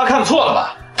眼昏花看错了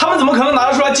吧？他们怎么可能拿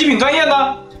得出来极品端砚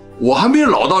呢？我还没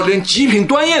老到连极品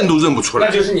端砚都认不出来。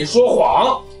那就是你说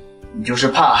谎，你就是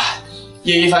怕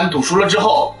叶一凡赌输了之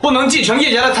后不能继承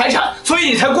叶家的财产，所以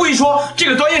你才故意说这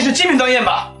个端砚是极品端砚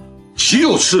吧？岂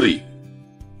有此理！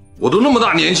我都那么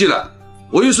大年纪了，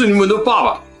我又是你们的爸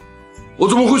爸，我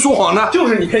怎么会说谎呢？就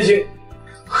是你偏心。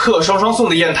贺双双送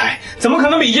的砚台怎么可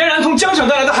能比嫣然从江省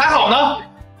带来的还好呢？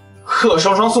贺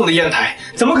双双送的砚台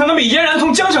怎么可能比嫣然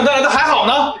从江省带来的还好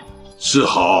呢？是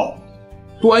好，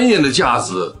端砚的价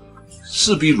值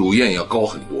是比乳砚要高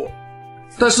很多，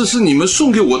但是是你们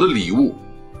送给我的礼物，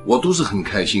我都是很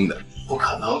开心的。不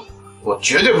可能，我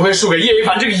绝对不会输给叶一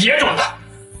凡这个野种的。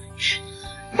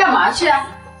干嘛去啊？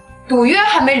赌约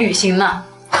还没履行呢。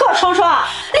贺双双，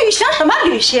履行什么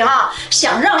履行啊？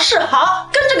想让世豪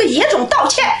跟这个野种道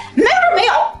歉，没有没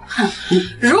有。哼，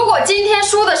如果今天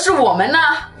输的是我们呢，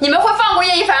你们会放过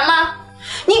叶一凡吗？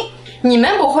你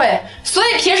们不会，所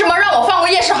以凭什么让我放过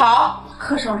叶世豪？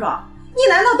贺双双，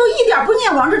你难道都一点不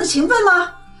念往日的情分吗？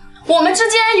我们之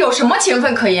间有什么情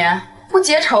分可言？不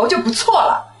结仇就不错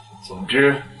了。总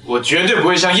之，我绝对不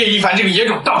会向叶一凡这个野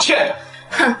种道歉的。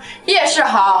哼，叶世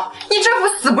豪，你这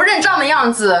副死不认账的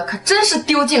样子，可真是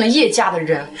丢尽了叶家的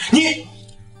人。你，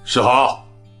世豪，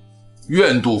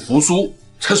愿赌服输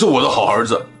才是我的好儿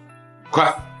子，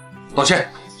快道歉，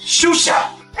休想！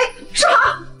哎，世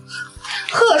豪，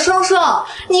贺双双，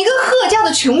你跟贺家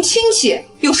的穷亲戚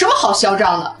有什么好嚣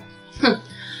张的？哼，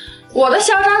我的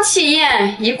嚣张气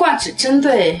焰一贯只针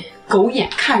对狗眼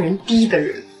看人低的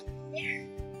人。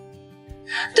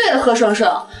对了，贺双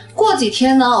双，过几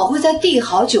天呢，我会在帝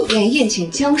豪酒店宴请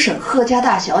江省贺家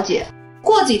大小姐。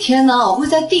过几天呢，我会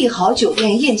在帝豪酒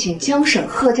店宴请江省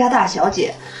贺家大小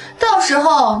姐，到时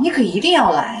候你可一定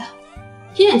要来啊！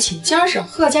宴请江省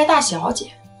贺家大小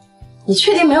姐，你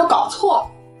确定没有搞错？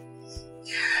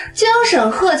江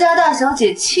省贺家大小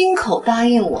姐亲口答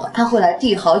应我，她会来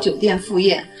帝豪酒店赴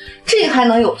宴，这还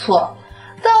能有错？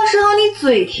到时候你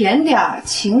嘴甜点儿，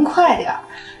勤快点儿，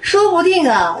说不定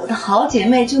啊，我的好姐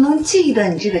妹就能记得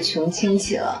你这个穷亲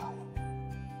戚了。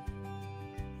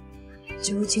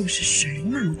究竟是谁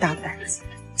那么大胆子，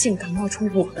竟敢冒充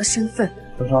我的身份？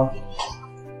双双，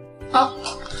好，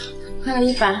那个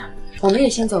一凡，我们也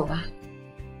先走吧。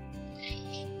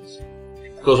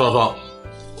贺双双，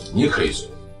你可以走，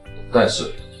但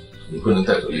是你不能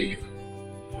带走叶雨。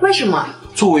为什么？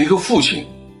作为一个父亲，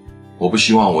我不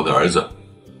希望我的儿子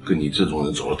跟你这种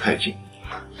人走得太近。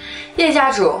叶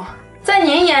家主，在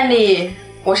您眼里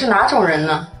我是哪种人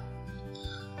呢？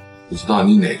不知道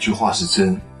你哪句话是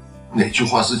真，哪句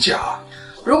话是假。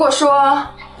如果说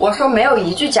我说没有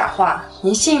一句假话，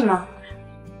您信吗？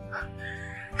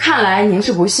看来您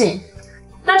是不信。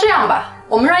那这样吧，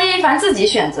我们让叶一凡自己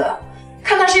选择，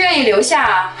看他是愿意留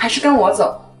下还是跟我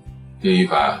走。叶一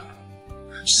凡，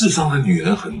世上的女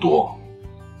人很多，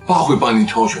爸会帮你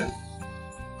挑选。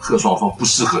贺双双不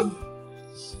适合你。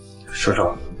双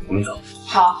双，我们走。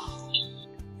好。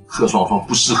贺双双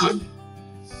不适合你。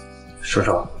双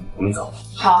双，我们走。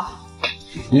好。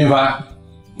叶一凡，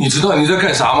你知道你在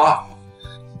干啥吗？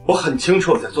我很清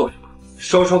楚我在做什么。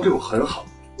双双对我很好，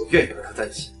我愿意和她在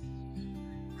一起。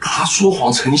他说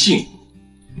谎成性，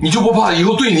你就不怕以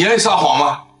后对你爱撒谎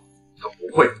吗？他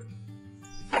不会。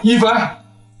一凡。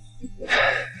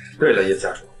对了，叶家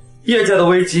主，叶家的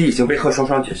危机已经被贺双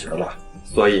双解决了，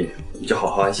所以你就好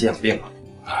好安心养病吧。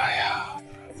哎呀，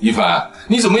一凡，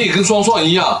你怎么也跟双双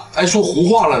一样爱说胡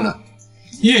话了呢？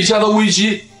叶家的危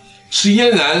机是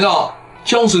嫣然让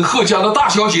江省贺家的大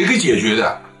小姐给解决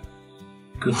的，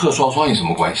跟贺双双有什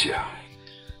么关系啊？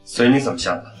随你怎么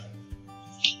想吧。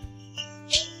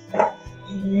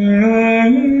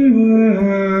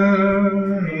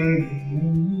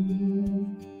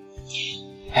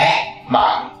哎，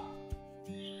妈，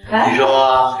你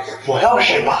说我要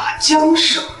是把江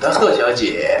省的贺小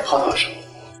姐薅到手，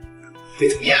会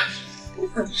怎么样？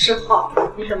是薅，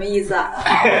你什么意思啊？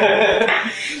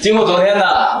经过昨天呢，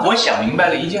我想明白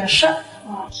了一件事儿。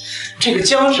这个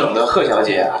江省的贺小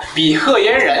姐啊，比贺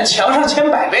嫣然强上千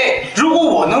百倍。如果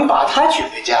我能把她娶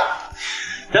回家，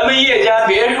咱们叶家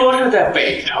别说是在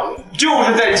北城，就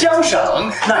是在江省，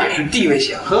那也是地位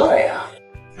显赫呀。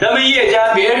咱们叶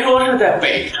家别说是在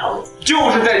北城，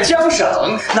就是在江省，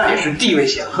那也是地位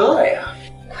显赫呀。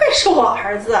快说我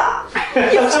儿子啊，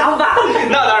有想法。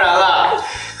那当然了，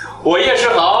我叶世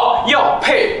豪要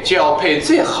配就要配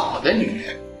最好的女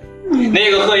人。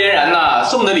那个贺嫣然呢，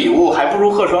送的礼物还不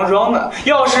如贺双双呢。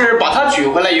要是把她娶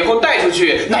回来以后带出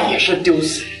去，那也是丢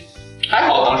死人。还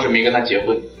好当时没跟她结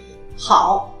婚。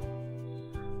好，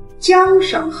江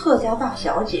省贺家大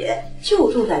小姐就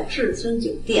住在至尊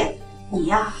酒店，你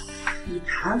呀，以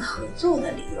谈合作的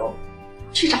理由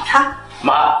去找她。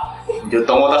妈，你就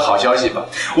等我的好消息吧，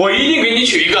我一定给你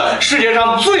娶一个世界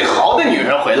上最好的女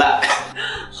人回来。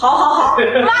好好好，妈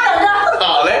等着。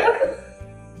好嘞。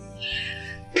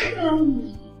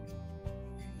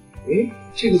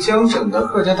这个江省的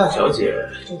贺家大小姐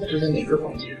住在哪个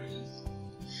房间？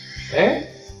哎，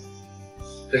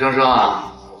贺双双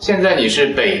啊，现在你是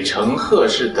北城贺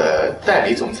氏的代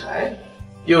理总裁，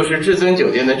又是至尊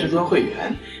酒店的至尊会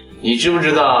员，你知不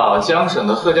知道江省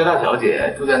的贺家大小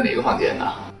姐住在哪个房间呢？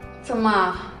怎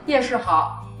么，叶世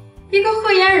豪，一个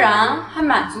贺嫣然还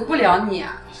满足不了你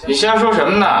啊？你瞎说什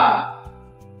么呢？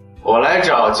我来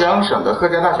找江省的贺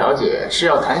家大小姐是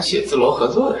要谈写字楼合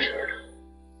作的事儿。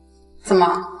怎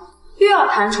么，又要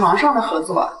谈床上的合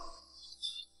作？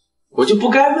我就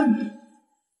不该问你。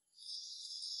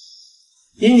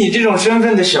以你这种身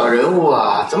份的小人物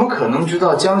啊，怎么可能知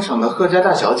道江省的贺家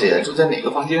大小姐住在哪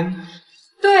个房间呢？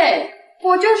对，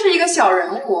我就是一个小人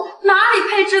物，哪里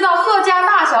配知道贺家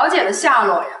大小姐的下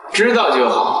落呀？知道就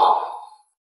好。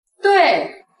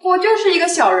对，我就是一个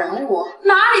小人物，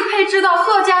哪里配知道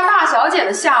贺家大小姐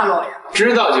的下落呀？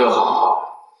知道就好。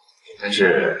但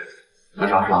是何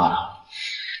双双啊，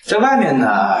在外面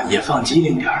呢也放机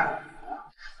灵点儿，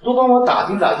多帮我打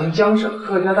听打听江省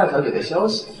贺家大小姐的消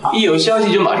息，一有消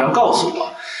息就马上告诉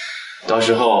我，到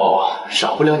时候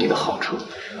少不了你的好处。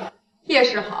叶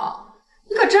世豪，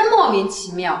你可真莫名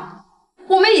其妙，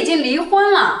我们已经离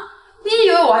婚了，你以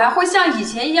为我还会像以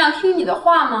前一样听你的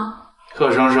话吗？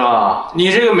贺双双，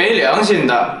你这个没良心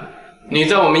的，你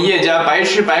在我们叶家白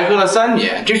吃白喝了3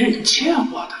年，这是你欠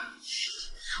我的。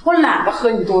我懒得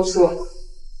和你多说。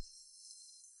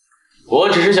我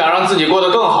只是想让自己过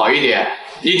得更好一点。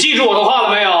你记住我的话了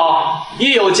没有？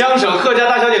一有江省贺家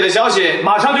大小姐的消息，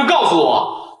马上就告诉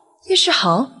我。叶世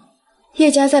豪，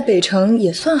叶家在北城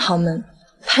也算豪门，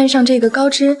攀上这个高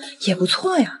枝也不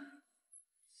错呀。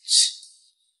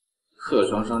贺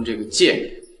双双这个贱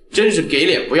人，真是给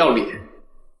脸不要脸。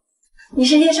你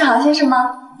是叶世豪先生吗？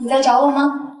你在找我吗？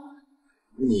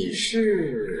你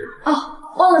是？哦，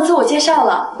忘了自我介绍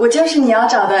了，我就是你要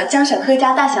找的江省贺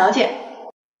家大小姐。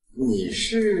你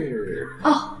是？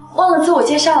哦，忘了自我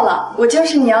介绍了，我就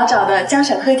是你要找的江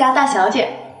省贺家大小姐。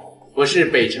我是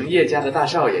北城叶家的大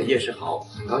少爷叶世豪，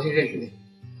很高兴认识你。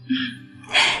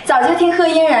早就听贺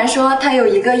嫣然说他有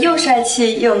一个又帅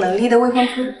气又有能力的未婚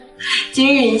夫，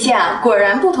今日一见啊，果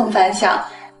然不同凡响。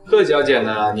贺小姐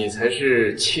呢，你才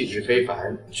是气质非凡，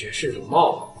绝世容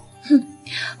貌。哼，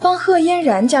帮贺嫣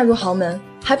然嫁入豪门，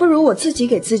还不如我自己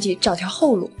给自己找条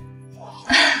后路。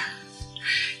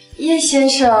叶先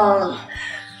生，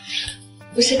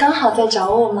不是刚好在找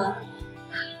我吗？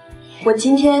我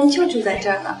今天就住在这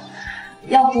儿呢，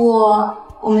要不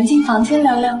我们进房间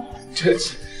聊聊？这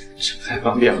不太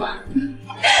方便吧？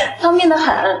方便得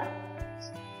很。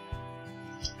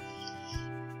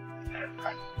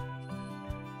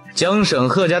江省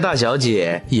贺家大小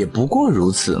姐也不过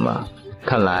如此嘛。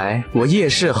看来我叶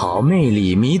世豪魅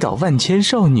力迷倒万千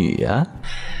少女啊。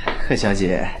贺小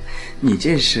姐，你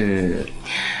这是？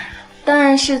当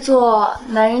然是做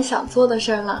男人想做的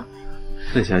事儿了。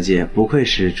贺小姐不愧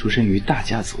是出身于大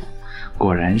家族，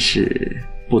果然是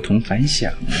不同凡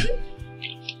响啊。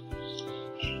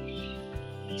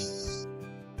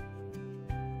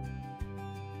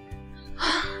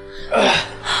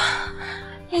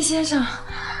叶先生，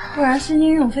果然是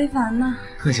英勇非凡呢。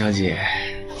贺小姐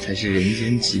才是人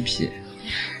间极品。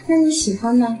那你喜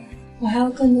欢吗？我还有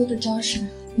更多的招式，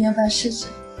你要不要试试？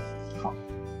好。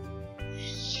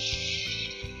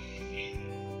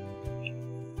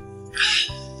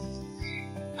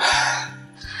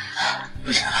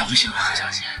不行了，不行了，贺小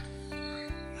姐，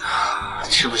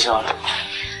吃不消了。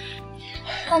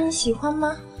那你喜欢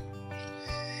吗？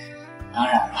当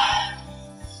然了，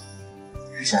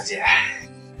贺小姐，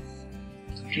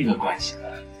都这个关系了，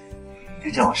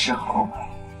就叫我世豪吧。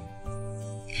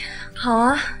好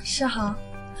啊，世豪。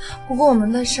不过我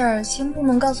们的事儿先不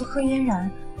能告诉贺嫣然。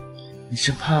你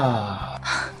是怕？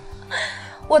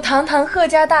我堂堂贺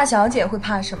家大小姐会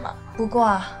怕什么？不过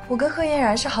啊，我跟贺嫣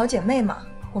然是好姐妹嘛，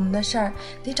我们的事儿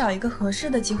得找一个合适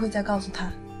的机会再告诉她，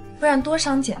不然多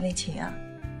伤姐妹情啊。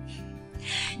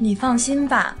你放心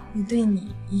吧，我对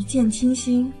你一见倾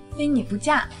心，非你不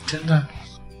嫁。真的？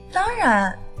当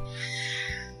然。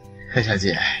贺小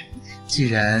姐，既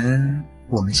然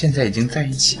我们现在已经在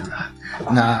一起了，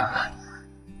那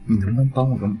你能不能帮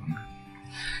我个忙啊？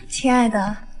亲爱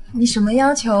的，你什么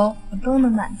要求我都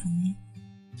能满足你。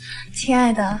亲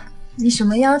爱的，你什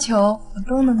么要求我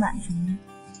都能满足你。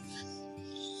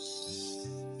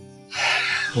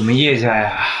我们叶家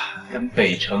呀，跟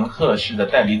北城贺氏的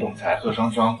代理总裁贺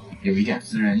双双有一点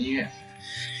私人恩怨。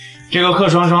这个贺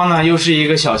双双呢，又是一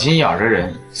个小心眼儿的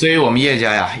人，所以我们叶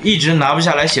家呀，一直拿不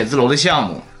下来写字楼的项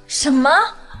目。什么？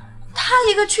他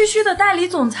一个区区的代理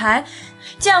总裁，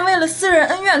竟然为了私人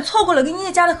恩怨错过了跟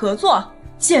叶家的合作，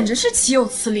简直是岂有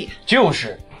此理！就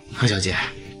是，贺小姐，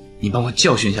你帮我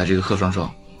教训一下这个贺双双，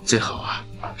最好啊，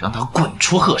让他滚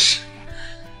出贺氏。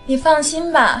你放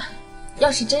心吧，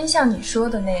要是真像你说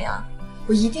的那样，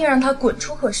我一定让他滚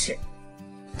出贺氏，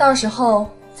到时候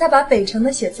再把北城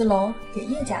的写字楼给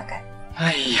叶家改。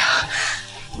哎呀，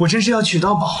我真是要娶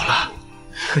到宝了，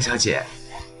贺小姐，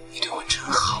你对我真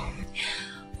好。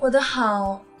我的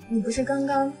好，你不是刚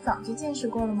刚早就见识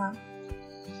过了吗？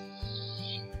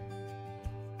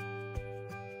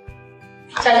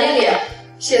贾经理，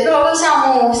写字楼的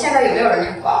项目现在有没有人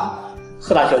承包？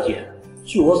贺大小姐，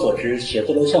据我所知，写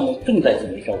字楼项目正在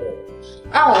准备招标。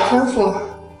按我的吩咐，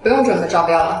不用准备招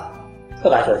标了。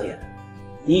贺大小姐，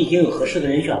你已经有合适的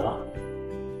人选了？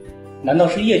难道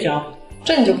是叶家？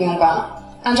这你就不用管了，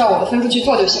按照我的吩咐去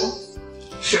做就行。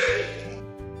是。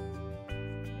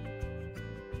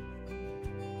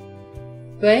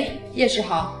喂，叶世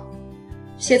豪，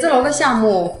写字楼的项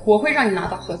目我会让你拿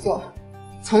到合作，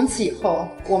从此以后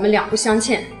我们两不相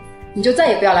欠，你就再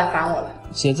也不要来烦我了。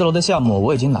写字楼的项目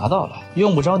我已经拿到了，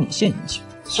用不着你献殷勤。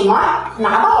什么？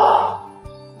拿到了？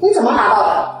你怎么拿到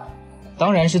的？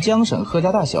当然是江省贺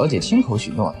家大小姐亲口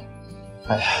许诺的。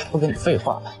哎呀，不跟你废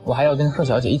话了，我还要跟贺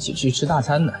小姐一起去吃大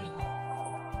餐呢。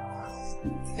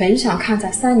本想看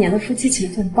在3年的夫妻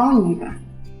情分帮你一把，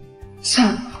算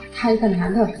了，他一个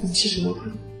男的能吃什么苦？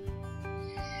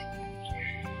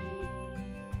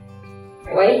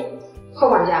贺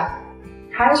管家，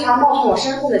查一查冒充我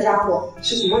身份的家伙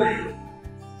是什么来历？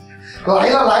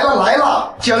来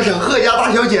了！江省贺家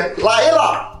大小姐来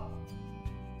了！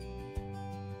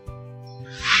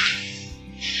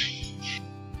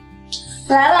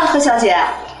来了，贺小姐，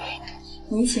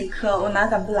你请客，我哪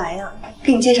敢不来呀？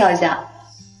给你介绍一下，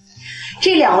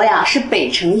这2位啊是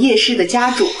北城叶氏的家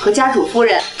主和家主夫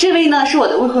人，这位呢是我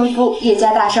的未婚夫叶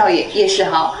家大少爷叶世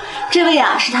豪，这位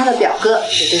啊是他的表哥，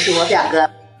也就是我表哥。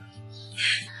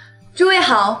诸位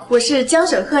好，我是江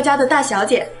省贺家的大小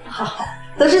姐。好，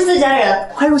都是自家人，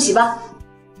快入席吧。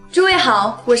诸位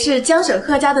好，我是江省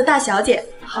贺家的大小姐。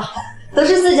好，都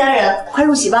是自家人，快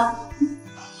入席吧。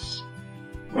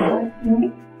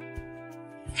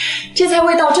这菜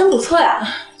味道真不错呀。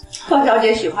贺小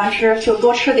姐喜欢吃就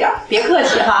多吃点，别客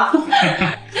气哈。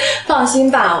放心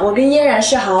吧，我跟嫣然、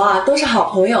世豪啊都是好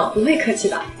朋友，不会客气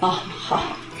的。好。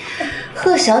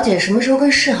贺小姐什么时候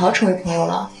跟世豪成为朋友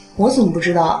了？我怎么不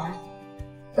知道啊？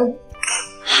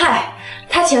嗨，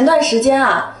他前段时间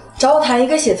啊找我谈一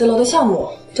个写字楼的项目，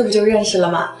这不就认识了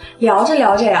吗？聊着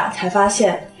聊着呀，才发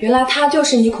现原来他就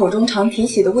是你口中常提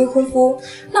起的未婚夫，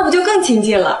那不就更亲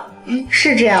近了？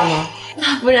是这样吗？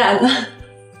那不然呢？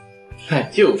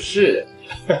就是，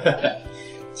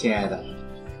亲爱的，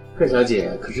贺小姐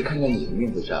可是看在你的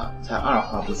面子上，才2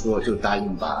话不说就答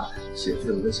应把写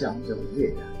字楼的项目交给叶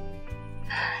家。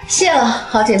谢了，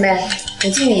好姐妹，我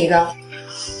敬你一个。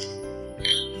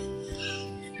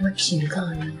我警告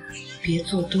你，别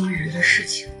做多余的事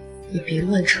情，也别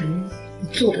乱承诺，你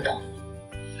做得到。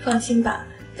放心吧，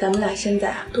咱们俩现在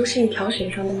啊都是一条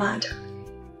绳上的蚂蚱。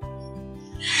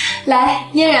来，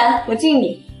嫣然，我敬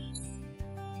你。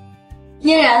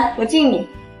嫣然，我敬你。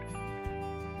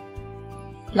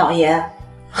老爷，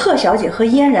贺小姐和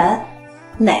嫣然，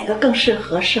哪个更适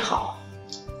合世豪？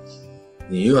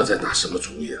你又要在打什么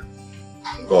主意啊？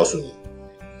我告诉你，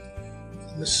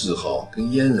我们世豪跟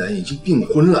嫣然已经订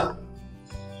婚了，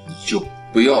你就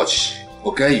不要起不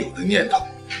该有的念头。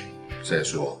再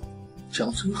说，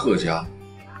江城贺家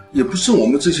也不是我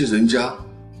们这些人家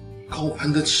高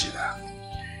攀得起的。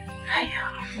哎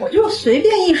呀，我就随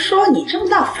便一说，你这么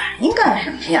大反应干什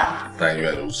么呀？但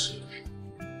愿如此。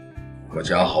我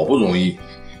家好不容易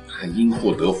还因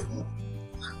祸得福，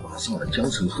还打上了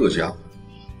江城贺家，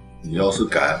你要是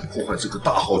敢破坏这个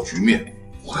大好局面，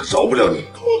我可饶不了你。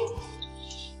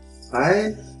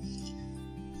哎，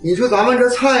你说咱们这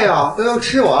菜呀都要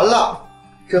吃完了，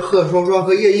这贺双双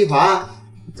和叶一凡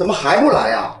怎么还不来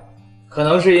呀？可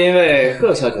能是因为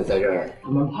贺小姐在这儿，他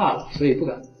们怕了，所以不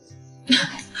敢。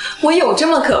我有这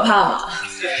么可怕吗？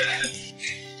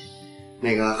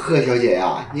那个贺小姐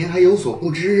呀，您还有所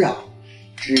不知啊，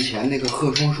之前那个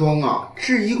贺双双啊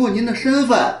质疑过您的身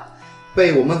份，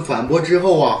被我们反驳之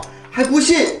后啊还不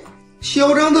信，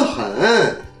嚣张得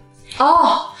很。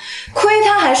哦，亏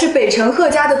他还是北城贺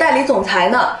家的代理总裁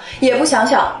呢，也不想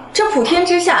想这普天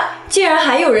之下竟然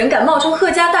还有人敢冒充贺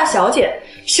家大小姐，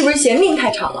是不是嫌命太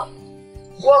长了？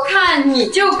我看你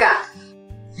就敢，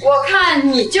我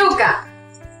看你就敢。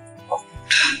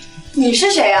你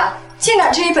是谁啊？竟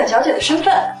敢质疑本小姐的身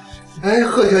份？哎，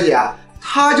贺小姐，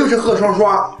她就是贺双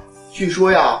双，据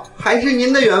说呀还是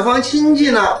您的远房亲戚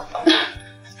呢。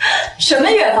什么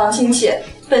远房亲戚？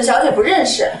本小姐不认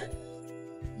识。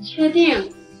你确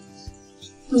定？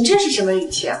你这是什么语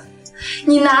气啊？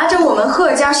你拿着我们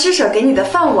贺家施舍给你的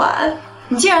饭碗，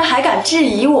你竟然还敢质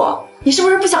疑我，你是不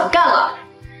是不想干了？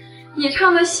你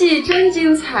唱的戏真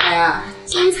精彩啊，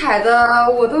精彩的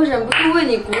我都忍不住为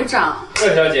你鼓掌。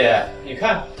贺小姐，你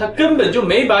看他根本就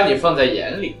没把你放在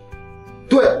眼里。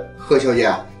对，贺小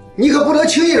姐，你可不能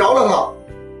轻易饶了他。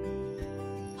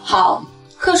好，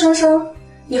贺双双，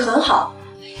你很好，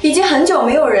已经很久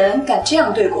没有人敢这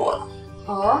样对过我了。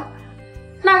哦，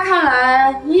那看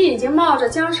来你已经冒着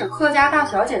江省贺家大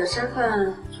小姐的身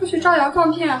份出去招摇撞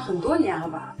骗很多年了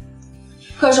吧？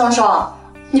贺双双，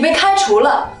你被开除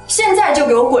了，现在就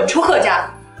给我滚出贺家！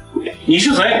你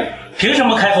是谁？凭什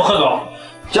么开除贺总？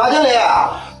贾经理，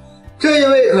这一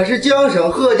位可是江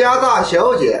省贺家大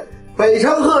小姐，北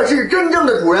城贺氏真正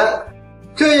的主人。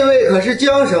这一位可是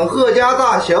江省贺家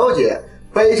大小姐，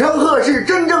北城贺氏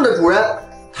真正的主人。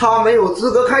他没有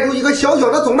资格开除一个小小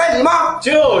的总代理吗？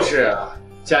就是啊，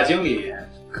贾经理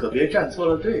可别站错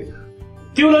了队了，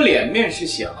丢了脸面是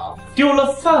小，丢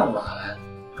了饭碗。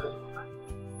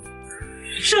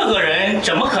这个人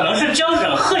怎么可能是江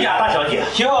省贺家大小姐？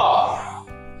哟，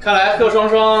看来贺双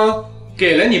双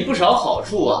给了你不少好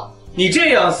处啊！你这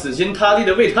样死心塌地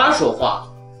的为他说话，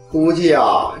估计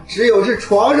啊，只有是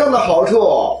床上的好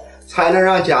处，才能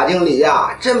让贾经理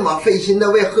呀这么费心的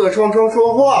为贺双双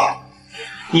说话。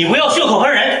你不要血口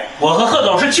喷人，我和贺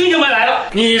总是清清白白的。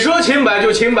你说清白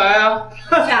就清白啊！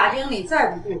贾经理再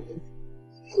不顾及，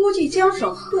估计江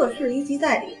省贺氏一级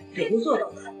代理也就做到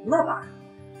头了吧。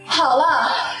好了，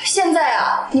现在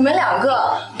啊，你们2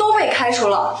个都被开除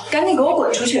了，赶紧给我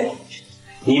滚出去！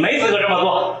你没资格这么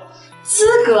做。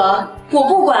资格？我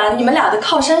不管你们俩的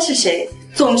靠山是谁，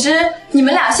总之你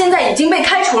们俩现在已经被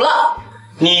开除了。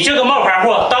你这个冒牌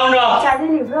货，当着贾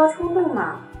经理不要冲动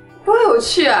嘛，多有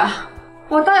趣啊！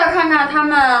我倒要看看他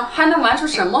们还能玩出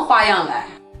什么花样来。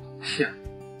是，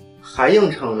还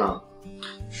硬撑呢。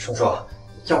双双，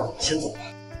要不我们先走吧。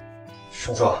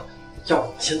双双，要不我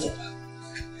们先走吧。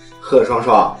贺双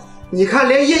双，你看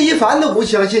连叶一凡都不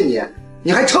相信你，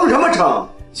你还撑什么撑？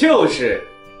就是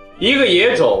一个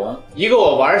野种，一个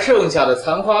我玩剩下的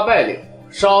残花败柳，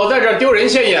少在这儿丢人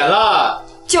现眼了。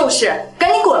就是，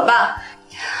赶紧滚吧！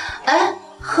哎，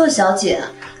贺小姐，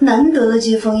难得的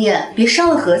接风宴，别伤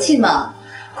了和气嘛。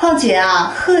况且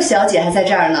啊，贺小姐还在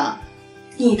这儿呢。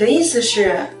你的意思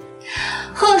是，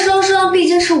贺双双毕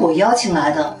竟是我邀请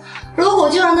来的，如果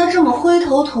就让她这么灰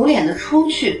头土脸的出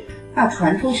去，那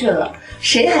传出去了，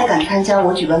谁还敢参加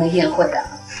我举办的宴会啊？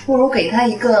不如给她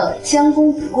一个将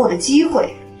功补过的机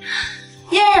会。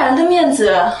嫣然的面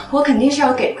子我肯定是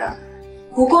要给的，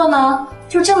不过呢，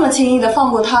就这么轻易的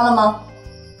放过她了吗？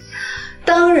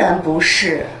当然不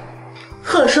是。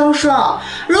贺双双，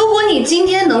如果你今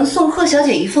天能送贺小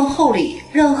姐一份厚礼，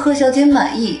让贺小姐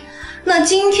满意，那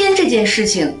今天这件事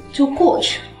情就过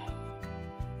去了。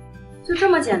就这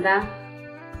么简单？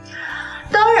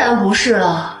当然不是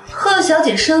了，贺小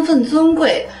姐身份尊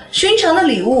贵，寻常的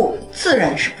礼物自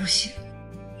然是不行。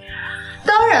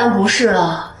当然不是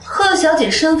了，贺小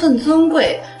姐身份尊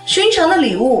贵，寻常的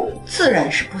礼物自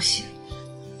然是不行。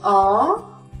哦，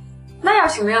那要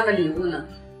什么样的礼物呢？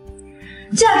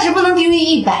价值不能低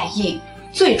于100亿，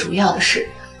最主要的是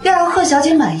要让贺小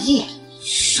姐满意。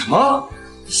什么？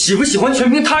喜不喜欢全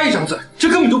凭她一张嘴，这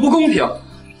根本就不公平。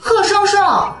贺双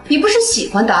双，你不是喜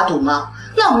欢打赌吗？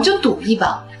那我们就赌一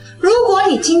把，如果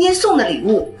你今天送的礼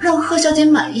物让贺小姐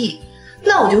满意，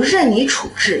那我就任你处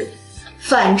置；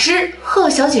反之，贺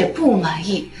小姐不满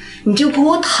意，你就给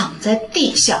我躺在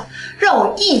地下，让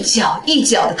我一脚一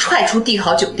脚的踹出帝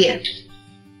豪酒店。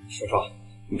双双，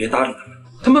你别搭理他们，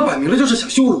他们摆明了就是想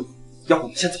羞辱你。要不我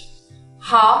们先走？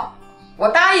好，我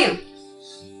答应。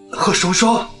贺双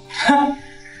双，哼，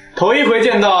头一回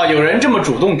见到有人这么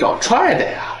主动找踹的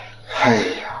呀。哎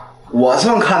呀，我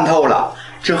算看透了，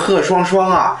这贺双双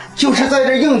啊，就是在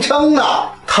这硬撑呢。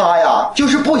她呀，就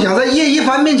是不想在叶一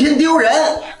凡面前丢人。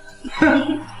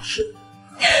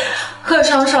贺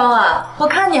双双啊，我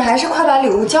看你还是快把礼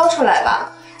物交出来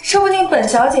吧，说不定本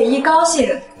小姐一高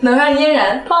兴，能让嫣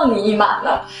然放你一马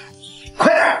呢。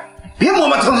快点，别磨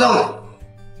磨蹭蹭的。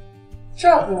这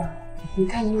个，你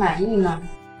看你满意吗？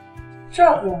这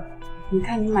个，你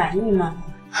看你满意吗？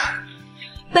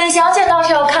本小姐倒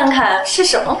是要看看是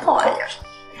什么破玩意儿。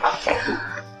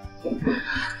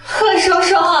贺双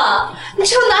双啊，你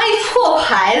就拿一破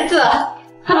牌子，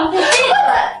你闭嘴！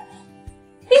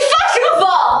你发什么疯？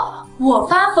我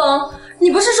发疯？你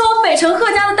不是说北城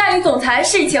贺家的代理总裁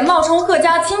是以前冒充贺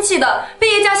家亲戚的被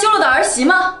叶家休了的儿媳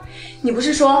吗？你不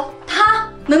是说他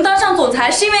能当上总裁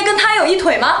是因为跟他有一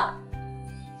腿吗？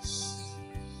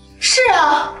是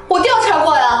啊，我调查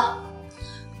过呀。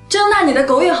睁大你的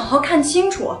狗眼，好好看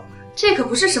清楚，这可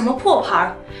不是什么破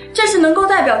牌，这是能够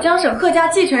代表江省贺家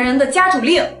继承人的家主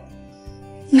令。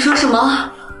你说什么？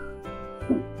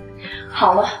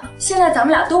好了，现在咱们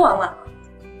俩都玩完了，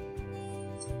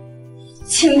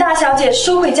请大小姐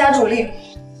收回家主令。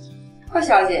贺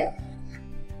小姐，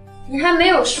你还没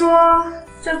有说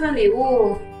这份礼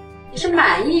物你是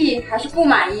满意还是不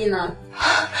满意呢？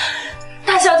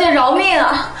大小姐饶命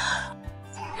啊！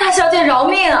大小姐饶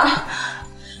命啊！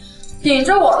顶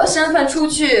着我的身份出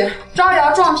去招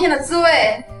摇撞骗的滋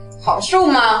味好受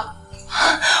吗？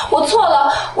我错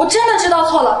了，我真的知道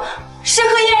错了，是贺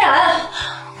嫣然，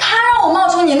她让我冒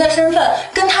充您的身份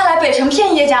跟她来北城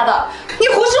骗叶家的。你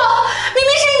胡说，明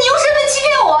明是你用身份欺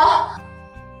骗我。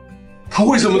他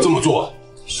为什么这么做？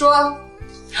说，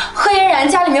贺嫣然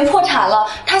家里面破产了，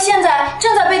她现在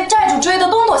正在被债主追得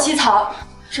东躲西藏。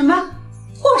什么？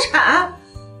破产？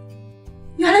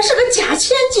原来是个假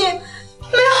千金。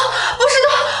没有，不是的，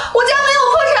我家没有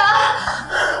破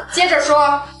产。接着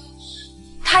说，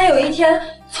他有一天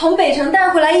从北城带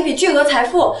回来一笔巨额财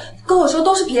富，跟我说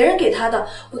都是别人给他的，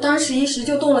我当时一时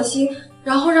就动了心，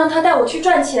然后让他带我去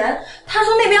赚钱。他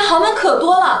说那边豪门可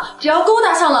多了，只要勾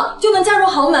搭上了就能嫁入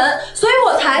豪门，所以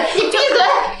我才……你闭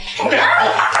嘴！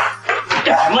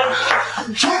干什么？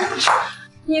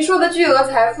你说的巨额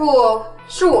财富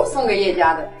是我送给叶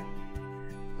家的，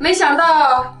没想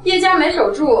到叶家没守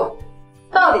住，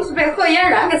到底是被贺嫣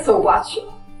然给搜刮去了。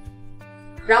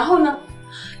然后呢？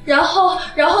然后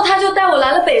他就带我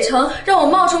来了北城，让我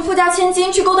冒充富家千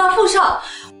金去勾搭富少，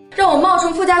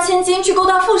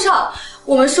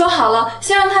我们说好了，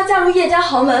先让她嫁入叶家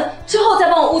豪门，之后再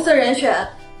帮我物色人选。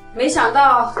没想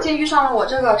到竟遇上了我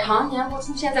这个常年不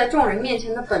出现在众人面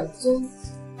前的本尊。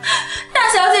大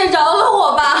小姐饶了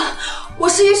我吧，我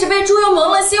是一时被猪油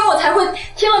蒙了心，我才会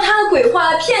听了他的鬼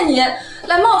话来骗你，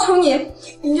来冒充你。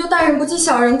您就大人不计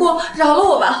小人过，饶了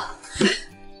我吧。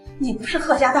你不是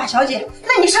贺家大小姐，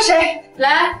那你是谁？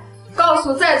来，告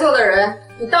诉在座的人，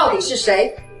你到底是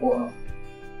谁？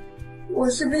我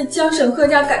是被江省贺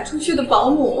家赶出去的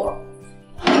保姆。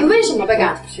你为什么被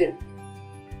赶出去？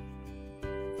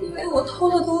因为我偷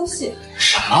了东西。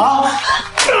什么？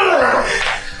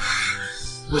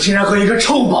我竟然和一个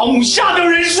臭保姆下等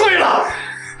人睡了！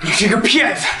你这个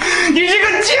骗子，你这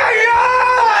个贱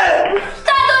人！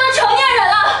大家都是成年人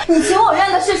了，你情我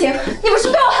愿的事情，你不是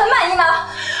对我很满意吗？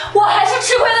我还是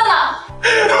吃亏了呢。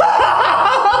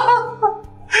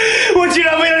我竟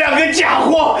然为了2个假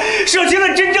货，舍弃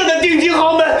了真正的顶级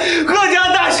豪门贺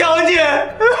家大小姐。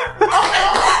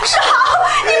世豪，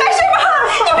你没事吧？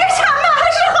你别傻吗？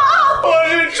世豪，我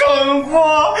是蠢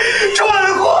货，蠢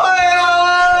货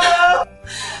呀！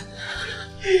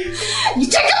你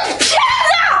这个骗子！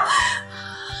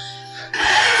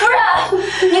夫人，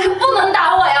你可不能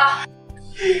打我呀！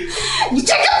你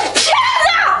这个骗子！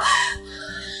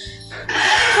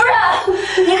夫人，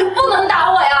你可不能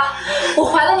打我呀！我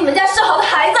怀了你们家世豪的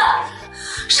孩子。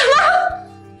什么？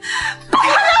不可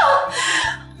能！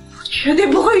我绝对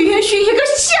不会允许一个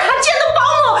下贱的保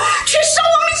姆去收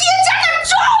我们叶家的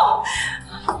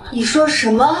种！你说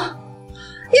什么？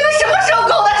你们什么时候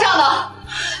勾搭上的？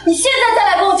你现在再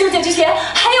来跟我纠结这些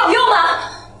还有用吗？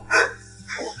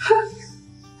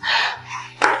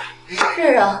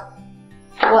是啊，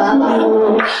完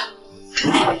了，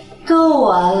都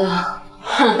完了。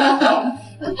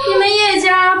你们叶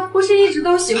家不是一直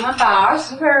都喜欢把儿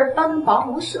媳妇当成保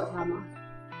姆使唤吗？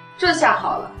这下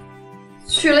好了，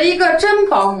娶了一个真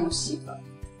保姆媳妇，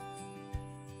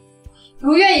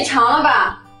如愿以偿了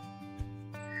吧？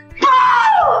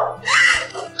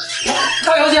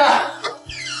大小姐，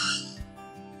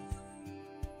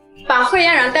把贺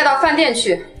嫣然带到饭店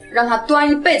去，让她端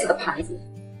一辈子的盘子。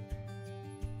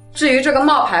至于这个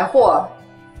冒牌货，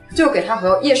就给他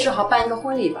和叶世豪办一个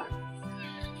婚礼吧。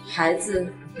孩子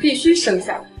必须生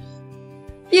下来。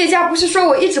叶家不是说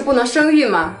我一直不能生育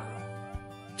吗？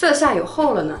这下有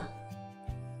后了呢。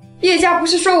叶家不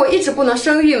是说我一直不能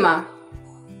生育吗？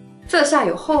这下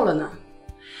有后了呢。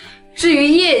至于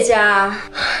叶家，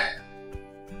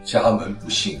家门不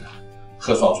幸啊，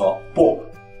贺双双不，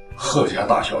贺家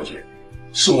大小姐，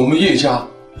是我们叶家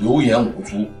有眼无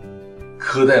珠，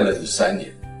苛待了你3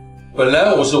年。本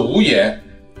来我是无颜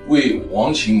为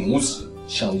王秦母子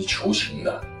向你求情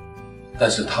的，但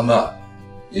是他们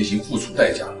也已经付出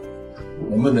代价了，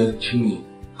能不能请你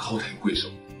高抬贵手？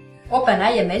我本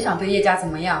来也没想对叶家怎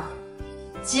么样，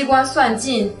机关算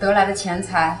尽得来的钱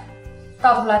财，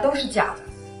到头来都是假的，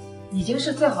已经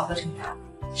是最好的惩罚。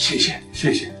谢谢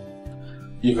谢谢，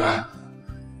一凡，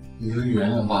你能原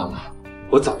谅爸吗？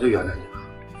我早就原谅你了，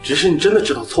只是你真的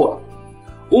知道错了。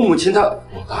我母亲她……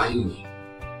我答应你，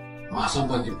马上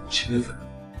把你母亲的坟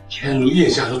迁入叶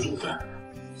家的祖坟。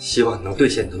希望你能兑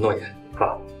现你的诺言，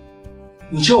爸。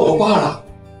你叫我爸了，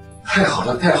太好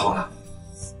了太好了，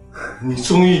你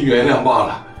终于原谅爸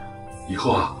了。以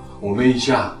后啊，我们一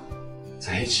家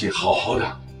在一起好好的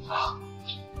啊。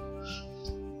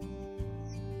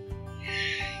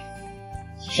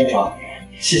双双，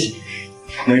谢谢你，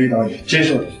能遇到你真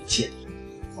是我的福气。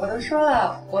我都说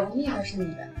了，我的命都是你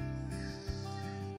的。